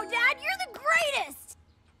 Wow, Dad, you're the greatest!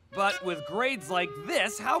 But with grades like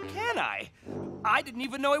this, how can I? I didn't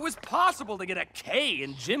even know it was possible to get a K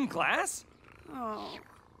in gym class. Oh.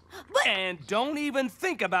 But... And don't even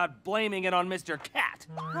think about blaming it on Mr. Cat.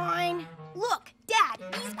 Fine. Look, Dad,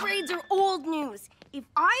 these grades are old news. If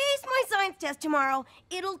I ace my science test tomorrow,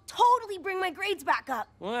 it'll totally bring my grades back up.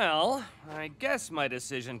 Well, I guess my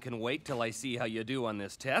decision can wait till I see how you do on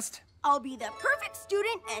this test. I'll be the perfect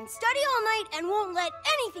student and study all night and won't let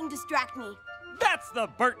anything distract me. That's the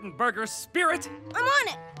Burtonburger spirit! I'm on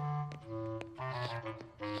it!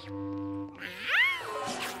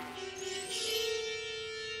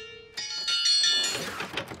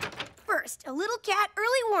 First, a little cat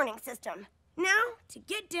early warning system. Now, to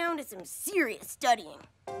get down to some serious studying.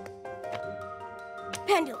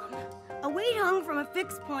 Pendulum. A weight hung from a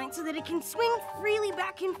fixed point so that it can swing freely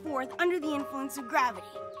back and forth under the influence of gravity.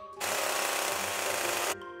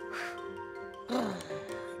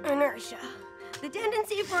 Inertia. The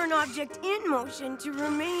tendency for an object in motion to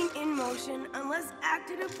remain in motion unless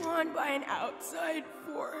acted upon by an outside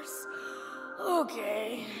force.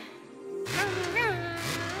 Okay.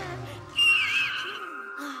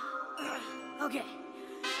 Okay.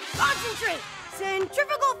 Concentrate!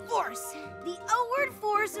 Centrifugal force. The outward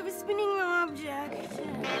force of a spinning object.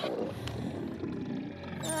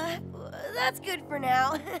 That's good for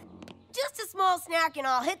now. Just a small snack and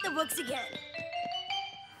I'll hit the books again.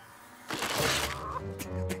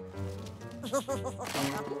 Ooh,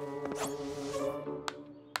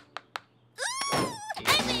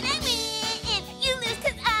 I win! And you lose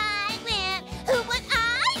 'cause I win! Who won? I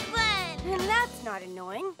won! And that's not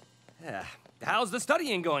annoying. How's the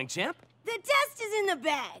studying going, champ? The test is in the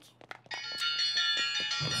bag.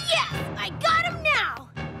 Yes! I got him now!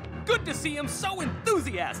 Good to see him so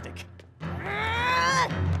enthusiastic.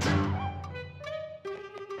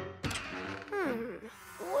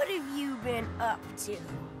 What have you been up to?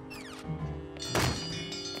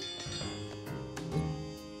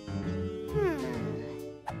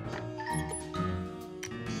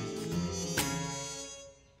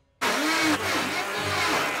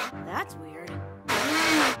 That's weird.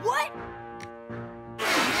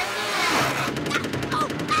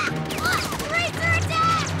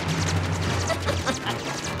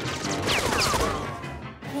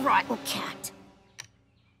 rotten cat.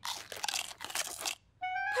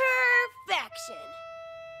 Perfection.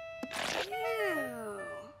 Ew.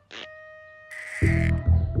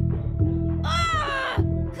 Ah!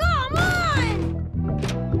 Come on!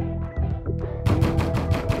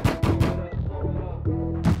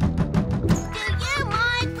 Do you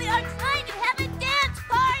mind? We are trying to have a dance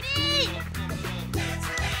party!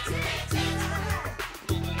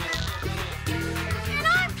 And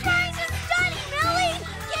I'm trying to study, Millie!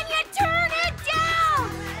 Can you turn it down?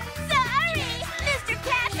 Sorry! Mr.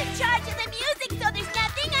 Cat's in charge of the music, so there's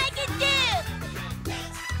nothing I can do!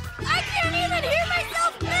 I can't even hear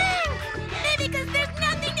myself sing! Maybe because there's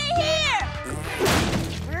nothing to hear!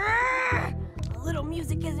 A little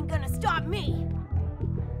music isn't gonna stop me.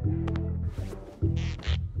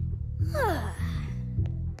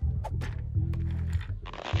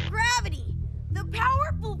 Gravity, the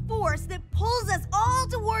powerful force that pulls us all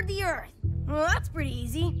toward the Earth. Well, that's pretty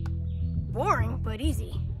easy. Boring, but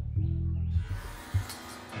easy.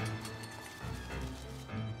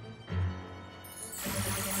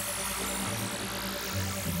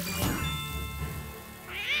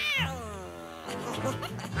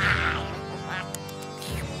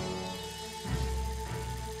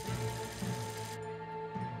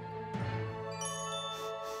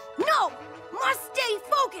 No! Must stay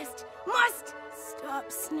focused! Must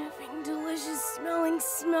stop sniffing delicious smelling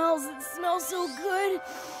smells that smell so good.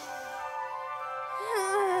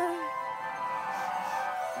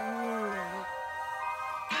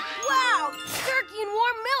 Wow! Turkey and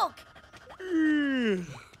warm milk!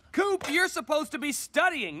 Coop, you're supposed to be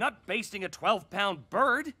studying, not basting a 12-pound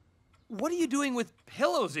bird. What are you doing with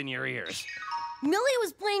pillows in your ears? Millie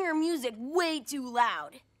was playing her music way too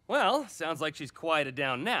loud. Well, sounds like she's quieted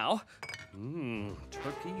down now.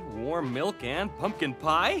 Turkey, warm milk, and pumpkin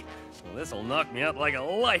pie? Well, this'll knock me out like a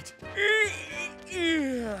light.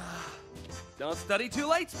 Don't study too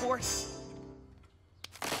late, sport.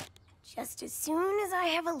 Just as soon as I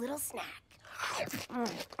have a little snack.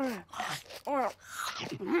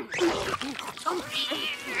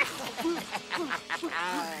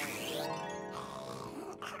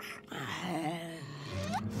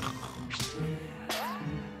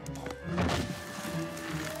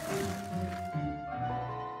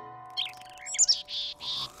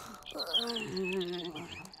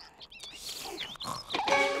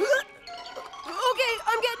 Okay,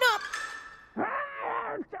 I'm getting up.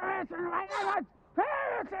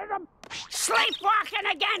 Sleepwalking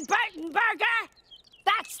again, Burtonburger?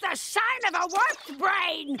 That's the sign of a warped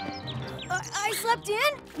brain. I slept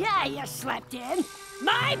in? Yeah, you slept in.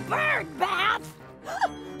 My bird bath.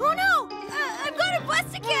 Oh no! I've got a bus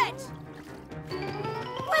to catch!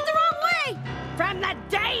 Went the wrong way! From the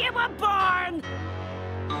day you were born.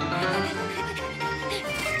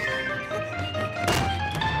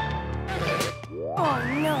 Oh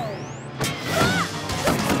no!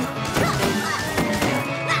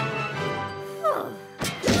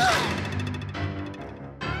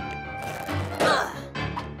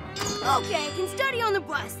 Okay, I can study on the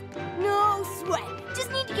bus. No sweat.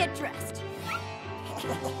 Just need to get dressed.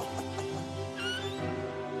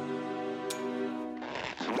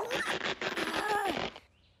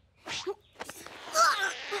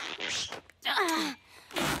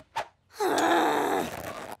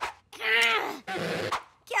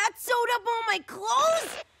 Cat sewed up all my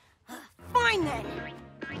clothes? Fine then.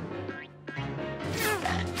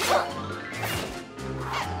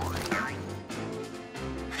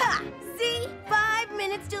 Ha! See? 5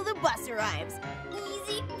 minutes till the bus arrives.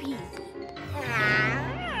 Easy peasy.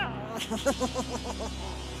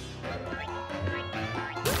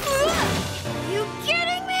 You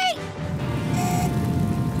kidding me?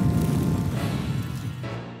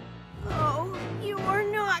 Oh, you are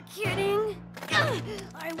not kidding.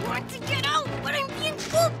 I want to get out, but I'm being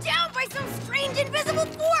pulled down by some strange invisible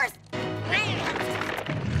force.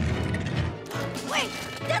 Wait,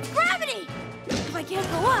 that's gravity. If I can't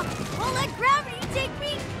go up, I'll let gravity take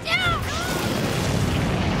me down.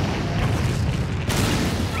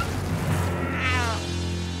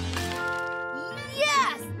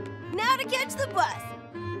 Yes! Now to catch the bus.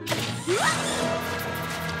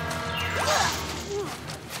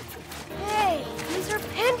 Hey, these are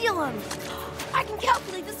pendulums. I can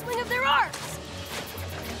calculate the swing of their arcs.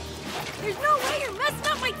 There's no way you're messing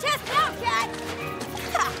up my test now, Cat.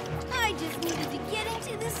 Ha! I just needed to get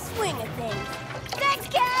into the swing of things. Thanks,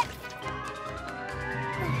 Cat.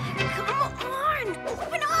 Come on,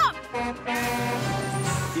 open up.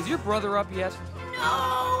 Is your brother up yet?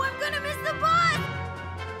 No, I'm gonna miss the bus.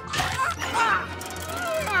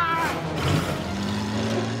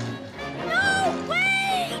 No,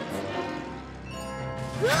 wait!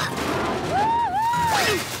 Yeah,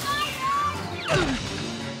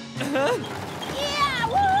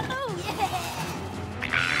 woohoo!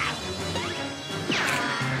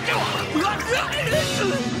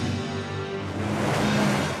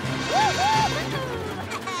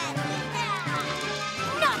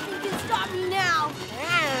 Nothing can stop me now.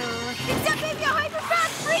 Except maybe a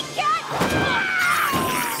hyper-fast freak cat.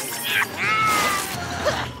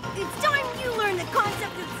 It's time you learn the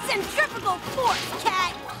concept of centrifugal force,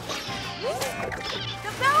 cat.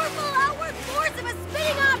 The powerful outward force of a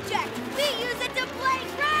spinning object. We use it to play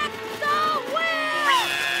track the wheel.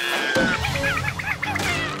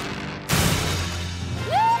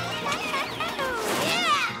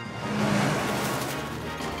 Yeah!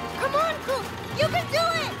 Come on, Coop. You can do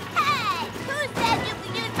it. Hey, who said you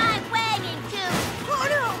could use my wagon too? Oh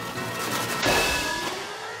no!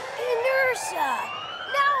 Inertia.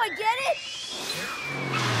 Now I get it.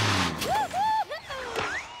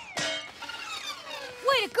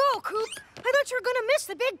 Way to go, Coop! I thought you were gonna miss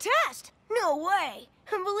the big test. No way.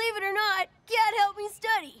 And believe it or not, Cat helped me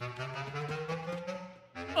study.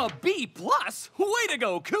 A B+? Way to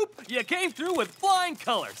go, Coop! You came through with flying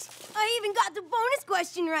colors. I even got the bonus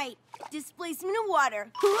question right. Displacement of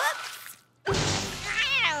water. Whoops!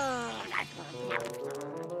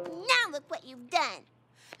 Now look what you've done.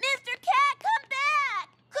 Mr. Cat, come back!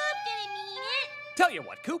 Coop didn't mean it. Tell you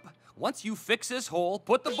what, Coop. Once you fix this hole,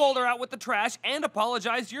 put the boulder out with the trash, and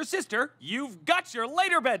apologize to your sister, you've got your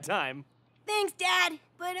later bedtime. Thanks, Dad.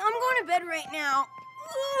 But I'm going to bed right now.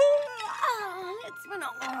 It's been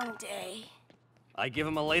a long day. I give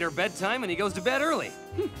him a later bedtime and he goes to bed early.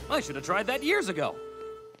 I should have tried that years ago.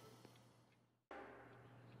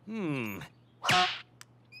 Hey!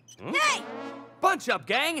 Bunch up,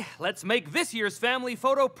 gang. Let's make this year's family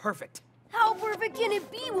photo perfect. How perfect can it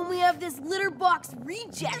be when we have this litter box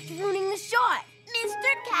reject ruining the shot?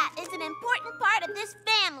 Mr. Cat is an important part of this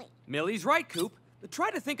family. Millie's right, Coop. Try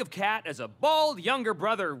to think of Cat as a bald younger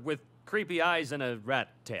brother with creepy eyes and a rat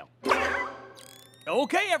tail.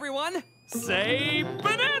 Okay, everyone. Say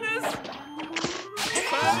bananas!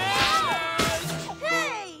 Bananas!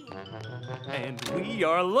 Hey! And we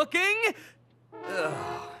are looking...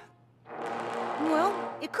 Well,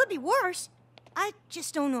 it could be worse. I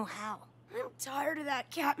just don't know how. I'm tired of that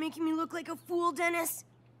cat making me look like a fool, Dennis.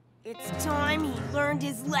 It's time he learned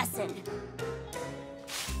his lesson.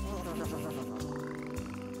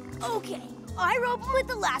 Okay, I rope him with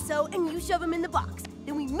the lasso and you shove him in the box.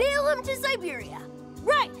 Then we mail him to Siberia.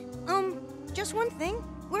 Right. Just one thing.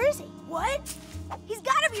 Where is he? What? He's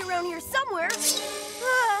gotta be around here somewhere.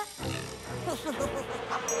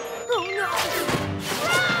 Oh no!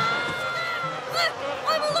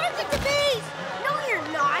 I'm allergic to bees! No, you're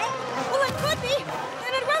not. Well, I could be,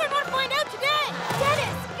 and I'd rather not find out today.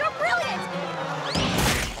 Dennis, you're brilliant!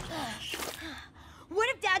 What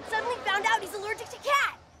if Dad suddenly found out he's allergic to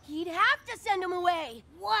cat? He'd have to send him away.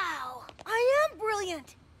 Wow, I am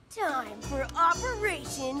brilliant. Time for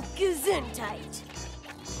Operation Gesundheit.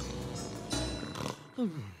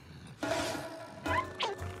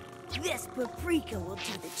 This paprika will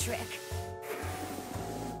do the trick.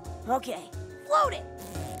 Okay, float it.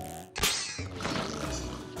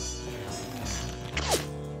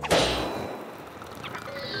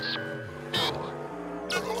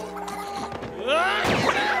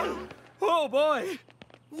 Oh, boy.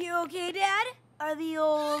 You okay, Dad? Are the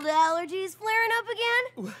old allergies flaring up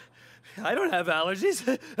again? I don't have allergies.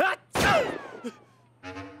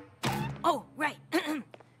 Oh, right.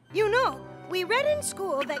 You know, we read in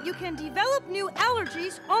school that you can develop new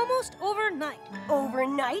allergies almost overnight.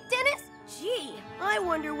 Overnight, Dennis? Gee, I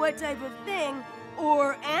wonder what type of thing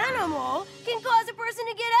or animal can cause a person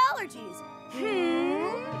to get allergies.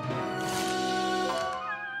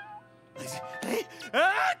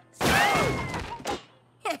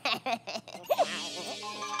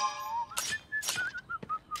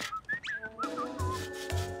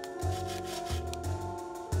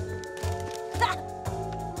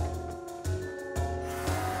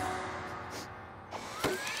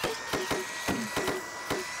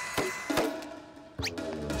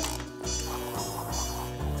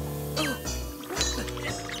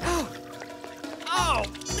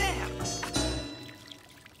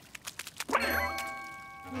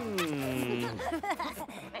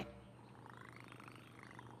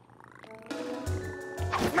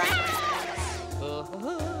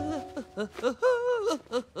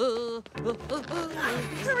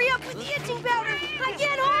 Hurry up with the itching powder! I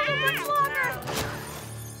can't hold it much longer!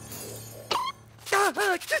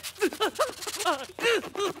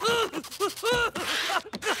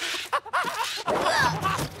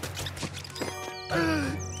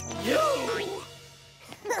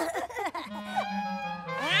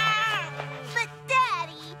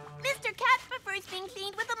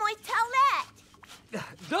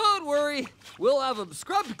 We'll have them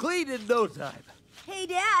scrubbed clean in no time. Hey,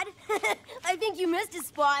 Dad. I think you missed a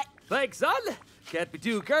spot. Thanks, son. Can't be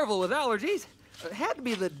too careful with allergies. Hand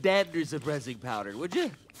me the dander suppressing powder, would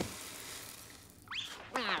you?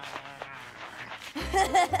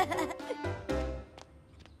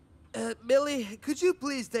 Millie, could you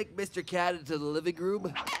please take Mr. Cat into the living room?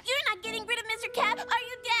 You're not getting rid of Mr. Cat, are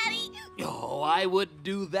you, Daddy? Oh, I wouldn't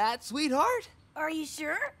do that, sweetheart. Are you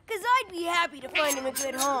sure? Because I'd be happy to find him a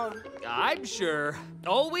good home. I'm sure.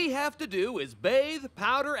 All we have to do is bathe,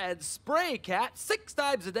 powder, and spray Cat 6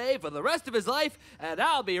 times a day for the rest of his life, and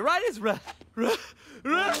I'll be right as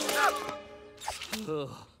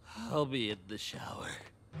Oh, I'll be in the shower.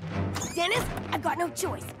 Dennis, I've got no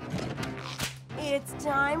choice. It's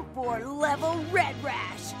time for level Red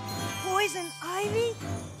Rash. Poison ivy?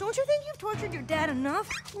 Don't you think you've tortured your dad enough?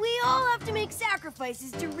 We all have to make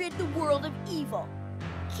sacrifices to rid the world of evil.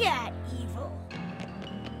 Cat evil.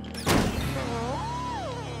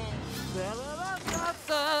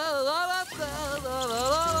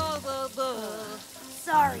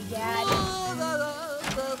 Sorry, Dad.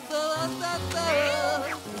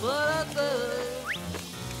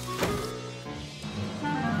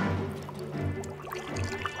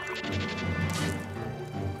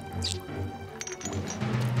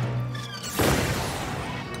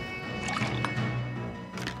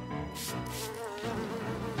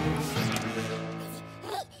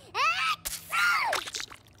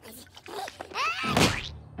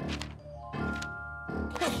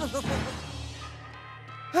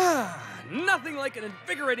 Nothing like an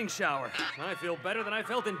invigorating shower. I feel better than I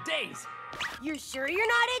felt in days. You're sure you're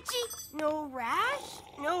not itchy? No rash?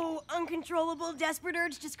 No uncontrollable, desperate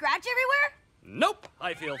urge to scratch everywhere? Nope,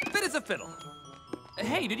 I feel fit as a fiddle.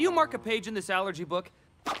 Hey, did you mark a page in this allergy book?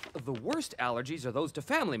 The worst allergies are those to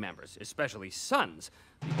family members, especially sons.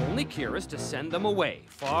 The only cure is to send them away,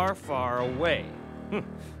 far, far away.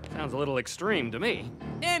 Sounds a little extreme to me.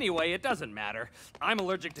 Anyway, it doesn't matter. I'm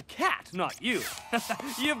allergic to cat, not you.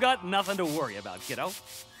 You've got nothing to worry about, kiddo.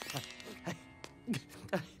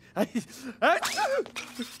 I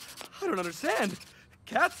don't understand.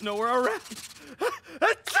 Cat's nowhere around.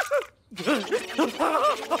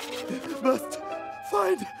 Must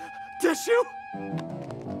find tissue.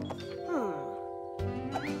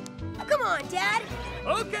 Come on, Dad.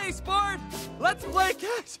 Okay, sport. Let's play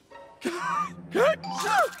catch.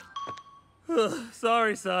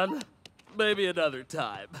 Sorry, son. Maybe another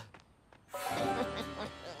time.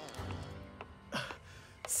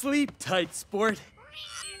 Sleep tight, sport.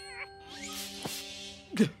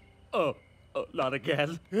 Oh, not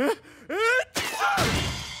again.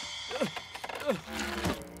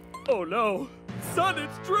 Oh no. Son,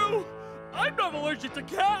 it's true. I'm not allergic to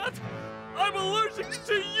cat. I'm allergic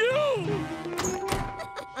to you.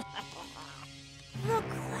 The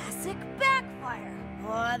classic backfire.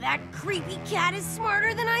 Oh, that creepy cat is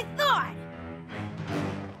smarter than I thought.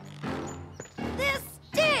 This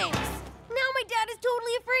stinks. Now my dad is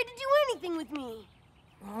totally afraid to do anything with me.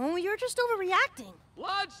 Oh, you're just overreacting.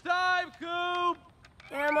 Lunchtime, Coop!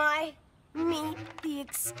 Am I? Meet the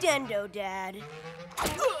extendo, Dad.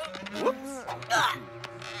 Whoops.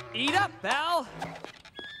 Eat up, pal.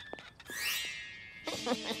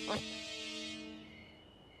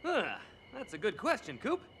 That's a good question,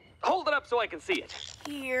 Coop. Hold it up so I can see it.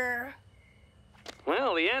 Here.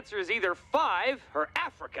 Well, the answer is either 5 or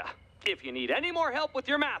Africa. If you need any more help with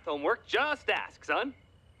your math homework, just ask, son.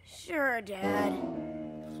 Sure, Dad.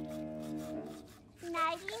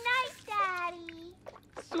 Nighty-night, Daddy.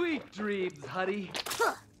 Sweet dreams, honey.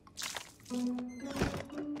 Huh. Good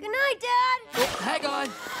night, Dad. Oh, hang on.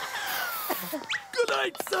 Good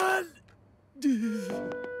night, son.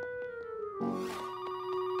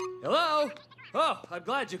 Hello? Oh, I'm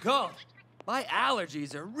glad you called. My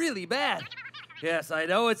allergies are really bad. Yes, I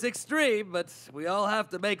know it's extreme, but we all have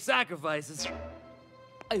to make sacrifices.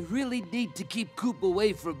 I really need to keep Coop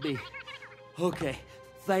away from me. Okay,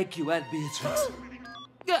 thank you, Aunt Beatrix.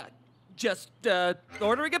 Yeah, just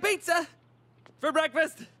ordering a pizza for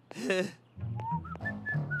breakfast.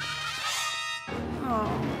 Oh.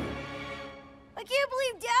 I can't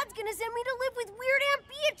believe Dad's gonna send me to live with weird Aunt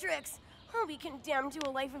Beatrix. I'll be condemned to a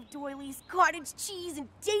life of doilies, cottage cheese, and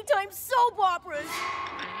daytime soap operas.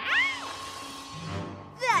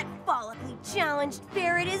 That follically challenged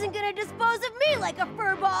ferret isn't gonna dispose of me like a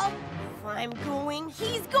furball. If I'm going,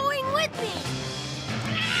 he's going with me.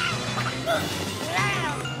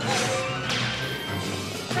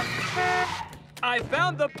 I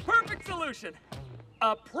found the perfect solution.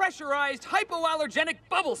 A pressurized hypoallergenic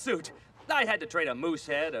bubble suit. I had to trade a moose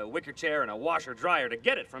head, a wicker chair, and a washer-dryer to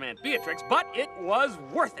get it from Aunt Beatrix, but it was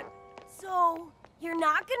worth it. So, You're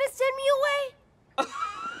not gonna send me away?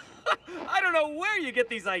 I don't know where you get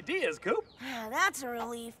these ideas, Coop. That's a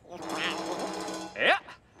relief. Yeah,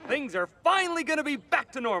 things are finally gonna be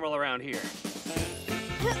back to normal around here.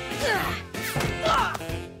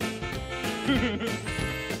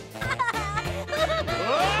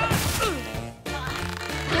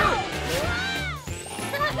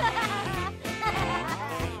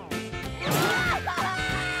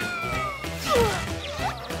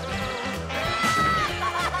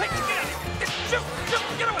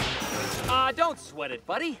 Don't sweat it,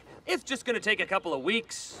 buddy. It's just gonna take a couple of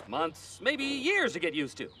weeks, months, maybe years to get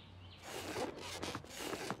used to.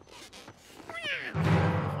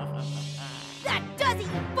 That does it,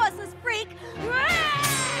 you bustless freak!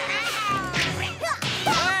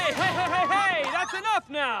 Hey, that's enough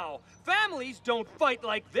now! Families don't fight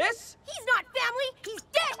like this! He's not family, he's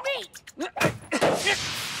dead meat!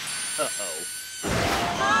 Uh-oh.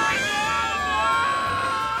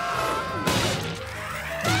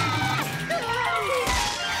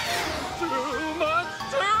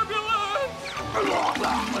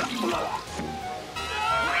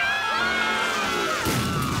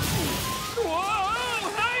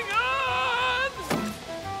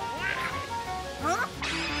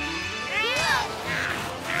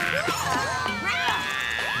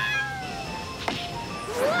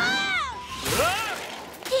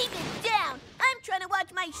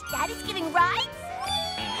 My status giving rides?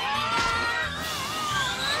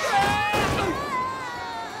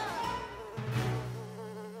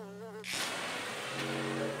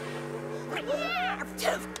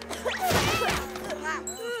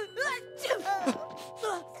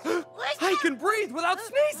 I can breathe without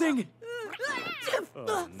sneezing!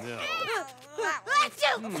 Oh, no.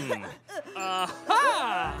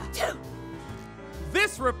 Aha!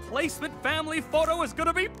 This replacement family photo is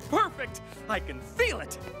gonna be perfect! I can feel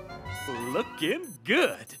it! Looking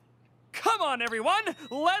good! Come on, everyone!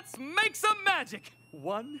 Let's make some magic!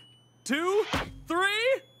 1, 2, 3,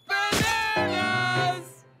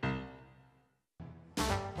 bananas!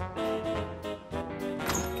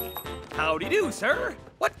 Howdy do, sir!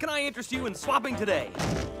 What can I interest you in swapping today?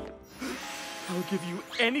 I'll give you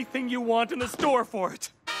anything you want in the store for it!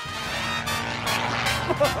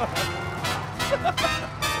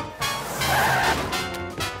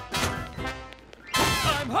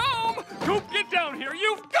 I'm home! Coop, get down here!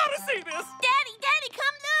 You've got to see this! Daddy,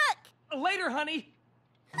 come look! Later, honey.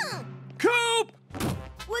 Coop!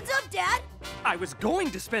 What's up, Dad? I was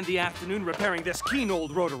going to spend the afternoon repairing this keen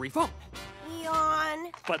old rotary phone.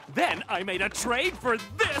 Yawn. But then I made a trade for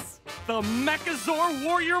this! The Mechazor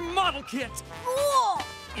Warrior Model Kit! Cool!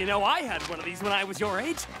 You know, I had one of these when I was your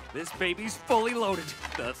age. This baby's fully loaded.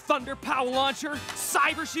 The Thunder Pow Launcher,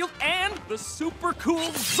 Cyber Shield, and the super cool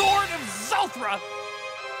Zord of Zolthra!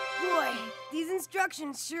 Boy, these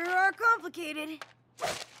instructions sure are complicated.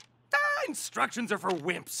 Instructions are for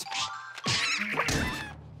wimps.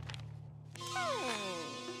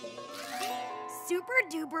 Super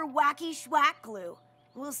duper wacky schwack glue.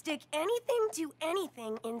 We'll stick anything to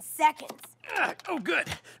anything in seconds. Oh, good.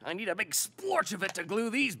 I need a big splorch of it to glue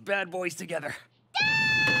these bad boys together.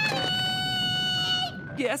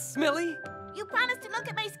 Yes, Millie? You promised to look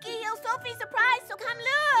at my ski hill Sophie surprise, so come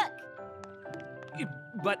look!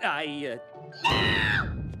 But I,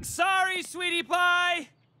 Sorry, sweetie pie!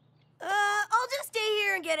 I'll just stay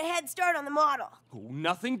here and get a head start on the model. Oh,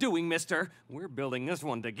 nothing doing, mister. We're building this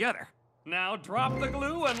one together. Now drop the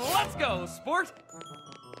glue and let's go, sport!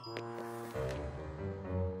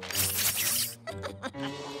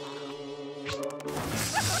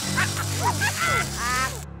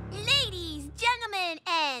 Ladies, gentlemen,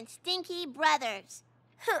 and stinky brothers.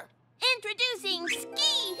 Introducing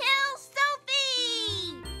Ski Hill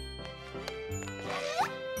Sophie!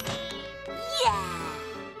 Yeah!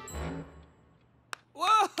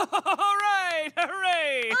 Whoa! Hooray!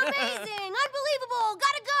 Hooray! Amazing! Unbelievable!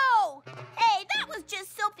 Gotta go! Hey, that was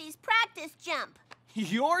just Sophie's practice jump.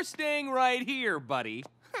 You're staying right here, buddy.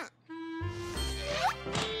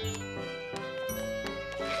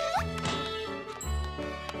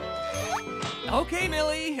 Okay,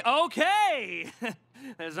 Millie, okay!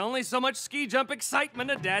 There's only so much ski jump excitement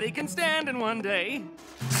a daddy can stand in one day.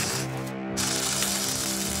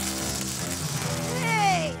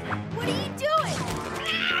 Hey, what are you doing?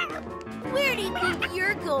 Where do you think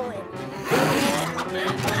you're going?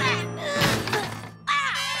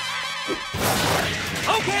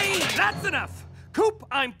 Okay, that's enough! Coop,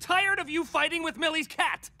 I'm tired of you fighting with Millie's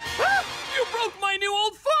cat! You broke my new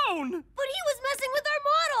old phone! But he was messing with our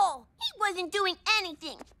model! He wasn't doing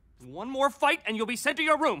anything! One more fight and you'll be sent to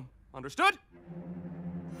your room. Understood?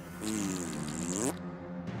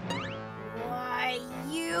 Why,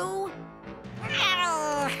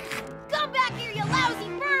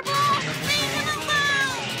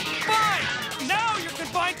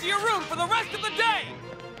 to your room for the rest of the day!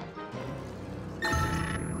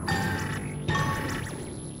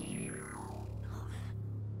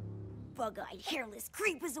 Bug-eyed, hairless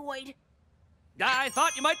creepazoid. I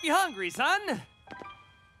thought you might be hungry, son.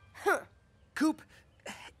 Huh. Coop,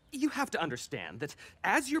 you have to understand that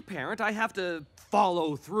as your parent, I have to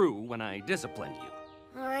follow through when I discipline you.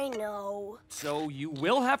 I know. So you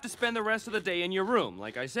will have to spend the rest of the day in your room,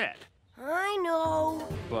 like I said. I know.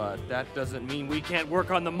 But that doesn't mean we can't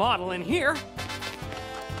work on the model in here.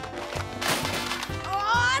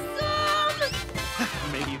 Awesome!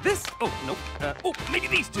 Maybe this. Oh, nope. Maybe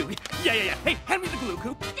these two. Yeah. Hey, hand me the glue,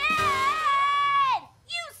 Coop. Dad!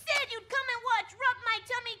 You said you'd come and watch Rub My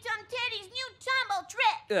Tummy Tum Teddy's new tumble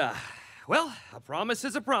trick. Well, a promise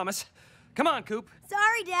is a promise. Come on, Coop.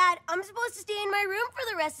 Sorry, Dad. I'm supposed to stay in my room for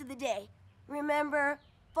the rest of the day. Remember,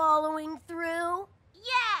 following through?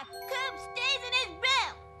 Yeah, Coop stays in his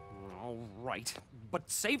room. All right, but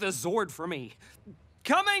save the Zord for me.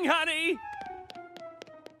 Coming, honey!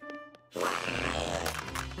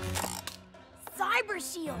 Cyber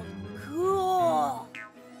shield. Cool.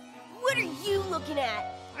 What are you looking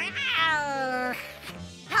at?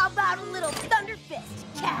 How about a little thunder fist,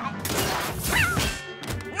 cat?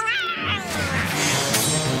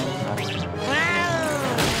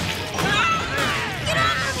 Get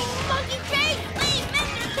off me, monkey cage! Leave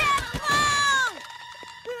Mr. Cat alone!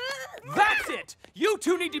 That's it! You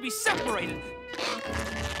two need to be separated.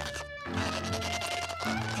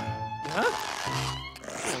 Huh?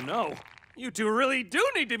 Oh no. You two really do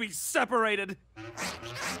need to be separated.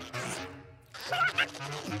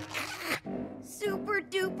 Super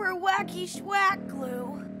duper wacky schwack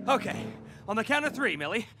glue. Okay, on the count of 3,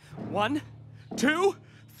 Millie. 1, 2,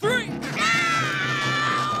 3!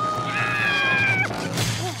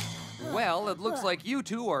 Well, it looks like you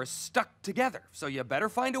two are stuck together, so you better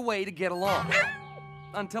find a way to get along.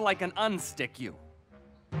 Until I can unstick you.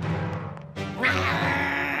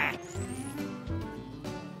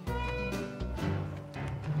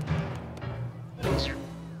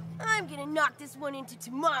 I'm gonna knock this one into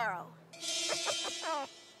tomorrow.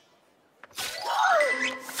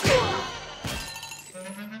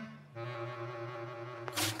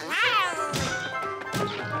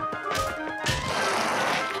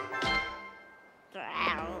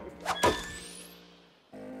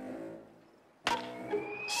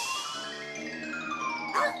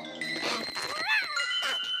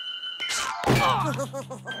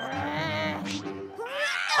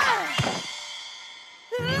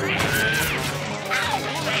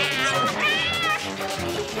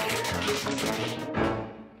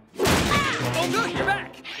 Oh, good, you're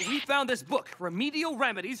back! We found this book, Remedial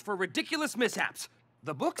Remedies for Ridiculous Mishaps.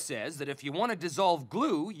 The book says that if you want to dissolve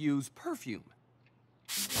glue, use perfume.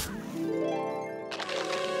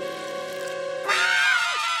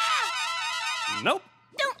 Nope.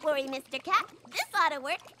 Don't worry, Mr. Cat. This ought to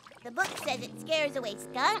work. The book says it scares away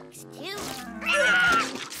skunks, too.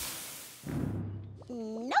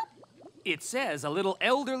 Nope. It says a little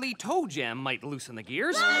elderly toe gem might loosen the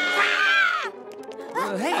gears.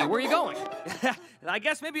 Hey, where are you going? I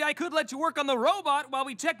guess maybe I could let you work on the robot while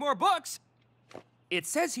we check more books. It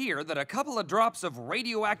says here that a couple of drops of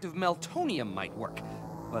radioactive meltonium might work,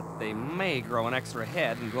 but they may grow an extra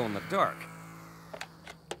head and glow in the dark.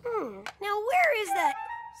 Now where is that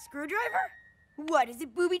screwdriver? What, is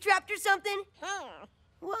it booby-trapped or something?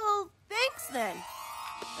 Well, thanks then,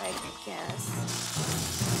 I guess.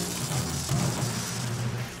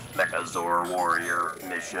 Megazord Warrior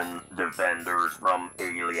Mission Defenders from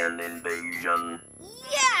Alien Invasion.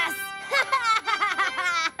 Yes!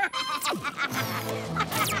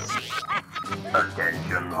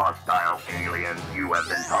 Attention, hostile aliens. You have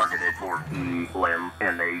been targeted for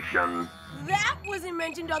elimination. That wasn't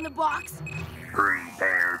mentioned on the box.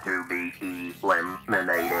 Prepare to be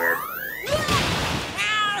eliminated.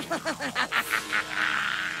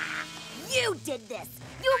 You did this!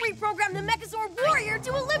 You reprogrammed the Megazord Warrior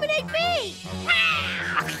to eliminate me!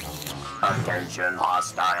 Attention,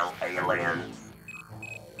 hostile aliens.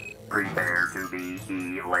 Prepare to be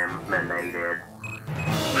eliminated.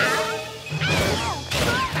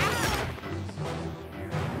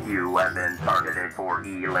 You have been targeted for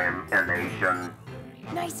elimination.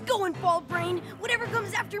 Nice going, WildBrain. Whatever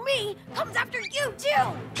comes after me, comes after you,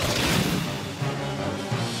 too!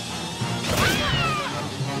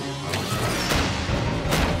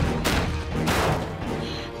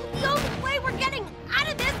 The only way we're getting out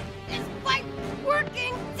of this is by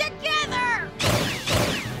working together!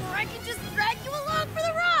 Or I can just drag you along for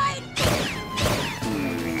the ride!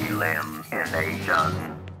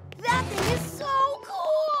 Elimination. That thing is so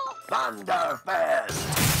cool! Thunderfist.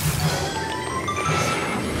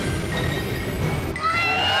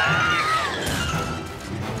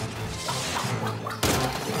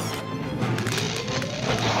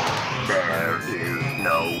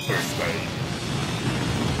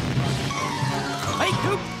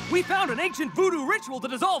 We found an ancient voodoo ritual to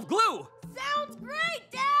dissolve glue! Sounds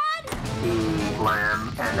great, Dad!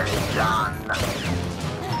 Elimination.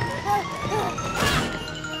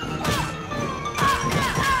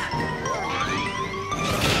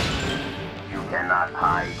 You cannot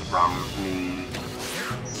hide from me.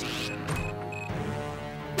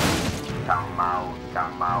 Come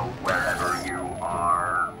out, wherever you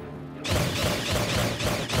are.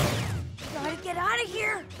 Gotta get out of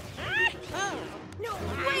here! No,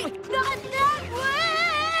 wait, not that way!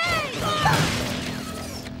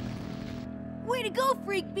 Way to go,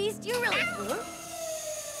 Freak Beast, you really...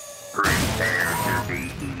 Prepare to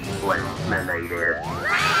be eliminated.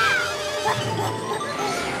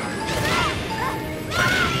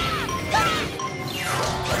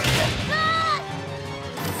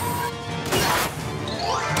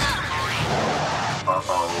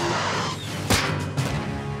 Uh-oh.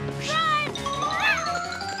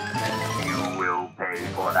 You will pay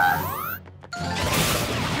for that.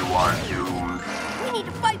 You are doomed. We need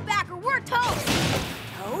to fight back or we're toast!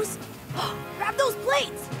 Toast? Grab those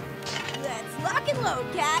plates! Let's lock and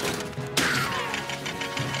load, Cat!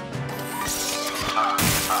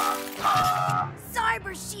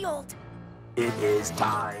 Cyber Shield! It is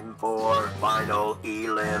time for final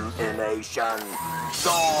elimination.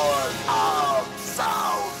 Sword of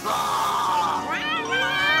Southpaw!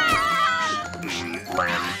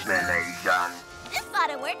 Elimination. This ought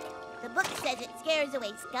to work. The book says it scares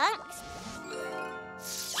away skunks.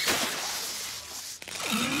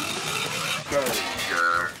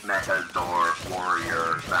 Danger, Metazord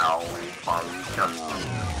Warrior malfunction.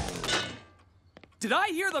 Did I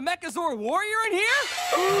hear the Mechazor warrior in here?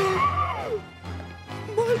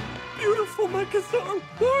 My beautiful Mechazor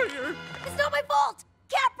warrior! It's not my fault!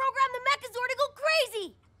 Cat programmed the Mechazord to go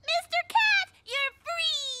crazy! Mr. Cat, you're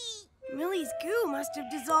free! Millie's goo must have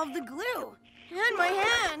dissolved the glue. And my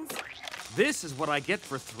hands. This is what I get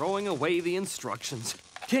for throwing away the instructions.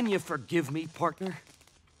 Can you forgive me, partner?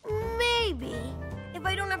 Maybe. If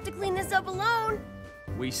I don't have to clean this up alone.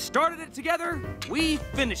 We started it together, we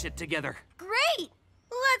finish it together. Great!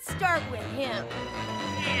 Let's start with him.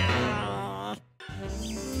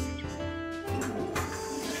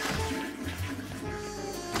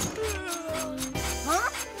 Huh?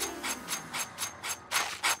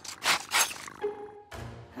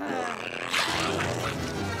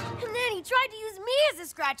 And then he tried to use me as a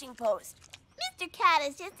scratching post. Mr. Cat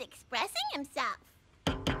is just expressing himself.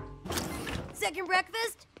 Second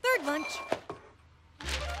breakfast, third lunch.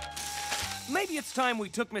 Maybe it's time we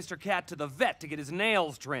took Mr. Cat to the vet to get his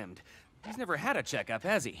nails trimmed. He's never had a checkup,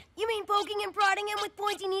 has he? You mean poking and prodding him with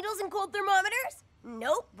pointy needles and cold thermometers?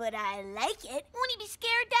 Nope, but I like it. Won't he be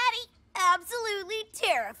scared, Daddy? Absolutely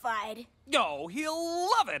terrified. Oh, he'll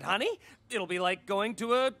love it, honey. It'll be like going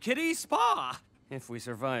to a kiddie spa. If we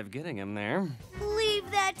survive getting him there.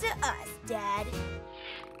 Leave that to us, Dad.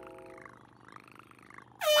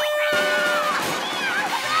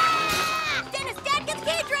 Dennis, Dad, get the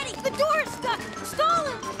cage ready! The door's stuck! Stall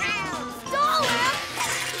him! Stall him!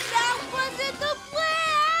 That wasn't the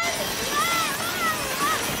plan!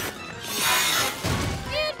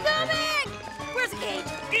 Incoming! Where's the cage?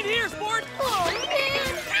 In here, sport! Oh,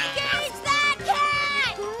 man! Cage that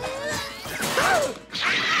cat!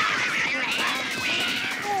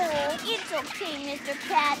 Oh, it's okay, Mr.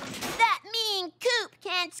 Cat. That mean Coop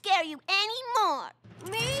can't scare you anymore.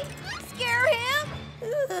 Me? Scare him?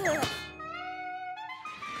 Ugh.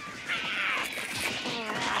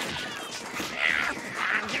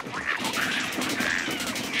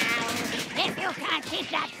 If you can't keep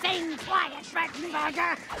that thing quiet,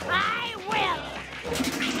 Burtonburger, I will!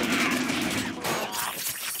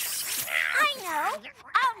 I know.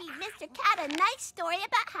 I'll read Mr. Cat a nice story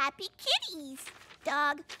about happy kitties.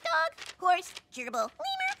 Dog, horse, gerbil,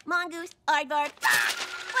 lemur, mongoose, aardvark.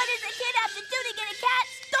 What does a kid have to do to get a cat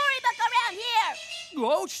storybook around here?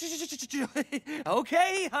 Whoa,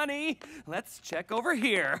 okay, honey. Let's check over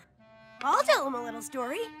here. I'll tell him a little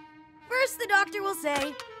story. First, the doctor will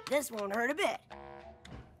say, this won't hurt a bit.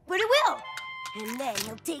 But it will. And then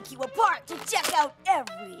he'll take you apart to check out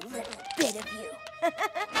every little bit of you.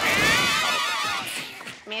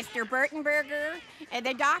 Mr. Burtonburger,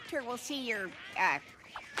 the doctor will see your, cat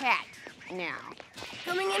now.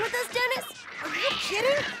 Coming in with us, Dennis? Are you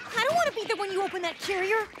kidding? I don't want to be there when you open that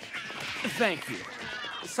carrier. Thank you.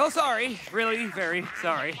 So sorry. Really, very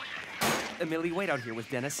sorry. Millie, wait out here with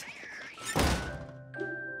Dennis.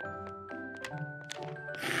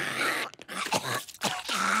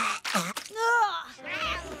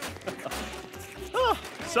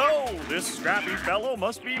 So, this scrappy fellow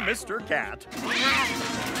must be Mr. Cat.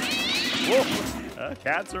 Whoa,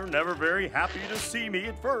 Cats are never very happy to see me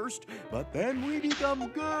at first, but then we become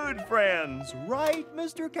good friends. Right,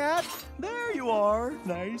 Mr. Cat? There you are.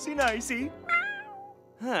 Nicey.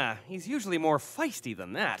 Huh, he's usually more feisty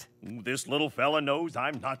than that. This little fella knows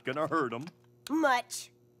I'm not gonna hurt him.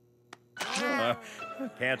 Much.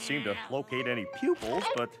 Can't seem to locate any pupils,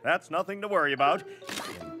 but that's nothing to worry about.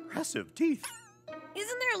 Impressive teeth.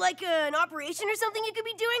 Isn't there like an operation or something you could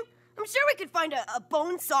be doing? I'm sure we could find a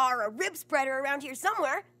bone saw or a rib spreader around here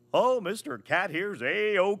somewhere. Oh, Mr. Cat here's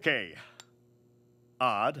A-OK.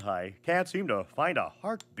 Odd, I can't seem to find a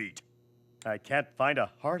heartbeat. I can't find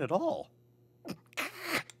a heart at all.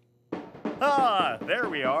 Ah, there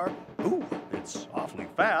we are. Ooh, it's awfully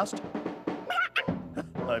fast.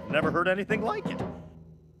 I've never heard anything like it.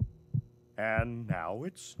 And now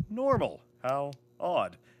it's normal. How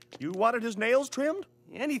odd. You wanted his nails trimmed?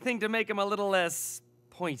 Anything to make him a little less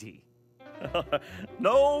pointy.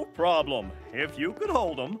 No problem. If you could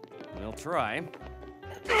hold him. We'll try.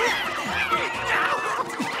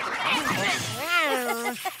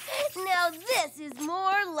 Now this is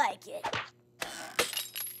more like it.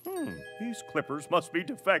 These clippers must be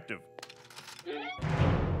defective.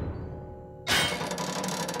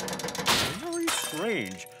 Very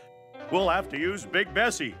strange. We'll have to use Big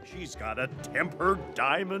Bessie. She's got a tempered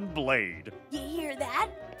diamond blade. You hear that?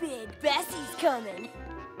 Big Bessie's coming.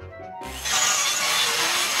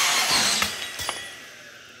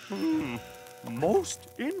 Most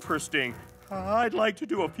interesting. I'd like to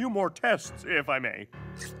do a few more tests, if I may.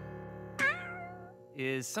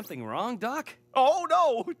 Is something wrong, Doc? Oh,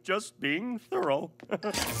 no, just being thorough.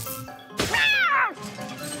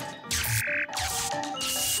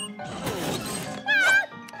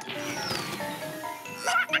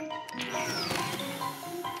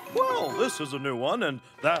 Well, this is a new one, and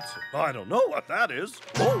that's... I don't know what that is.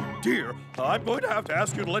 Oh, dear. I'm going to have to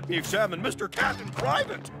ask you to let me examine Mr. Cat in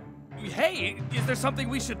private. Hey, is there something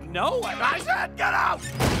we should know? I said get out!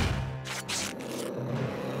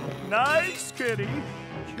 Nice, kitty.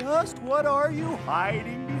 Just what are you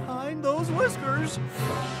hiding behind those whiskers? Is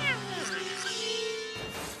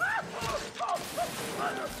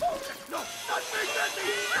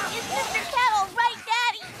Mr. Cat all right,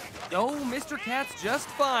 Daddy? Oh, Mr. Cat's just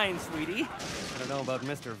fine, sweetie. I don't know about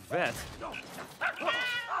Mr. Vet.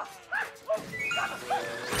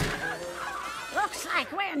 Looks like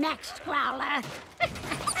we're next, Growler.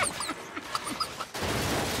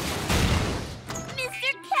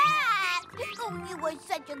 Mr. Cat! Oh, you are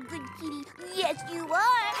such a good kitty. Yes, you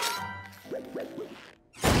are.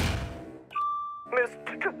 Miss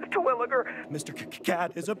Twilliger. Mr.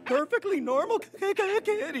 Cat is a perfectly normal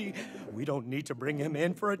kitty. We don't need to bring him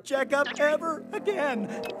in for a checkup ever again.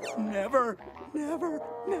 Never, never,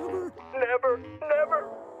 never. Never, never,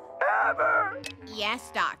 ever.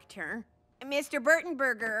 Yes, Doctor. Mr.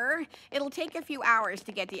 Burtonburger, it'll take a few hours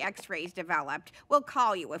to get the x-rays developed. We'll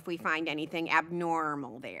call you if we find anything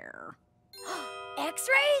abnormal there.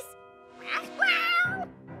 X-rays?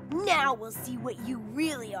 Now we'll see what you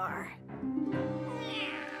really are.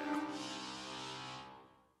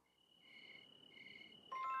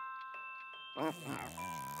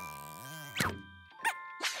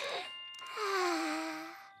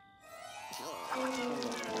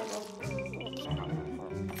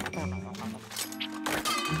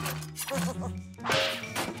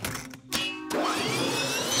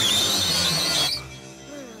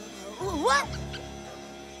 What?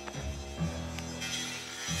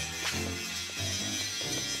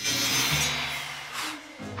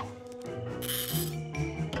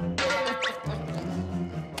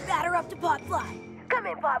 Batter up to Potfly. Come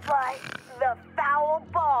in, Potfly. The foul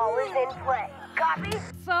ball is in play. Copy?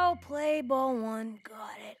 Foul play, ball one.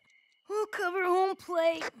 Got it. We'll cover home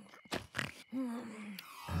plate.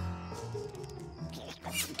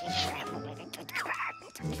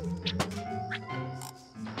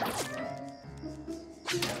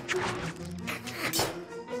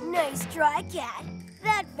 Nice try, Cat.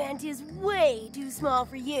 That vent is way too small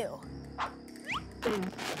for you.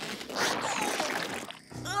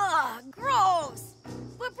 Ugh, gross!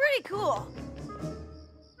 But pretty cool.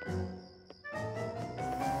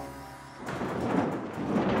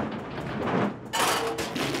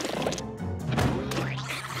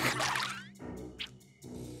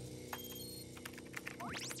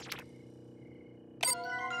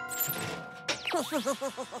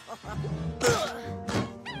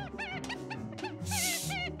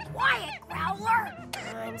 Quiet, Growler!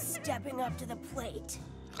 I'm stepping up to the plate.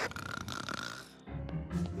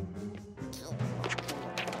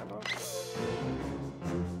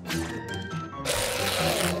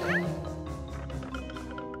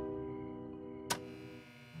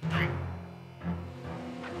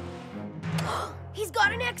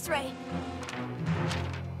 X-ray.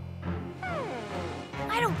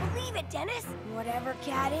 I don't believe it, Dennis. Whatever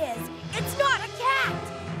cat is, it's not a cat.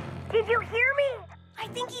 Did you hear me? I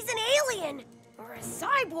think he's an alien. Or a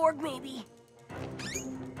cyborg, maybe.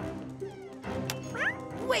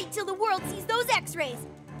 Wait till the world sees those X-rays.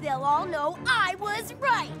 They'll all know I was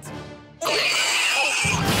right.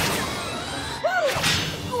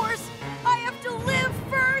 Of course, I have to live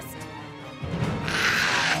first.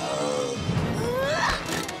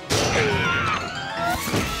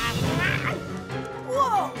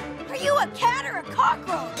 Whoa! Are you a cat or a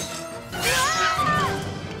cockroach?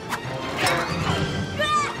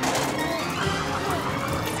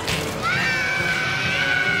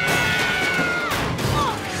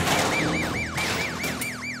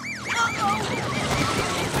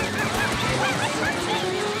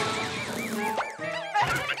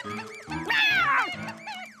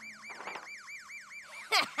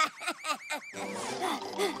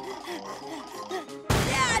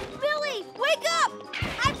 Dad! Millie! Wake up!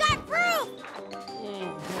 I've got proof!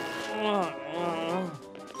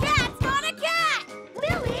 Cat's not a cat!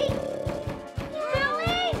 Millie!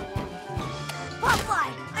 Millie!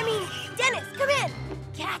 Popeye! I mean, Dennis, come in!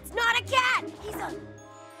 Cat's not a cat! He's a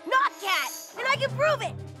not cat! And I can prove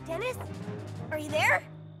it! Dennis, are you there?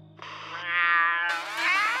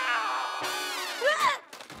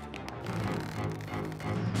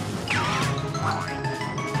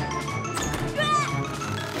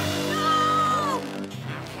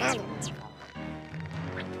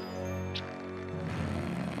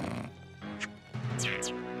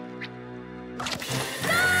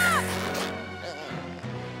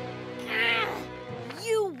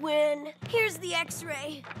 You win. Here's the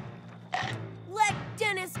X-ray. Let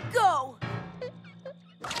Dennis go.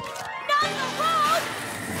 Not the road!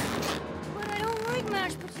 But I don't like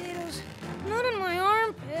mashed potatoes. Not in my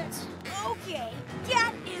armpits. Okay,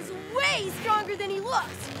 Cat is way stronger than he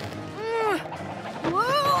looks.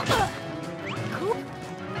 Coop,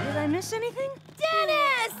 did I miss anything?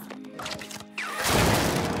 Dennis!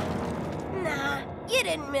 Nah, you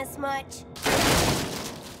didn't miss much.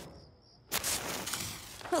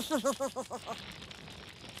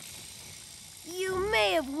 You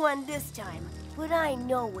may have won this time, but I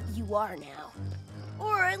know what you are now.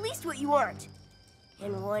 Or at least what you aren't.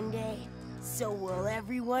 And one day, so will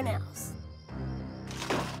everyone else.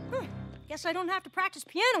 Guess I don't have to practice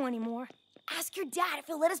piano anymore. Ask your dad if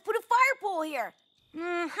he'll let us put a fire pole here.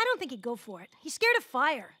 I don't think he'd go for it. He's scared of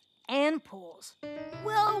fire and poles.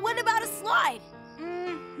 Well, what about a slide?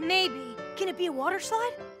 Maybe. Can it be a water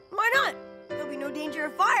slide? Why not? There'll be no danger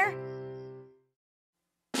of fire.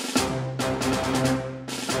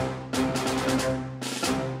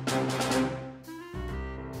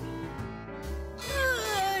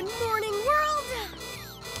 Good morning, world!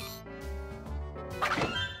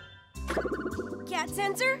 Cat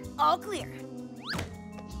sensor, all clear.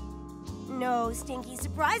 No stinky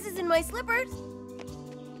surprises in my slippers.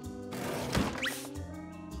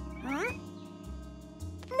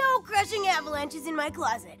 No crushing avalanches in my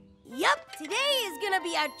closet. Yup, today is gonna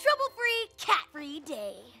be a trouble-free, cat-free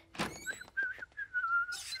day.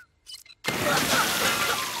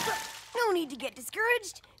 No need to get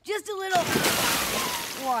discouraged. Just a little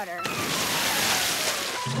water.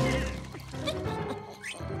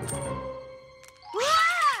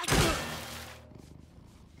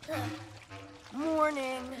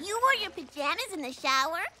 Morning. You wore your pajamas in the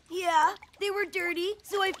shower? Yeah, they were dirty,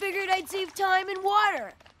 so I figured I'd save time and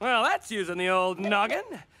water. Well, that's using the old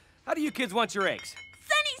noggin. How do you kids want your eggs?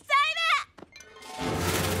 Sunny side up!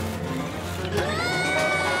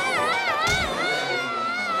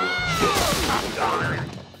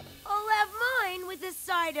 I'll have mine with a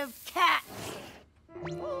side of cat.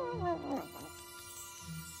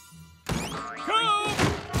 Coop!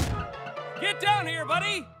 Get down here,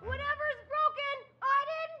 buddy! Whatever's broken, I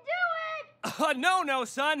didn't do it! No,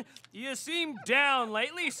 son. You seem down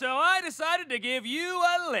lately, so I decided to give you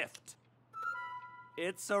a lift.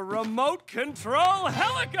 It's a remote control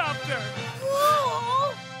helicopter!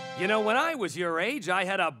 Whoa! You know, when I was your age, I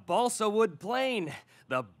had a balsa wood plane,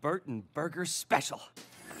 the Burtonburger Special.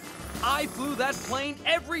 I flew that plane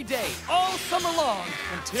every day, all summer long,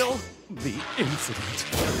 until the incident.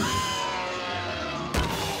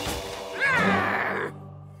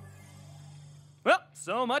 Well,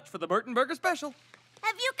 so much for the Burtonburger Special.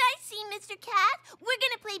 Have you guys seen Mr. Cat? We're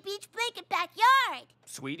gonna play beach blanket backyard.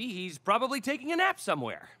 Sweetie, he's probably taking a nap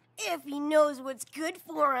somewhere. If he knows what's good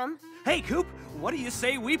for him. Hey, Coop, what do you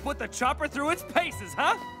say we put the chopper through its paces,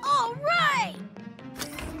 huh? All right!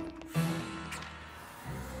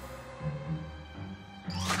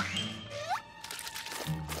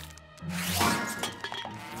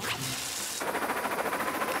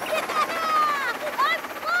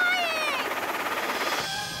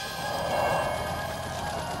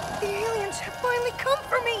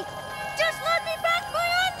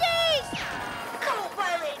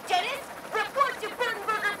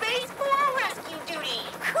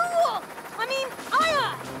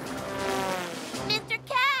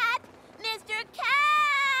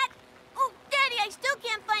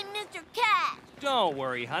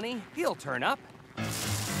 worry, honey. He'll turn up.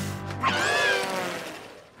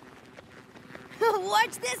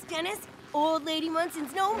 Watch this, Dennis. Old Lady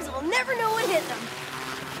Munson's gnomes will never know what hit them.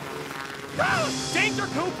 Oh, danger,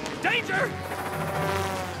 Coop! Danger!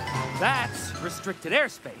 That's restricted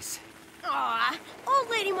airspace. Aw, Old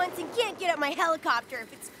Lady Munson can't get up my helicopter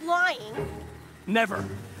if it's flying. Never,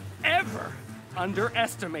 ever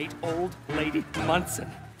underestimate Old Lady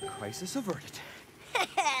Munson. Crisis averted.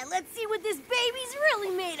 Let's see what this baby's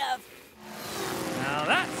really made of. Now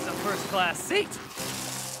that's a first-class seat.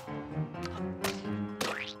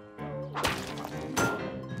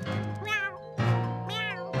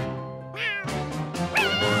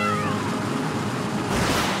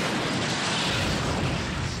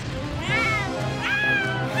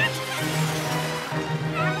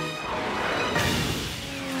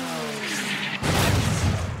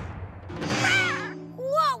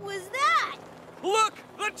 What was that? Look,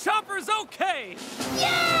 the chopper's okay. Yay!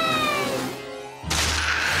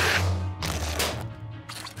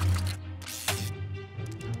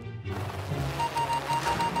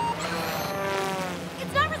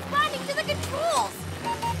 It's not responding to the controls.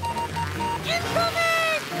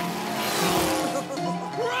 Incoming!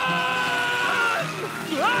 Run!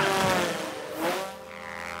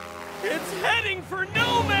 It's heading for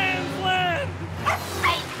no man's land.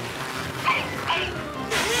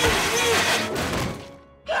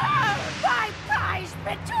 My prize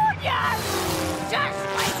petunias! Just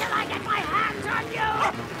wait till I get my hands on you,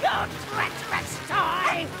 you treacherous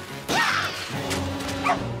toy!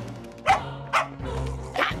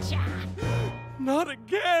 Gotcha! Not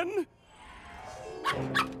again.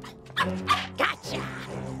 Gotcha!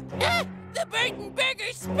 The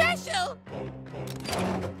Burtonburger special!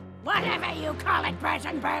 Whatever you call it,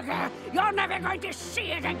 Burtonburger, you're never going to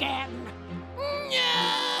see it again!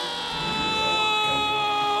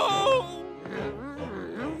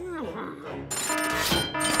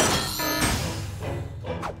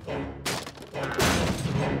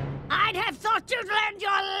 I'd have thought you'd learned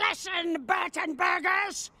your lesson,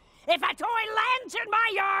 Burtonburgers! If a toy lands in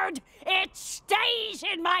my yard, it stays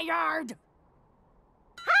in my yard!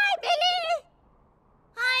 Hi, Millie!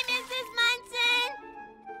 Hi, Mrs. Munson!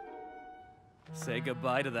 Say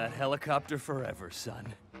goodbye to that helicopter forever,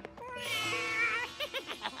 son.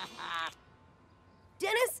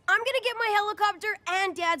 Dennis, I'm gonna get my helicopter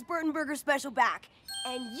and Dad's Burtonburger special back.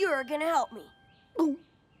 And you're gonna help me.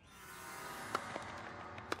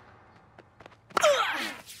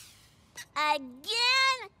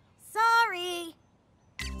 Again? Sorry.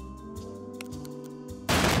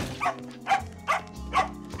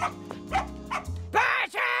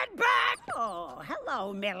 Burtonburger! Oh,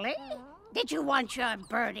 hello, Millie. Did you want your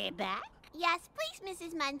birdie back? Yes, please,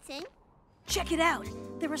 Mrs. Munson. Check it out.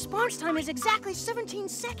 The response time is exactly 17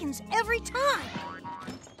 seconds every time.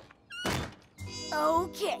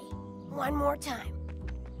 Okay, one more time.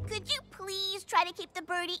 Could you please try to keep the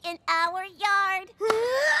birdie in our yard?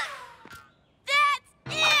 That's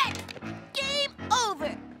it! Game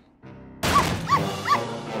over!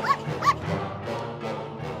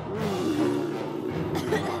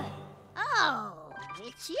 Oh,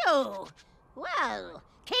 it's you. Well,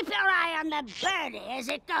 keep your eye on the birdie as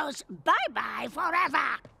it goes bye-bye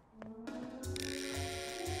forever.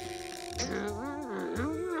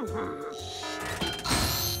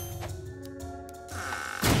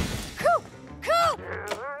 Coop! Coop!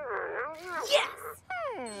 Yes!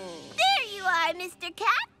 There you are, Mr.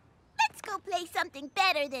 Cat. Let's go play something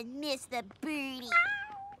better than Miss the Birdie.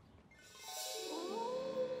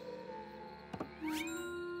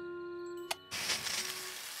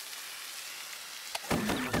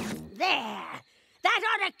 There. That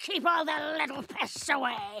ought to keep all the little pests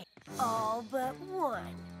away. All but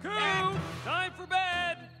one. Coop, time for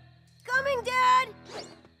bed. Coming, Dad!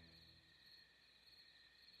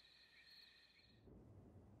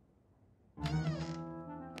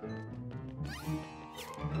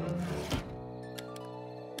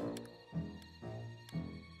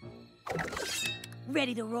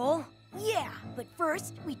 Ready to roll? Yeah, but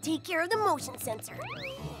first, we take care of the motion sensor.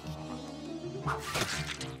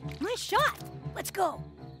 Nice shot! Let's go.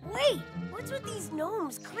 Wait, what's with these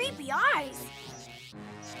gnomes' creepy eyes?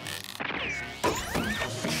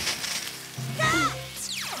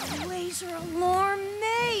 Laser alarm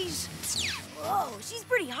maze! Whoa, she's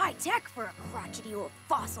pretty high-tech for a crotchety old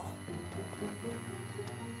fossil.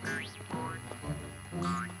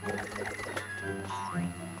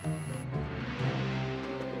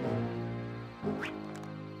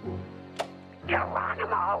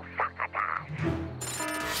 Geronimo Succotash.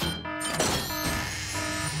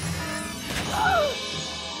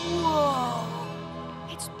 Whoa!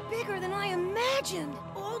 It's bigger than I imagined.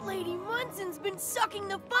 Munson's been sucking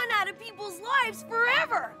the fun out of people's lives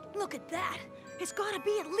forever. Look at that. It's gotta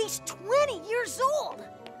be at least 20 years old.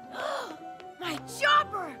 My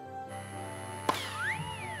chopper!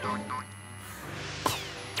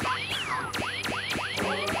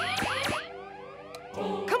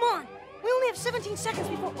 Come on. We only have 17 seconds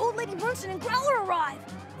before Old Lady Munson and Growler arrive.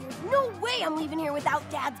 There's no way I'm leaving here without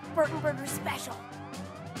Dad's Burtonburger special.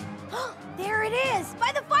 There it is,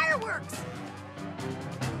 by the fireworks.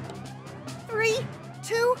 3,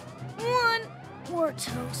 2, 1. We're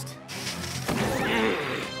toast.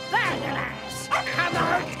 Fabulous! Come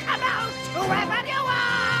out, whoever you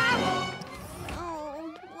are!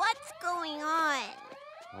 Oh, what's going on?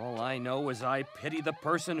 All I know is I pity the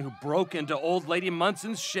person who broke into Old Lady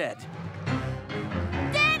Munson's shed.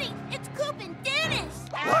 Daddy, it's Coop and Dennis!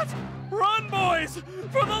 What? Run, boys!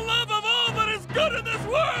 For the love of all that is good in this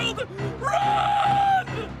world, run!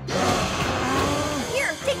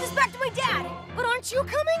 Here, take this back to my dad. But aren't you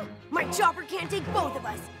coming? My chopper can't take both of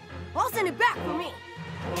us. I'll send it back for me.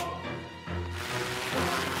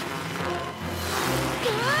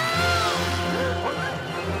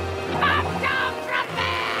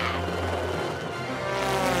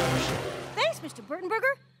 Thanks, Mr.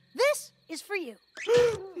 Burtonburger. This is for you.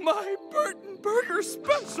 My Burtonburger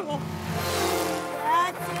special!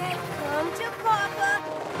 That's it. Come to Papa.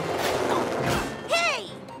 Hey!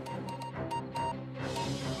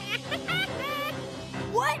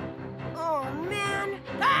 What? Oh, man.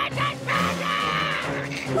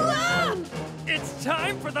 It's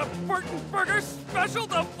time for the Burtonburger special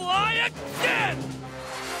to fly again!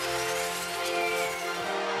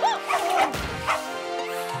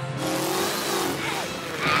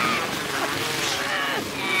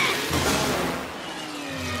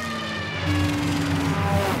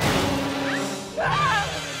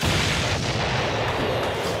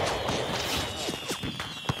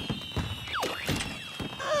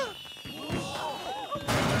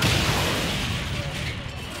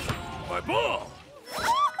 My ball!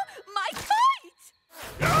 My kite!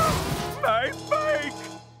 My bike!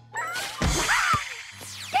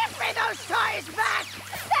 Give me those toys back!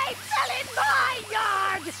 They fell in my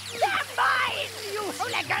yard! They're mine, you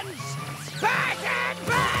hooligans!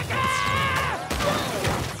 Burtonburger!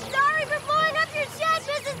 Sorry for blowing up your shed,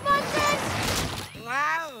 Mrs. Munson!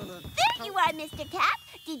 Wow. There you are, Mr. Cap.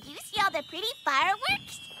 Did you see all the pretty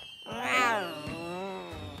fireworks?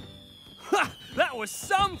 Ha! That was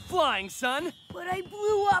some flying, son! But I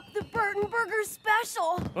blew up the Burtonburger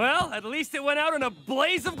special. Well, at least it went out in a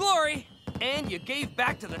blaze of glory. And you gave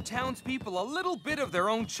back to the townspeople a little bit of their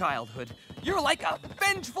own childhood. You're like a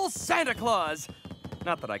vengeful Santa Claus.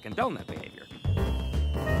 Not that I condone that behavior.